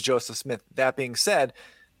custody to Joseph Smith. That being said,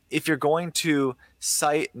 if you're going to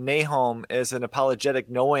cite Nahum as an apologetic,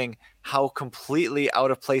 knowing how completely out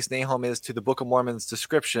of place Nahum is to the Book of Mormon's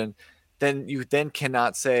description, then you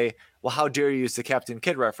cannot say, well, how dare you use the Captain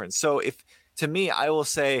Kidd reference? So to me, I will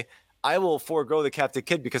say, I will forego the Captain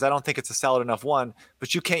Kidd because I don't think it's a solid enough one,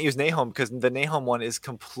 but you can't use Nahum because the Nahum one is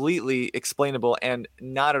completely explainable and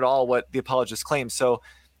not at all what the apologist claims. So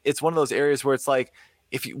it's one of those areas where it's like,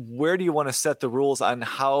 where do you want to set the rules on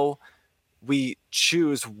how we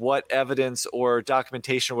choose what evidence or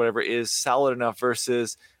documentation or whatever is solid enough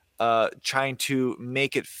versus trying to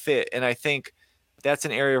make it fit? And I think that's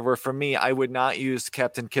an area where, for me, I would not use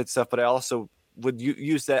Captain Kidd stuff, but I also would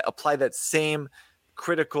apply that same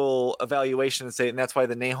critical evaluation and say, and that's why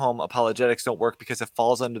the Nahum apologetics don't work, because it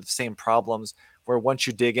falls under the same problems where once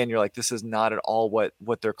you dig in, you're like, this is not at all what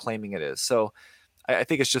they're claiming it is. So I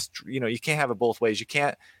think it's just, you can't have it both ways. You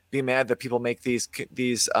can't be mad that people make these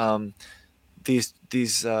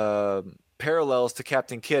parallels to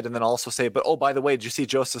Captain Kidd and then also say, but oh, by the way, did you see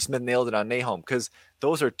Joseph Smith nailed it on Nahum? Because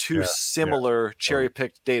those are two similar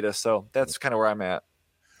cherry-picked data. So that's kind of where I'm at.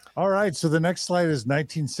 All right. So the next slide is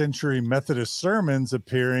 19th century Methodist sermons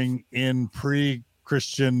appearing in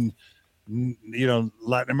pre-Christian,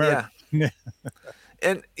 Latin America. Yeah.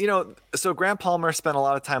 And, so Grant Palmer spent a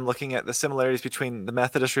lot of time looking at the similarities between the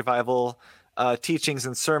Methodist revival teachings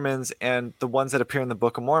and sermons and the ones that appear in the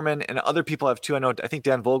Book of Mormon. And other people have too. I think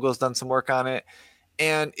Dan Vogel's done some work on it.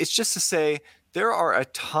 And it's just to say there are a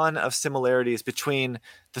ton of similarities between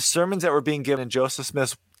the sermons that were being given in Joseph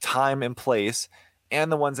Smith's time and place and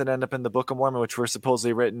the ones that end up in the Book of Mormon, which were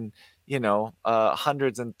supposedly written,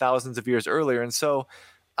 hundreds and thousands of years earlier. And so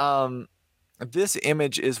this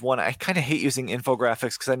image is one, I kind of hate using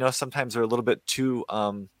infographics because I know sometimes they're a little bit too,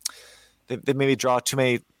 they maybe draw too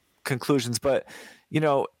many conclusions. But,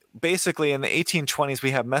 basically in the 1820s,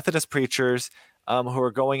 we have Methodist preachers who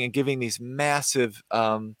are going and giving these massive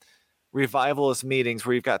revivalist meetings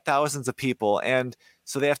where you've got thousands of people. And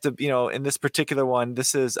so they have to, in this particular one,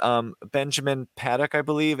 this is Benjamin Paddock, I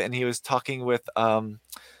believe. And he was talking with,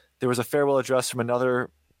 there was a farewell address from another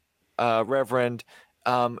reverend.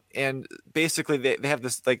 And basically they have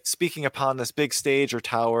this, speaking upon this big stage or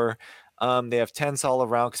tower. They have tents all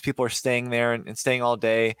around because people are staying there and staying all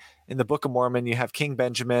day. In the Book of Mormon, you have King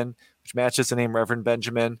Benjamin, which matches the name Reverend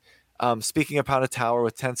Benjamin, speaking upon a tower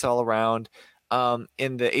with tents all around.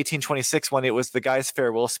 In the 1826 one, it was the guy's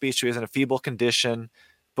farewell speech. He was in a feeble condition.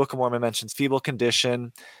 Book of Mormon mentions feeble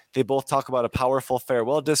condition. They both talk about a powerful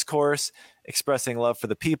farewell discourse, expressing love for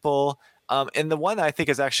the people. And the one I think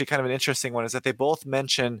is actually kind of an interesting one is that they both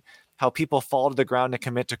mention how people fall to the ground and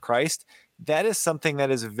commit to Christ. That is something that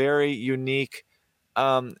is very unique,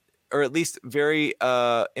 or at least very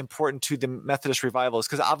important to the Methodist revivals,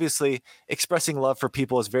 because obviously expressing love for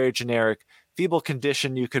people is very generic. Feeble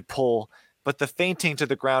condition you could pull, but the fainting to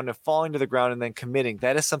the ground and falling to the ground and then committing,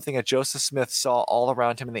 that is something that Joseph Smith saw all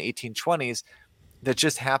around him in the 1820s that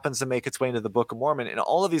just happens to make its way into the Book of Mormon. And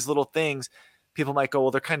all of these little things, people might go, well,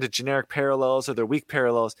 they're kind of generic parallels or they're weak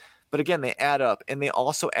parallels. But again, they add up, and they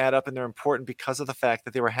also add up, and they're important because of the fact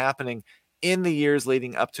that they were happening in the years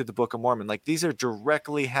leading up to the Book of Mormon. These are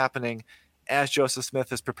directly happening as Joseph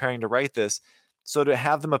Smith is preparing to write this. So to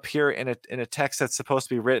have them appear in a text that's supposed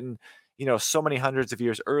to be written, so many hundreds of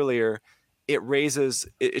years earlier, it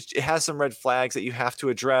has some red flags that you have to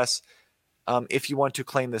address if you want to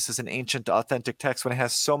claim this as an ancient, authentic text, when it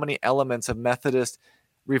has so many elements of Methodist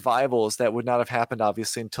revivals that would not have happened,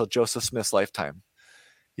 obviously, until Joseph Smith's lifetime.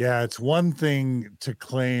 Yeah, it's one thing to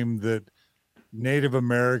claim that Native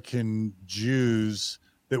American Jews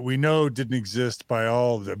that we know didn't exist by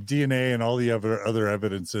all the DNA and all the other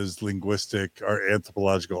evidences, linguistic or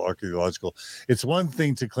anthropological, archaeological. It's one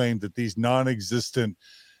thing to claim that these non-existent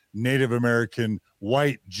Native American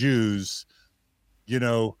white Jews,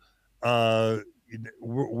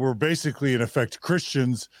 were basically in effect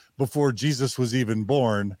Christians before Jesus was even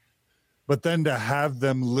born. But then to have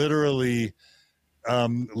them literally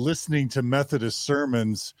listening to Methodist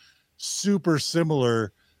sermons super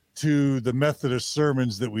similar to the Methodist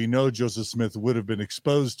sermons that we know Joseph Smith would have been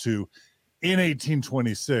exposed to in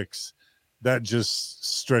 1826, that just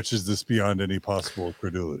stretches this beyond any possible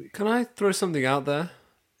credulity. Can I throw something out there?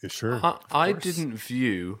 Yeah, sure. I didn't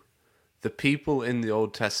view the people in the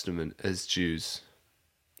Old Testament as Jews.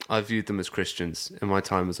 I viewed them as Christians in my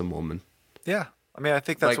time as a Mormon. Yeah. I mean, I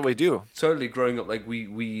think that's what we do. Totally growing up,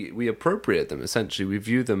 we appropriate them, essentially. We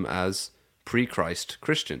view them as pre-Christ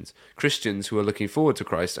Christians who are looking forward to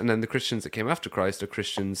Christ, and then the Christians that came after Christ are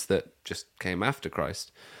Christians that just came after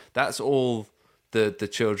Christ. That's all the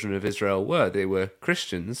children of Israel were. They were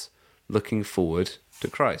Christians looking forward to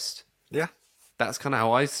Christ. Yeah. That's kind of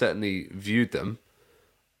how I certainly viewed them.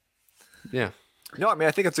 Yeah. No, I mean,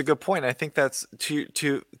 I think it's a good point. I think that's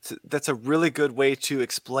that's a really good way to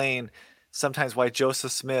explain sometimes why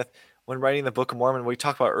Joseph Smith, when writing the Book of Mormon, we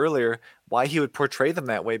talked about earlier, why he would portray them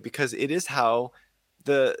that way, because it is how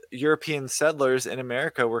the European settlers in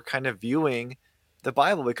America were kind of viewing the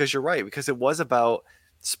Bible. Because you're right, because it was about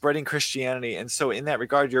spreading Christianity, and so in that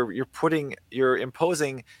regard, you're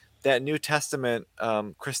imposing that New Testament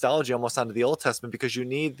Christology almost onto the Old Testament, because you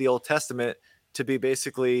need the Old Testament to be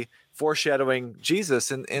basically foreshadowing Jesus,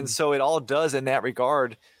 and so it all does in that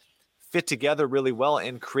regard fit together really well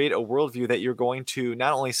and create a worldview that you're going to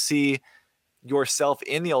not only see yourself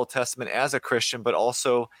in the Old Testament as a Christian, but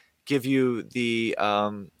also give you the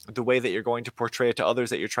way that you're going to portray it to others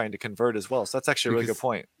that you're trying to convert as well. So that's actually a really good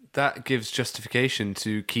point. That gives justification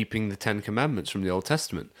to keeping the Ten Commandments from the Old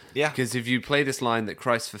Testament. Yeah. Because if you play this line that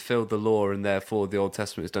Christ fulfilled the law and therefore the Old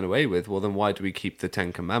Testament is done away with, well, then why do we keep the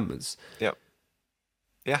Ten Commandments? Yep.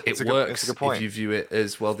 Yeah, it works if you view it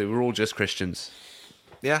as, well, they were all just Christians.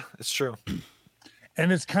 Yeah, it's true.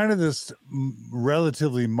 And it's kind of this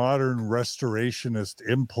relatively modern restorationist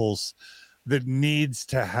impulse that needs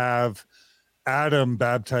to have Adam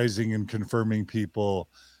baptizing and confirming people,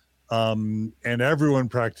 and everyone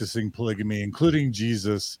practicing polygamy, including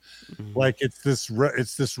Jesus. Mm-hmm. Like it's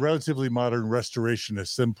this relatively modern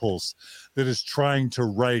restorationist impulse that is trying to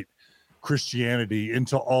write Christianity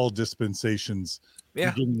into all dispensations,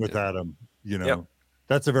 beginning with Adam.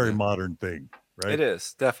 That's a very modern thing. Right? It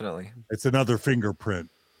is, definitely. It's another fingerprint,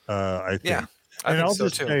 I think. Yeah, I think so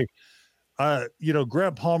too. Say,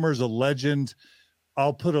 Grant Palmer's a legend.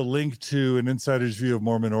 I'll put a link to an insider's view of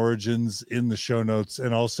Mormon origins in the show notes,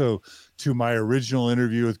 and also to my original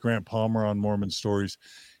interview with Grant Palmer on Mormon Stories.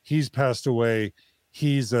 He's passed away.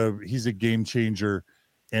 He's a game changer,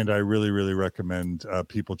 and I really, really recommend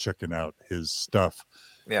people checking out his stuff.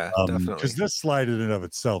 Yeah, definitely. Because this slide in and of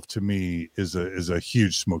itself, to me, is a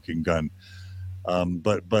huge smoking gun.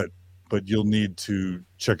 But you'll need to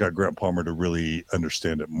check out Grant Palmer to really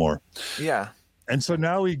understand it more. Yeah. And so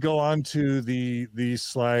now we go on to the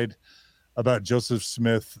slide about Joseph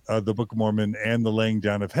Smith, the Book of Mormon, and the laying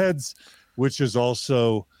down of heads, which is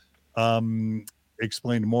also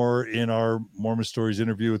explained more in our Mormon Stories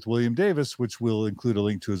interview with William Davis, which we'll include a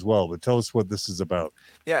link to as well. But tell us what this is about.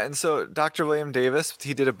 Yeah, and so Dr. William Davis,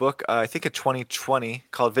 he did a book, I think in 2020,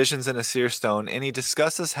 called Visions in a Seer Stone, and he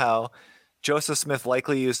discusses how Joseph Smith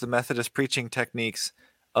likely used the Methodist preaching techniques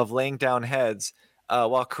of laying down heads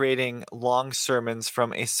while creating long sermons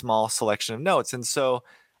from a small selection of notes. And so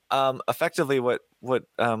effectively what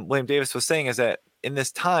William Davis was saying is that in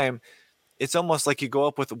this time, it's almost like you go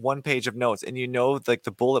up with one page of notes and like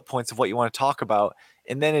the bullet points of what you want to talk about.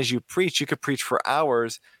 And then as you preach, you could preach for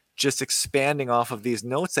hours just expanding off of these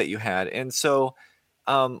notes that you had. And so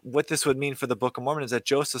what this would mean for the Book of Mormon is that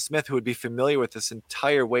Joseph Smith, who would be familiar with this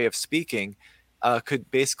entire way of speaking, could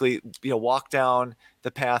basically walk down the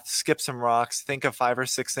path, skip some rocks, think of 5 or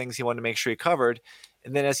 6 things he wanted to make sure he covered,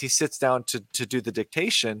 and then as he sits down to do the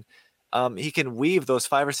dictation, he can weave those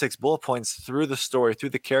 5 or 6 bullet points through the story, through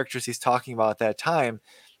the characters he's talking about at that time,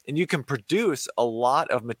 and you can produce a lot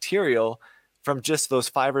of material from just those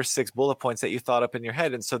 5 or 6 bullet points that you thought up in your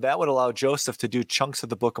head. And so that would allow Joseph to do chunks of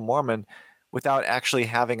the Book of Mormon without actually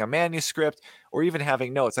having a manuscript or even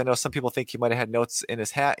having notes. I know some people think he might have had notes in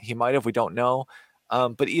his hat. He might have, we don't know.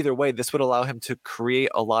 But either way, this would allow him to create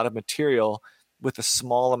a lot of material with a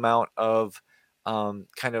small amount of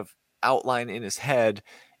kind of outline in his head.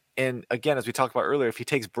 And again, as we talked about earlier, if he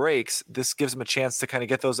takes breaks, this gives him a chance to kind of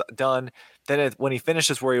get those done. Then when he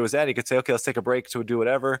finishes where he was at, he could say, okay, let's take a break to do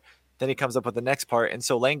whatever. Then he comes up with the next part. And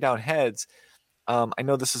so laying down heads, I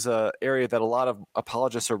know this is an area that a lot of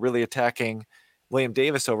apologists are really attacking William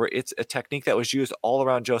Davis over. It's a technique that was used all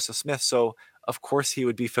around Joseph Smith. So of course he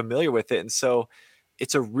would be familiar with it. And so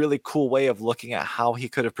it's a really cool way of looking at how he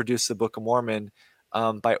could have produced the Book of Mormon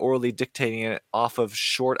by orally dictating it off of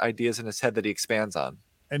short ideas in his head that he expands on.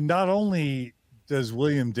 And not only does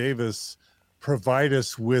William Davis provide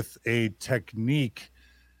us with a technique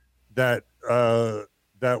that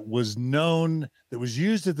that was known, that was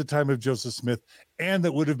used at the time of Joseph Smith, and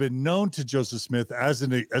that would have been known to Joseph Smith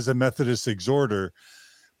as a Methodist exhorter,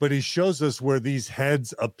 but he shows us where these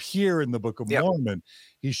heads appear in the Book of Mormon.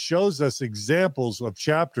 He shows us examples of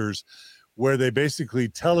chapters where they basically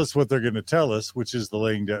tell us what they're going to tell us, which is the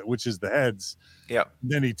laying down, which is the heads. Yeah.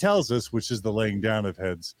 Then he tells us, which is the laying down of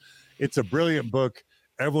heads. It's a brilliant book.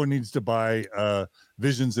 Everyone needs to buy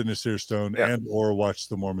Visions in a Seer Stone and or watch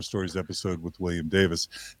the Mormon Stories episode with William Davis,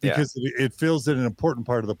 because it fills in an important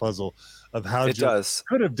part of the puzzle of how Joseph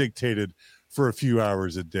could have dictated for a few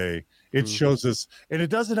hours a day. It shows us, and it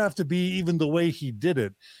doesn't have to be even the way he did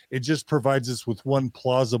it. It just provides us with one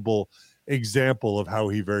plausible example of how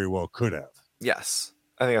he very well could have. Yes,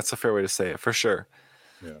 I think that's a fair way to say it, for sure.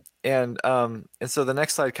 Yeah. And so the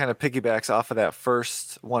next slide kind of piggybacks off of that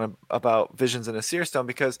first one about Visions in a Seer Stone,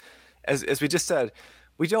 because as we just said,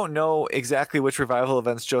 we don't know exactly which revival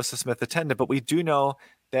events Joseph Smith attended, but we do know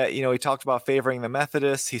that, he talked about favoring the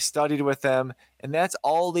Methodists, he studied with them, and that's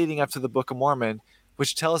all leading up to the Book of Mormon,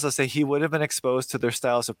 which tells us that he would have been exposed to their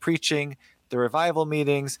styles of preaching, the revival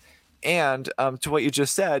meetings, and to what you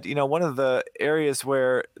just said, one of the areas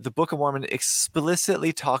where the Book of Mormon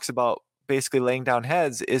explicitly talks about basically laying down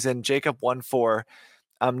heads is in Jacob 1:4.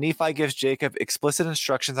 Nephi gives Jacob explicit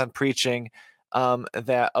instructions on preaching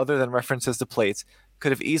that, other than references to plates,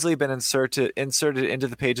 could have easily been inserted into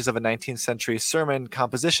the pages of a 19th century sermon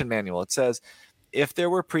composition manual. It says, if there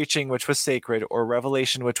were preaching which was sacred, or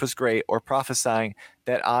revelation which was great, or prophesying,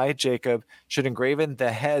 that I, Jacob, should engraven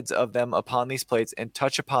the heads of them upon these plates and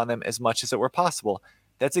touch upon them as much as it were possible.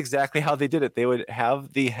 That's exactly how they did it. They would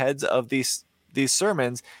have the heads of these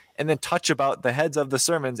sermons and then touch about the heads of the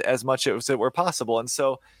sermons as much as it were possible. And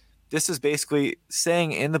so this is basically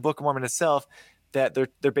saying in the Book of Mormon itself that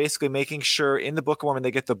they're basically making sure in the Book of Mormon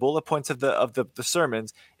they get the bullet points of the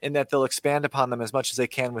sermons, and that they'll expand upon them as much as they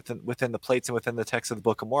can within the plates and within the text of the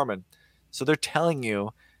Book of Mormon. So they're telling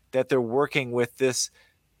you that they're working with this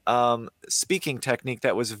speaking technique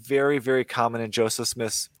that was very, very common in Joseph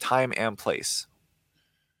Smith's time and place.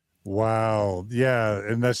 Wow. Yeah.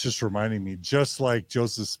 And that's just reminding me, just like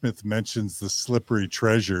Joseph Smith mentions the slippery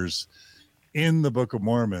treasures in the Book of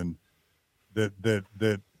Mormon,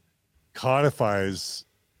 that codifies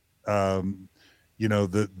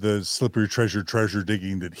the slippery treasure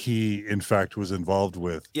digging that he in fact was involved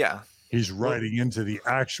with. He's writing into the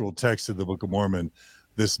actual text of the Book of Mormon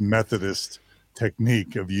this Methodist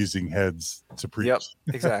technique of using heads to preach.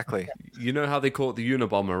 Exactly. You know how they call it the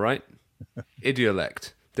Unabomber, right?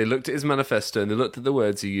 Idiolect. They looked at his manifesto and they looked at the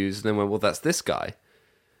words he used and then went, well, that's this guy.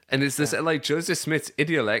 And it's this, like Joseph Smith's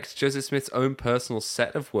idiolect, Joseph Smith's own personal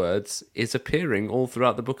set of words is appearing all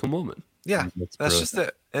throughout the Book of Mormon. Yeah, that's just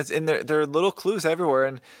it. It's in there. There are little clues everywhere.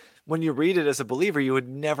 And when you read it as a believer, you would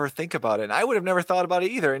never think about it. And I would have never thought about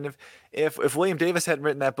it either. And if William Davis hadn't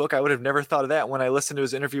written that book, I would have never thought of that when I listened to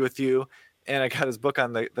his interview with you and I got his book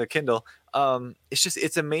on the Kindle.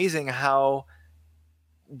 It's amazing how,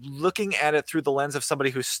 looking at it through the lens of somebody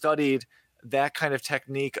who studied that kind of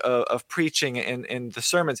technique of preaching and the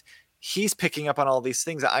sermons, he's picking up on all these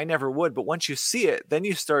things that I never would. But once you see it, then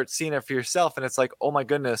you start seeing it for yourself. And it's like, oh my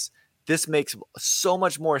goodness, this makes so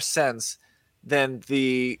much more sense than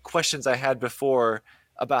the questions I had before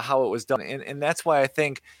about how it was done. And that's why I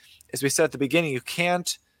think, as we said at the beginning, you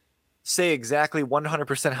can't say exactly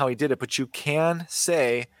 100% how he did it, but you can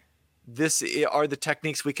say this are the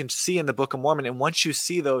techniques we can see in the Book of Mormon. And once you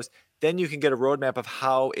see those, then you can get a roadmap of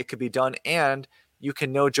how it could be done, and you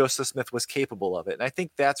can know Joseph Smith was capable of it. And I think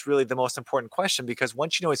that's really the most important question, because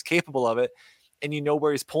once you know he's capable of it and you know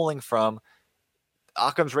where he's pulling from,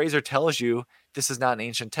 Occam's razor tells you this is not an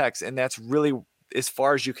ancient text. And that's really as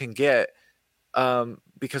far as you can get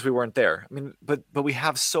because we weren't there. I mean, but we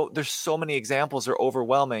have there's so many examples are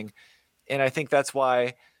overwhelming. And I think that's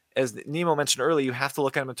why, as Nemo mentioned earlier, you have to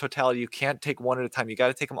look at them in totality. You can't take one at a time. You got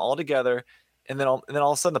to take them all together. And then all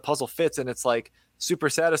of a sudden the puzzle fits, and it's like super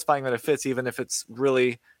satisfying that it fits, even if it's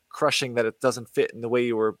really crushing that it doesn't fit in the way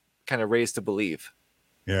you were kind of raised to believe.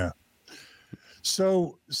 Yeah.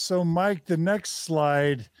 So Mike, the next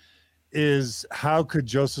slide is how could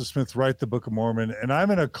Joseph Smith write the Book of Mormon? And I'm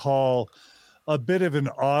going to call a bit of an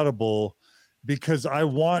audible because I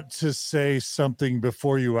want to say something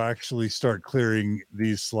before you actually start clearing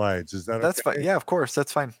these slides. Is that okay? That's fine. Yeah, of course.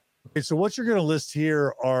 That's fine. Okay, so what you're going to list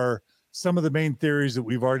here are some of the main theories that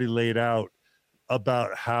we've already laid out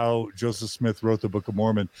about how Joseph Smith wrote the Book of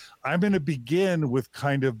Mormon. I'm going to begin with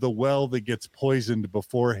kind of the well that gets poisoned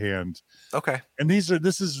beforehand. Okay. And this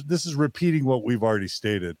is repeating what we've already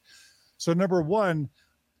stated. So number one,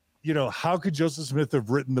 how could Joseph Smith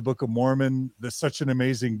have written the Book of Mormon? That's such an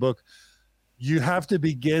amazing book. You have to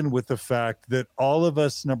begin with the fact that all of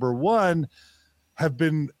us, number one, have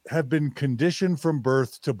been conditioned from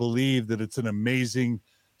birth to believe that it's an amazing,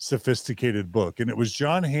 sophisticated book. And it was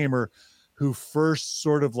John Hamer who first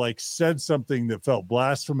sort of like said something that felt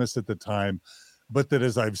blasphemous at the time, but that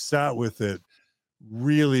as I've sat with it,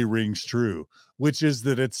 really rings true, which is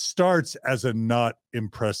that it starts as a not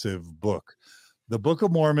impressive book. The Book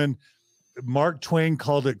of Mormon, Mark Twain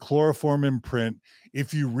called it chloroform in print.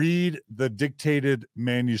 If you read the dictated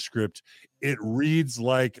manuscript, it reads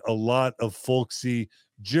like a lot of folksy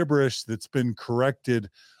gibberish that's been corrected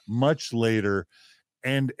much later.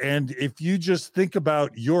 And if you just think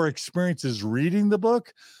about your experiences reading the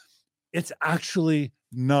book, it's actually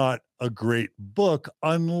not a great book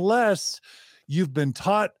unless you've been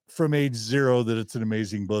taught from age 0 that it's an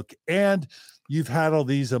amazing book, and you've had all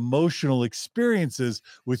these emotional experiences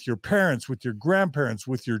with your parents, with your grandparents,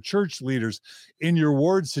 with your church leaders, in your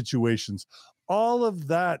ward situations. All of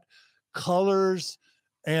that colors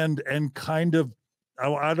and kind of,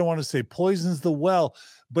 I don't want to say poisons the well,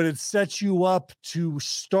 but it sets you up to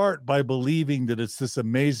start by believing that it's this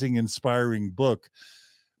amazing, inspiring book.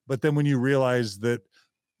 But then when you realize that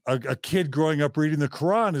a kid growing up reading the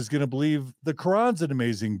Quran is going to believe the Quran's an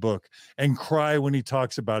amazing book and cry when he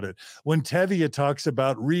talks about it. When Tevye talks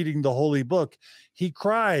about reading the holy book, he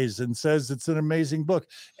cries and says it's an amazing book.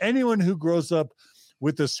 Anyone who grows up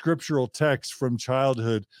with the scriptural text from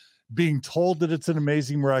childhood, being told that it's an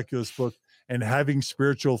amazing, miraculous book, and having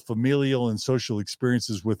spiritual, familial, and social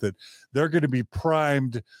experiences with it, they're going to be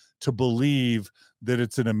primed to believe that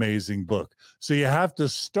it's an amazing book. So you have to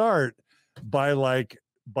start by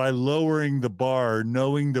lowering the bar,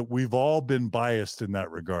 knowing that we've all been biased in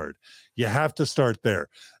that regard. You have to start there.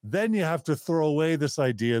 Then you have to throw away this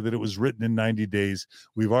idea that it was written in 90 days.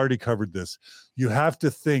 We've already covered this. You have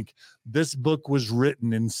to think this book was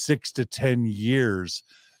written in 6 to 10 years,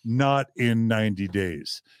 not in 90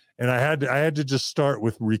 days. And I had to just start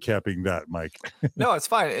with recapping that, Mike. No, it's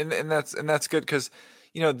fine. And that's good because,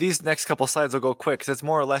 these next couple slides will go quick because it's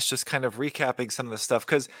more or less just kind of recapping some of the stuff.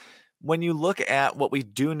 Because when you look at what we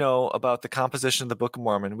do know about the composition of the Book of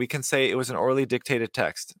Mormon, we can say it was an orally dictated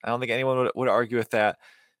text. I don't think anyone would argue with that.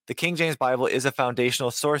 The King James Bible is a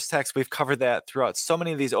foundational source text. We've covered that throughout so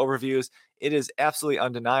many of these overviews. It is absolutely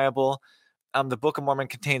undeniable. The Book of Mormon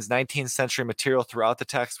contains 19th century material throughout the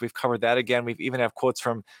text. We've covered that again. We've even have quotes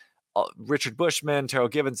from Richard Bushman, Terrell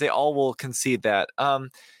Gibbons. They all will concede that.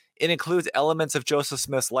 It includes elements of Joseph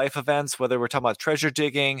Smith's life events, whether we're talking about treasure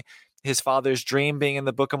digging, his father's dream being in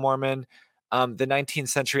the Book of Mormon. The 19th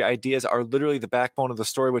century ideas are literally the backbone of the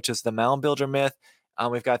story, which is the mound builder myth.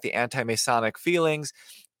 We've got the anti-Masonic feelings.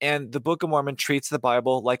 And the Book of Mormon treats the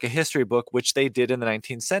Bible like a history book, which they did in the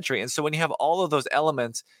 19th century. And so when you have all of those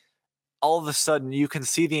elements, all of a sudden you can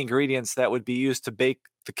see the ingredients that would be used to bake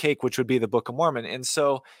the cake, which would be the Book of Mormon. And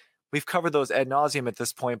so we've covered those ad nauseum at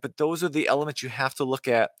this point, but those are the elements you have to look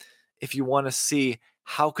at if you want to see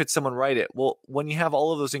how could someone write it. Well, when you have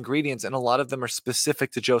all of those ingredients, and a lot of them are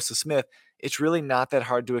specific to Joseph Smith, it's really not that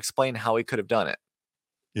hard to explain how he could have done it.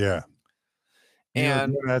 Yeah.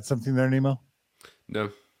 And you want to add something there, Nemo? No.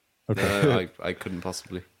 Okay. No, I couldn't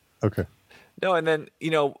possibly. Okay. No, and then,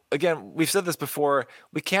 again, we've said this before,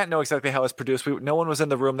 we can't know exactly how it's produced. No one was in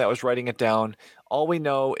the room that was writing it down. All we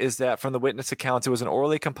know is that from the witness accounts, it was an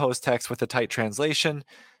orally composed text with a tight translation.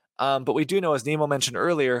 But we do know, as Nemo mentioned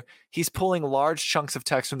earlier, he's pulling large chunks of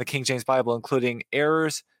text from the King James Bible, including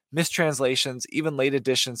errors, mistranslations, even late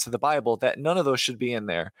additions to the Bible, that none of those should be in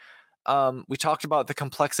there. We talked about the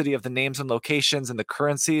complexity of the names and locations and the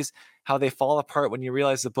currencies, how they fall apart when you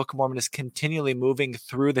realize the Book of Mormon is continually moving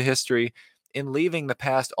through the history and leaving the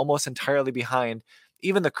past almost entirely behind.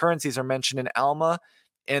 Even the currencies are mentioned in Alma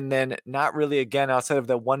and then not really again outside of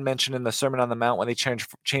the one mention in the Sermon on the Mount when they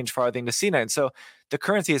change farthing to senine. So the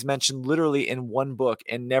currency is mentioned literally in one book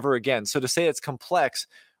and never again. So to say it's complex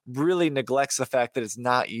really neglects the fact that it's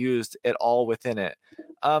not used at all within it.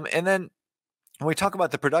 And then when we talk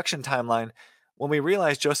about the production timeline, when we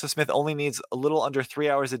realize Joseph Smith only needs a little under 3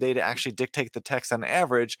 hours a day to actually dictate the text on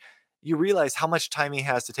average, you realize how much time he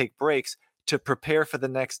has to take breaks to prepare for the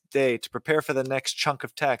next day, to prepare for the next chunk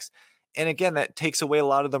of text. And again, that takes away a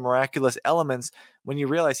lot of the miraculous elements when you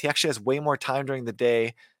realize he actually has way more time during the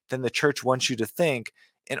day than the church wants you to think.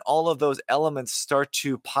 And all of those elements start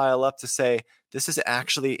to pile up to say, this is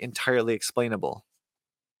actually entirely explainable.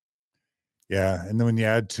 Yeah. And then when you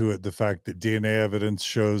add to it the fact that DNA evidence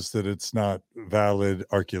shows that it's not valid,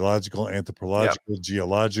 archaeological, anthropological,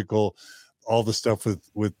 geological, all the stuff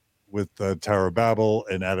with Tower of Babel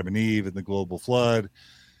and Adam and Eve and the global flood,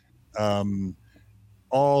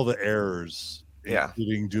 all the errors,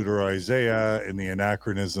 including Deutero-Isaiah and the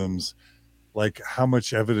anachronisms, like how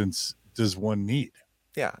much evidence does one need?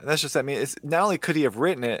 Yeah, that's just, I mean, it's not only could he have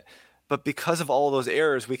written it, but because of all those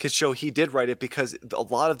errors, we could show he did write it because a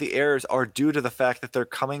lot of the errors are due to the fact that they're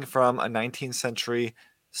coming from a 19th century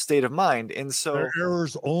state of mind. And so they're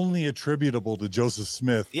errors only attributable to Joseph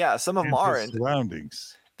Smith. Yeah, some of them are. And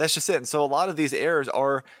surroundings. That's just it. And so a lot of these errors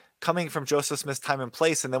are coming from Joseph Smith's time and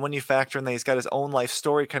place. And then when you factor in that he's got his own life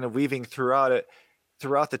story kind of weaving throughout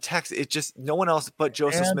the text, it just, no one else but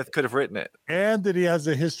Joseph Smith could have written it. And that he has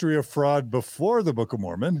a history of fraud before the Book of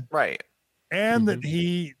Mormon. Right. And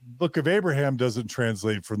that Book of Abraham doesn't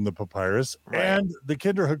translate from the papyrus. Right. And the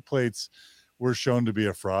Kinderhook plates were shown to be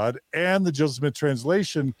a fraud. And the Joseph Smith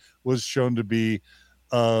translation was shown to be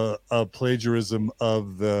a plagiarism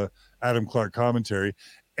of the Adam Clark commentary.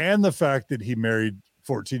 And the fact that he married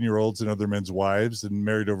 14-year-olds and other men's wives and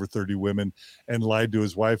married over 30 women and lied to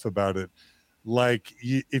his wife about it. Like,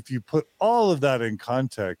 if you put all of that in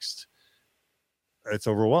context, it's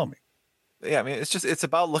overwhelming. Yeah, I mean, it's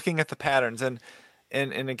about looking at the patterns. And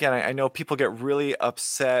again, I know people get really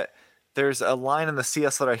upset. There's a line in the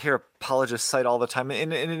CS that I hear apologists cite all the time,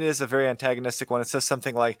 and it is a very antagonistic one. It says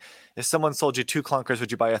something like, if someone sold you 2 clunkers, would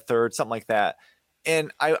you buy a third? Something like that.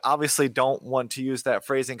 And I obviously don't want to use that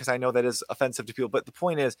phrasing because I know that is offensive to people. But the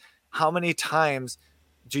point is, how many times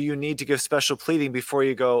do you need to give special pleading before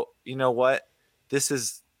you go, you know what, this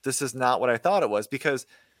is not what I thought it was? Because,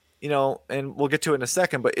 you know, and we'll get to it in a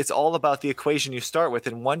second, but it's all about the equation you start with.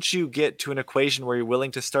 And once you get to an equation where you're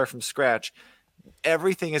willing to start from scratch,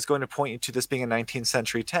 everything is going to point you to this being a 19th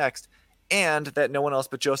century text and that no one else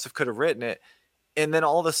but Joseph could have written it. And then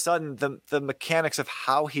all of a sudden, the mechanics of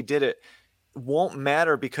how he did it won't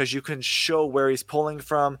matter because you can show where he's pulling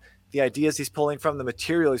from, the ideas he's pulling from, the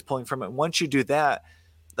material he's pulling from. And once you do that,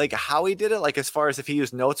 like how he did it, like as far as if he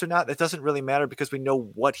used notes or not, that doesn't really matter because we know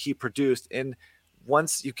what he produced. And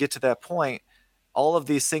once you get to that point, all of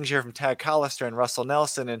these things you hear from Tad Collister and Russell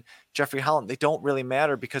Nelson and Jeffrey Holland, they don't really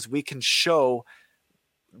matter because we can show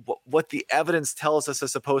what the evidence tells us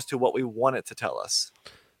as opposed to what we want it to tell us.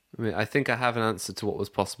 I mean, I think I have an answer to what was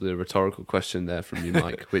possibly a rhetorical question there from you,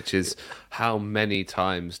 Mike, which is how many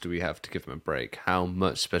times do we have to give him a break? How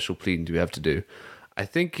much special pleading do we have to do? I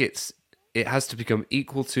think it has to become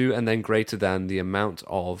equal to and then greater than the amount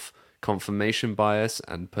of confirmation bias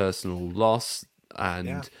and personal loss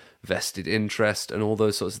and vested interest and all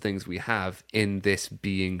those sorts of things we have in this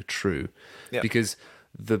being true. Yeah. Because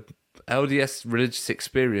the LDS religious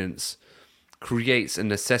experience creates a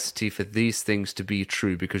necessity for these things to be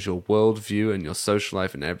true because your worldview and your social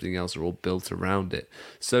life and everything else are all built around it.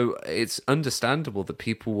 So it's understandable that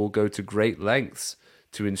people will go to great lengths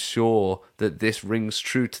to ensure that this rings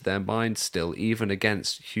true to their mind still, even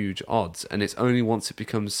against huge odds. And it's only once it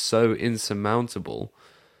becomes so insurmountable,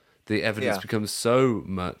 the evidence becomes so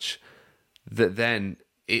much that then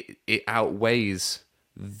it outweighs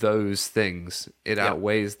those things. It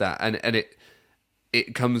outweighs that. And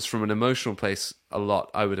it comes from an emotional place a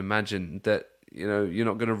lot, I would imagine, that, you know, you're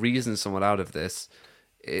not going to reason someone out of this.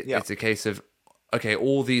 It's a case of, okay,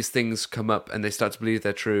 all these things come up and they start to believe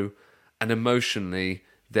they're true, and emotionally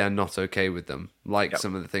they're not okay with them, like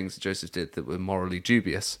some of the things that Joseph did that were morally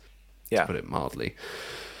dubious, to put it mildly.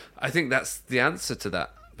 I think that's the answer to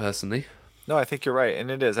that, personally. No, I think you're right, and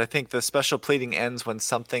it is. I think the special pleading ends when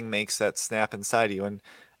something makes that snap inside you, and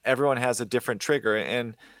everyone has a different trigger,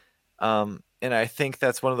 and I think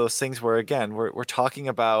that's one of those things where, again, we're talking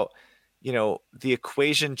about, you know, the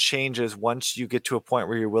equation changes once you get to a point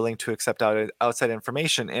where you're willing to accept outside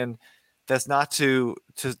information. And that's not to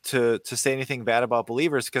say anything bad about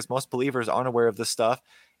believers, because most believers aren't aware of this stuff.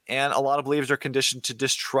 And a lot of believers are conditioned to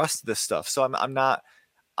distrust this stuff. So I'm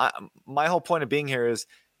my whole point of being here is,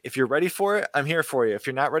 if you're ready for it, I'm here for you. If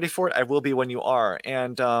you're not ready for it, I will be when you are.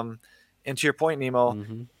 And to your point, Nemo,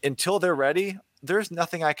 until they're ready, there's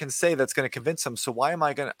nothing I can say that's going to convince them. So why am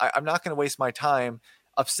I going to, I'm not going to waste my time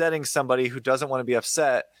upsetting somebody who doesn't want to be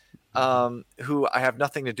upset, who I have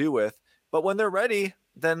nothing to do with. But when they're ready,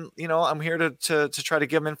 then, I'm here to try to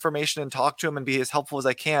give them information and talk to them and be as helpful as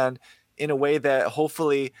I can in a way that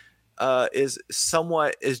hopefully is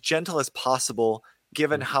somewhat as gentle as possible,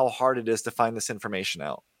 given how hard it is to find this information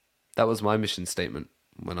out. That was my mission statement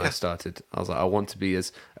when I started. I was like, I want to be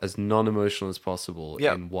as non-emotional as possible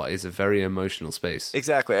in what is a very emotional space.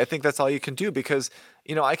 Exactly. I think that's all you can do, because,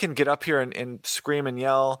 I can get up here and scream and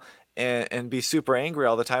yell and be super angry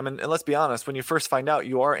all the time. And let's be honest, when you first find out,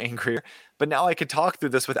 you are angrier. But now I can talk through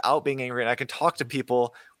this without being angry, and I can talk to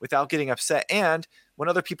people without getting upset. And when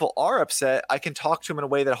other people are upset, I can talk to them in a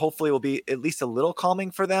way that hopefully will be at least a little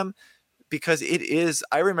calming for them, because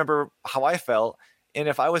I remember how I felt. And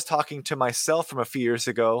if I was talking to myself from a few years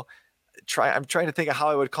ago, I'm trying to think of how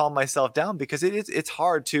I would calm myself down, because it's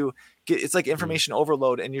hard to get, it's like information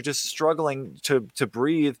overload, and you're just struggling to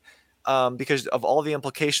breathe, because of all the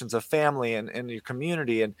implications of family and your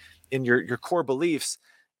community and in your core beliefs.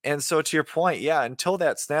 And so to your point, until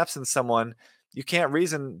that snaps in someone, you can't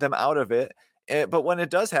reason them out of it. But when it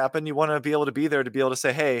does happen, you want to be able to be there, to be able to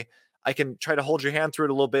say, hey, I can try to hold your hand through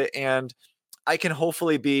it a little bit, and I can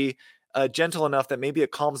hopefully be gentle enough that maybe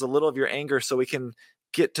it calms a little of your anger, so we can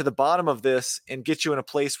get to the bottom of this and get you in a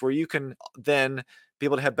place where you can then be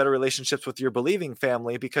able to have better relationships with your believing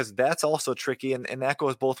family, because that's also tricky, and that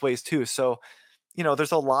goes both ways too. So,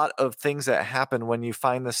 there's a lot of things that happen when you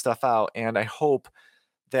find this stuff out, and I hope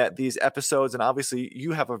that these episodes, and obviously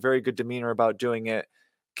you have a very good demeanor about doing it,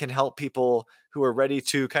 can help people who are ready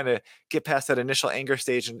to kind of get past that initial anger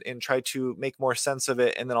stage and try to make more sense of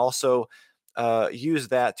it, and then also use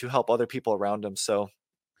that to help other people around them. So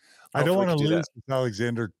I don't want to lose that. this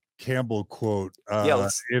Alexander Campbell quote Yeah,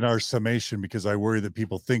 in our summation, because I worry that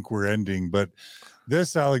people think we're ending. But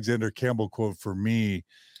this Alexander Campbell quote for me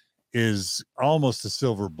is almost a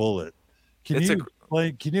silver bullet. Can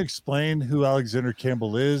you explain who Alexander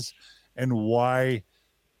Campbell is and why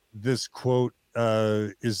this quote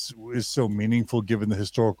is so meaningful, given the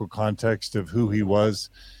historical context of who he was,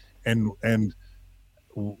 and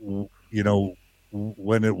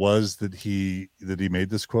when it was that he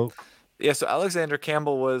made this quote? Yeah, so Alexander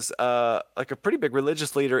Campbell was like a pretty big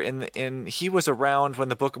religious leader in he was around when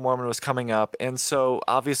the Book of Mormon was coming up. And so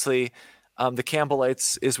obviously the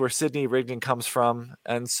Campbellites is where Sidney Rigdon comes from.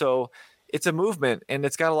 And so it's a movement, and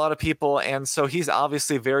it's got a lot of people. And so he's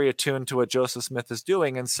obviously very attuned to what Joseph Smith is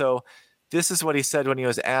doing. And so this is what he said when he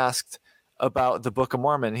was asked about the Book of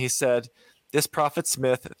Mormon. He said, "This prophet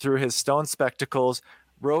Smith, through his stone spectacles,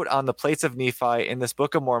 wrote on the plates of Nephi in this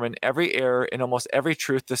Book of Mormon every error and almost every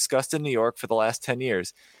truth discussed in New York for the last 10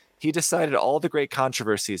 years. He decided all the great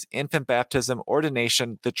controversies: infant baptism,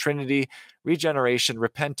 ordination, the Trinity, regeneration,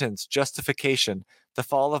 repentance, justification, the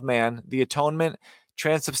fall of man, the atonement,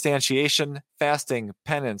 transubstantiation, fasting,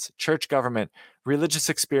 penance, church government, religious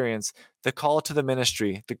experience, the call to the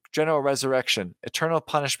ministry, the general resurrection, eternal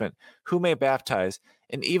punishment, who may baptize,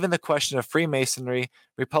 and even the question of Freemasonry,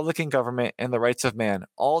 Republican government, and the rights of man.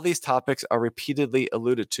 All these topics are repeatedly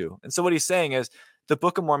alluded to." And so what he's saying is the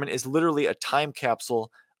Book of Mormon is literally a time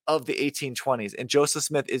capsule of the 1820s, and Joseph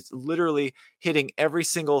Smith is literally hitting every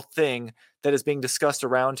single thing that is being discussed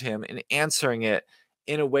around him and answering it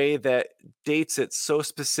in a way that dates it so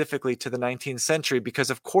specifically to the 19th century, because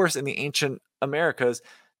of course in the ancient Americas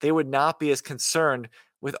they would not be as concerned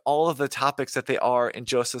with all of the topics that they are in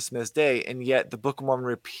Joseph Smith's day. And yet the Book of Mormon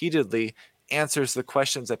repeatedly answers the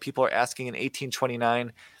questions that people are asking in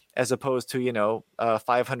 1829 as opposed to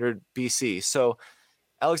 500 BC. So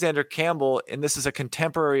Alexander Campbell, and this is a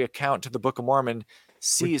contemporary account to the Book of Mormon,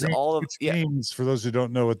 sees which means, for those who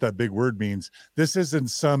don't know what that big word means, this isn't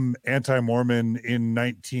some anti-Mormon in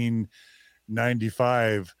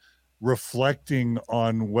 1995 reflecting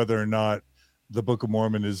on whether or not the Book of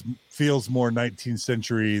Mormon feels more 19th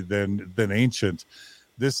century than ancient.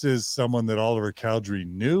 This is someone that Oliver Cowdery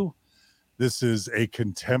knew. This is a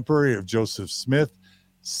contemporary of Joseph Smith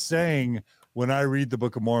saying, when I read the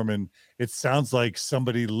Book of Mormon, it sounds like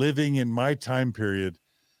somebody living in my time period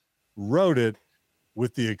wrote it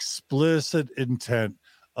with the explicit intent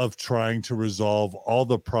of trying to resolve all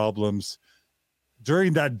the problems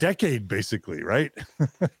during that decade, basically, right?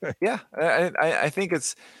 Yeah, I think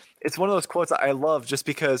it's one of those quotes I love, just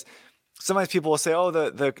because sometimes people will say, "Oh,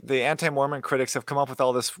 the anti-Mormon critics have come up with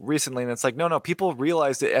all this recently," and it's like, no, people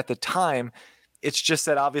realized it at the time, It's just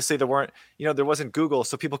that obviously there wasn't Google,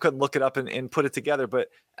 so people couldn't look it up and put it together. But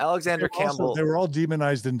Alexander Campbell, they were all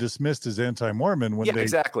demonized and dismissed as anti-Mormon when they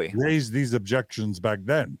exactly raised these objections back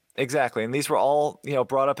then. Exactly. And these were all,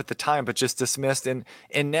 brought up at the time, but just dismissed. And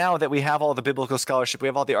now that we have all the biblical scholarship, we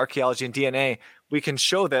have all the archaeology and DNA, we can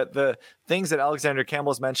show that the things that Alexander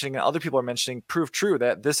Campbell is mentioning and other people are mentioning prove true,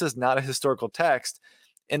 that this is not a historical text.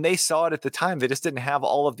 And they saw it at the time. They just didn't have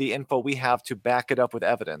all of the info we have to back it up with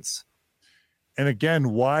evidence. And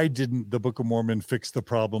again, why didn't the Book of Mormon fix the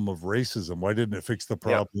problem of racism? Why didn't it fix the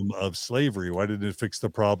problem of slavery? Why didn't it fix the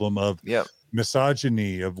problem of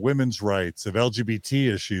misogyny, of women's rights, of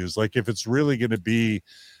LGBT issues? Like, if it's really going to be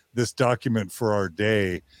this document for our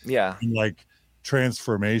day, like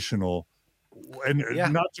transformational, and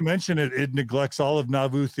not to mention it neglects all of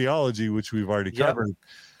Nauvoo theology, which we've already covered.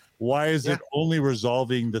 Why is it only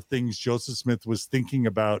resolving the things Joseph Smith was thinking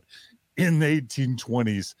about in the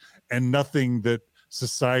 1820s and nothing that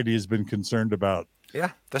society has been concerned about?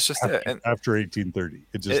 Yeah, that's just after, it. And after 1830,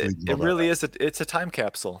 it just it really is. It's a time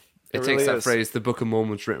capsule. It takes that phrase, the Book of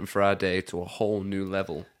Mormon was written for our day, to a whole new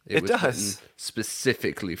level. It was does. Written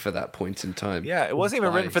specifically for that point in time. Yeah, it wasn't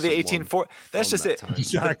even written for the 1840s. That's just it.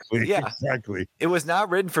 Exactly. Yeah, exactly. It was not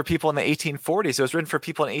written for people in the 1840s. It was written for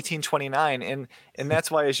people in 1829, and that's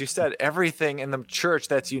why, as you said, everything in the church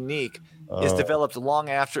that's unique is developed long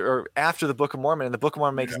after the Book of Mormon, and the Book of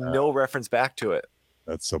Mormon makes no reference back to it.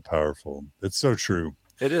 That's so powerful. It's so true.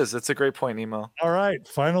 It is. It's a great point, Nemo. All right,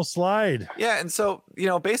 final slide. Yeah, and so,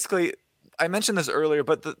 basically, I mentioned this earlier,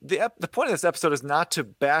 but the point of this episode is not to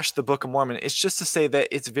bash the Book of Mormon. It's just to say that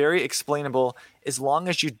it's very explainable as long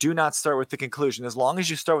as you do not start with the conclusion, as long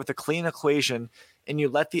as you start with a clean equation and you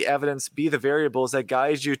let the evidence be the variables that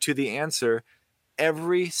guide you to the answer.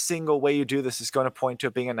 Every single way you do this is going to point to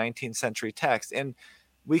it being a 19th century text. And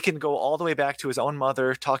we can go all the way back to his own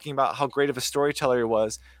mother talking about how great of a storyteller he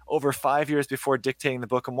was over 5 years before dictating the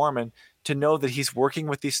Book of Mormon to know that he's working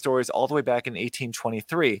with these stories all the way back in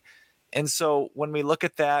 1823. And so when we look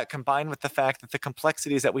at that, combined with the fact that the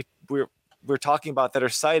complexities that we're talking about that are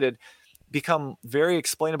cited become very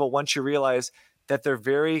explainable once you realize that they're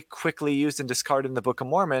very quickly used and discarded in the Book of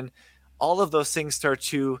Mormon, all of those things start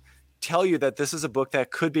to tell you that this is a book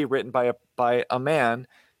that could be written by a man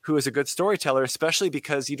who is a good storyteller, especially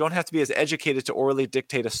because you don't have to be as educated to orally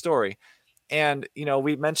dictate a story. And,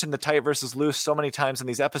 we mentioned the tight versus loose so many times in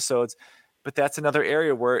these episodes, but that's another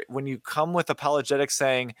area where when you come with apologetics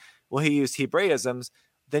saying, well, he used Hebraisms,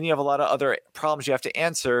 then you have a lot of other problems you have to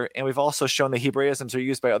answer. And we've also shown that Hebraisms are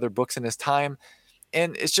used by other books in his time.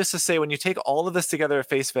 And it's just to say, when you take all of this together at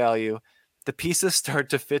face value, the pieces start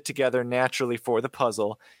to fit together naturally for the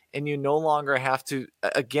puzzle. And you no longer have to,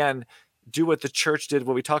 again, do what the church did,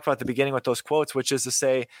 what we talked about at the beginning with those quotes, which is to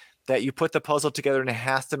say that you put the puzzle together and it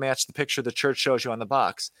has to match the picture the church shows you on the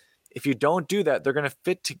box. If you don't do that, they're going to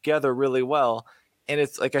fit together really well. And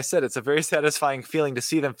it's, like I said, it's a very satisfying feeling to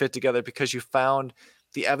see them fit together because you found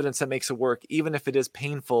the evidence that makes it work, even if it is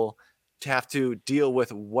painful to have to deal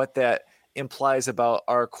with what that implies about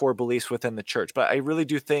our core beliefs within the church. But I really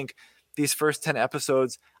do think these first 10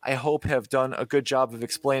 episodes, I hope, have done a good job of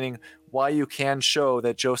explaining why you can show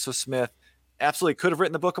that Joseph Smith absolutely could have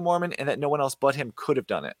written the Book of Mormon and that no one else but him could have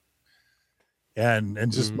done it. And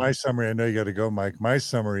just my summary, I know you got to go, Mike. My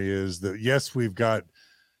summary is that, yes, we've got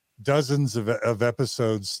dozens of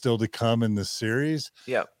episodes still to come in this series.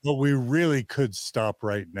 Yeah. But we really could stop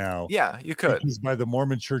right now. Yeah, you could. Because by the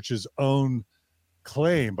Mormon Church's own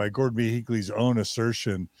claim, by Gordon B. Hinckley's own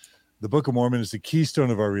assertion, the Book of Mormon is the keystone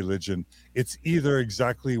of our religion. It's either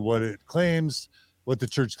exactly what it claims, what the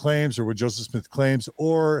church claims, or what Joseph Smith claims,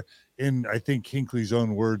 or in, I think, Hinckley's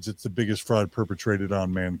own words, it's the biggest fraud perpetrated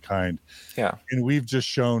on mankind. Yeah. And we've just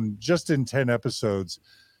shown, just in 10 episodes,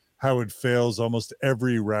 how it fails almost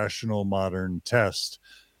every rational modern test.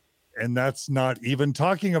 And that's not even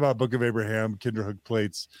talking about Book of Abraham, Kinderhook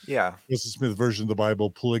plates, Joseph Smith version of the Bible,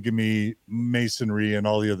 polygamy, masonry, and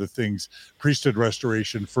all the other things, priesthood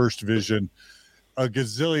restoration, first vision, a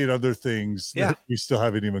gazillion other things that we still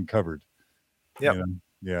haven't even covered. Yeah.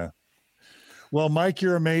 Yeah. Well, Mike,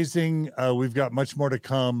 you're amazing. We've got much more to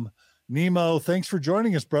come. Nemo, thanks for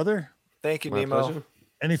joining us, brother. Thank you, My Nemo. pleasure.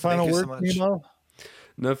 Any final words, Nemo?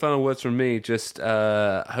 No final words from me. Just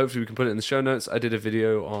hopefully we can put it in the show notes. I did a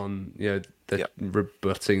video on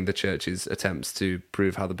rebutting the church's attempts to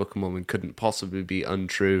prove how the Book of Mormon couldn't possibly be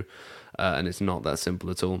untrue, and it's not that simple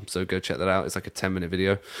at all. So go check that out. It's like a 10-minute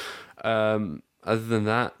video. Other than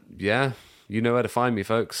that, you know where to find me,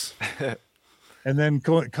 folks. And then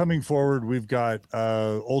coming forward, we've got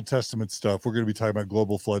Old Testament stuff. We're going to be talking about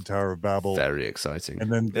Global Flood, Tower of Babel. Very exciting.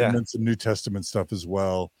 And then some New Testament stuff as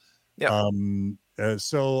well. Yeah.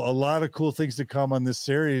 So a lot of cool things to come on this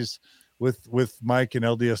series with Mike and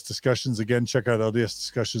LDS Discussions. Again, check out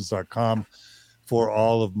ldsdiscussions.com for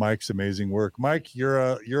all of Mike's amazing work. Mike, you're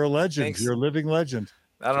a legend. Thanks. You're a living legend.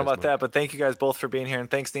 I don't know about that, but thank you guys both for being here, and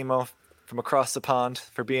thanks Nemo from across the pond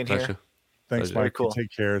for being Pleasure. here. Thanks, Pleasure. Mike. Cool.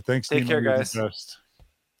 Take care. Thanks, Take Nemo. care, You're guys. the best.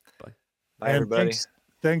 Bye. Bye, And everybody.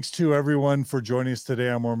 Thanks to everyone for joining us today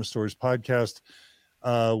on Mormon Stories Podcast.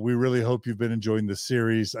 We really hope you've been enjoying the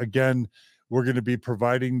series. Again, we're going to be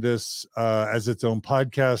providing this as its own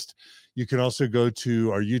podcast. You can also go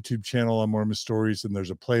to our YouTube channel on Mormon Stories, and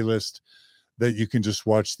there's a playlist that you can just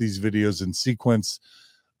watch these videos in sequence.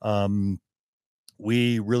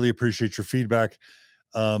 We really appreciate your feedback.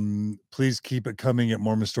 Please keep it coming at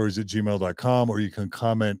mormonstories@gmail.com, or you can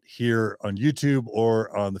comment here on YouTube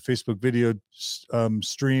or on the Facebook video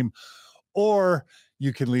stream, or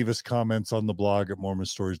you can leave us comments on the blog at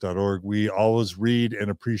mormonstories.org. We always read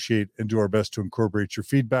and appreciate and do our best to incorporate your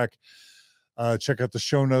feedback. Check out the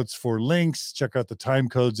show notes for links. Check out the time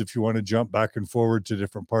codes if you want to jump back and forward to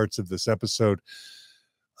different parts of this episode.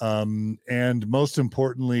 And most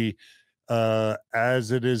importantly,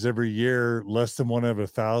 as it is every year, less than 1 out of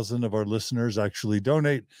 1,000 of our listeners actually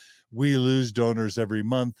donate. We lose donors every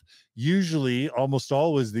month. Usually, almost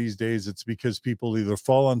always these days, it's because people either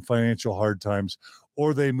fall on financial hard times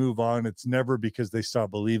or they move on. It's never because they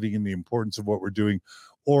stop believing in the importance of what we're doing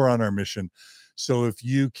or on our mission. So if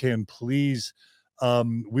you can please,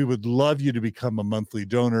 we would love you to become a monthly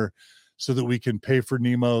donor so that we can pay for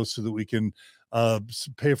Nemo, so that we can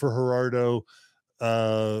pay for Gerardo,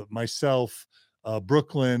 myself,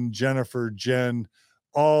 Brooklyn, Jennifer, Jen,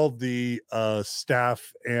 all the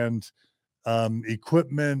staff and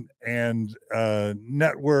equipment and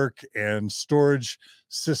network and storage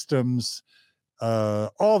systems,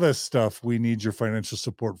 all this stuff we need your financial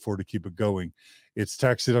support for to keep it going. It's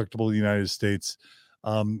tax deductible in the United States.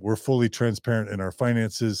 We're fully transparent in our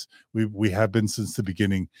finances. We have been since the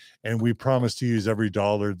beginning, and we promise to use every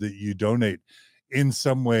dollar that you donate in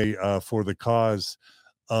some way for the cause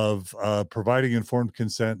of providing informed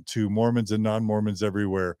consent to Mormons and non-Mormons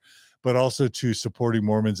everywhere, but also to supporting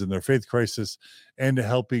Mormons in their faith crisis and to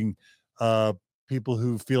helping people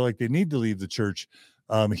who feel like they need to leave the church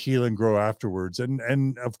heal and grow afterwards.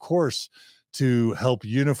 And of course, to help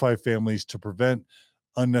unify families, to prevent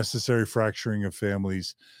unnecessary fracturing of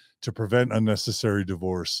families, to prevent unnecessary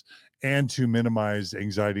divorce, and to minimize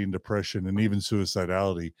anxiety and depression and even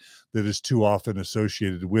suicidality that is too often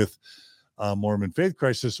associated with Mormon faith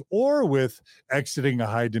crisis or with exiting a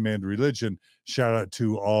high demand religion. Shout out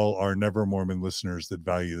to all our Never Mormon listeners that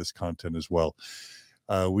value this content as well.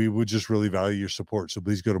 We would just really value your support. So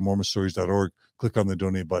please go to mormonstories.org, click on the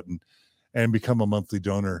donate button, and become a monthly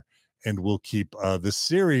donor. And we'll keep this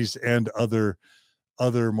series and other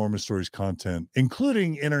Mormon Stories content,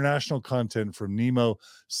 including international content from Nemo,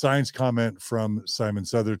 science comment from Simon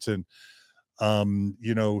Southerton,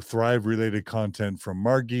 Thrive related content from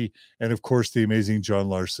Margie, and of course the amazing John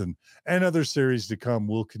Larson, and other series to come.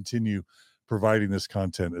 We'll continue providing this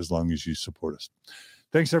content as long as you support us.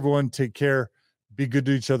 Thanks, everyone. Take care. Be good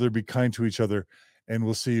to each other. Be kind to each other. And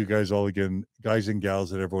we'll see you guys all again, guys and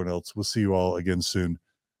gals and everyone else. We'll see you all again soon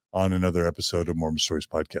on another episode of Mormon Stories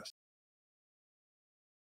Podcast.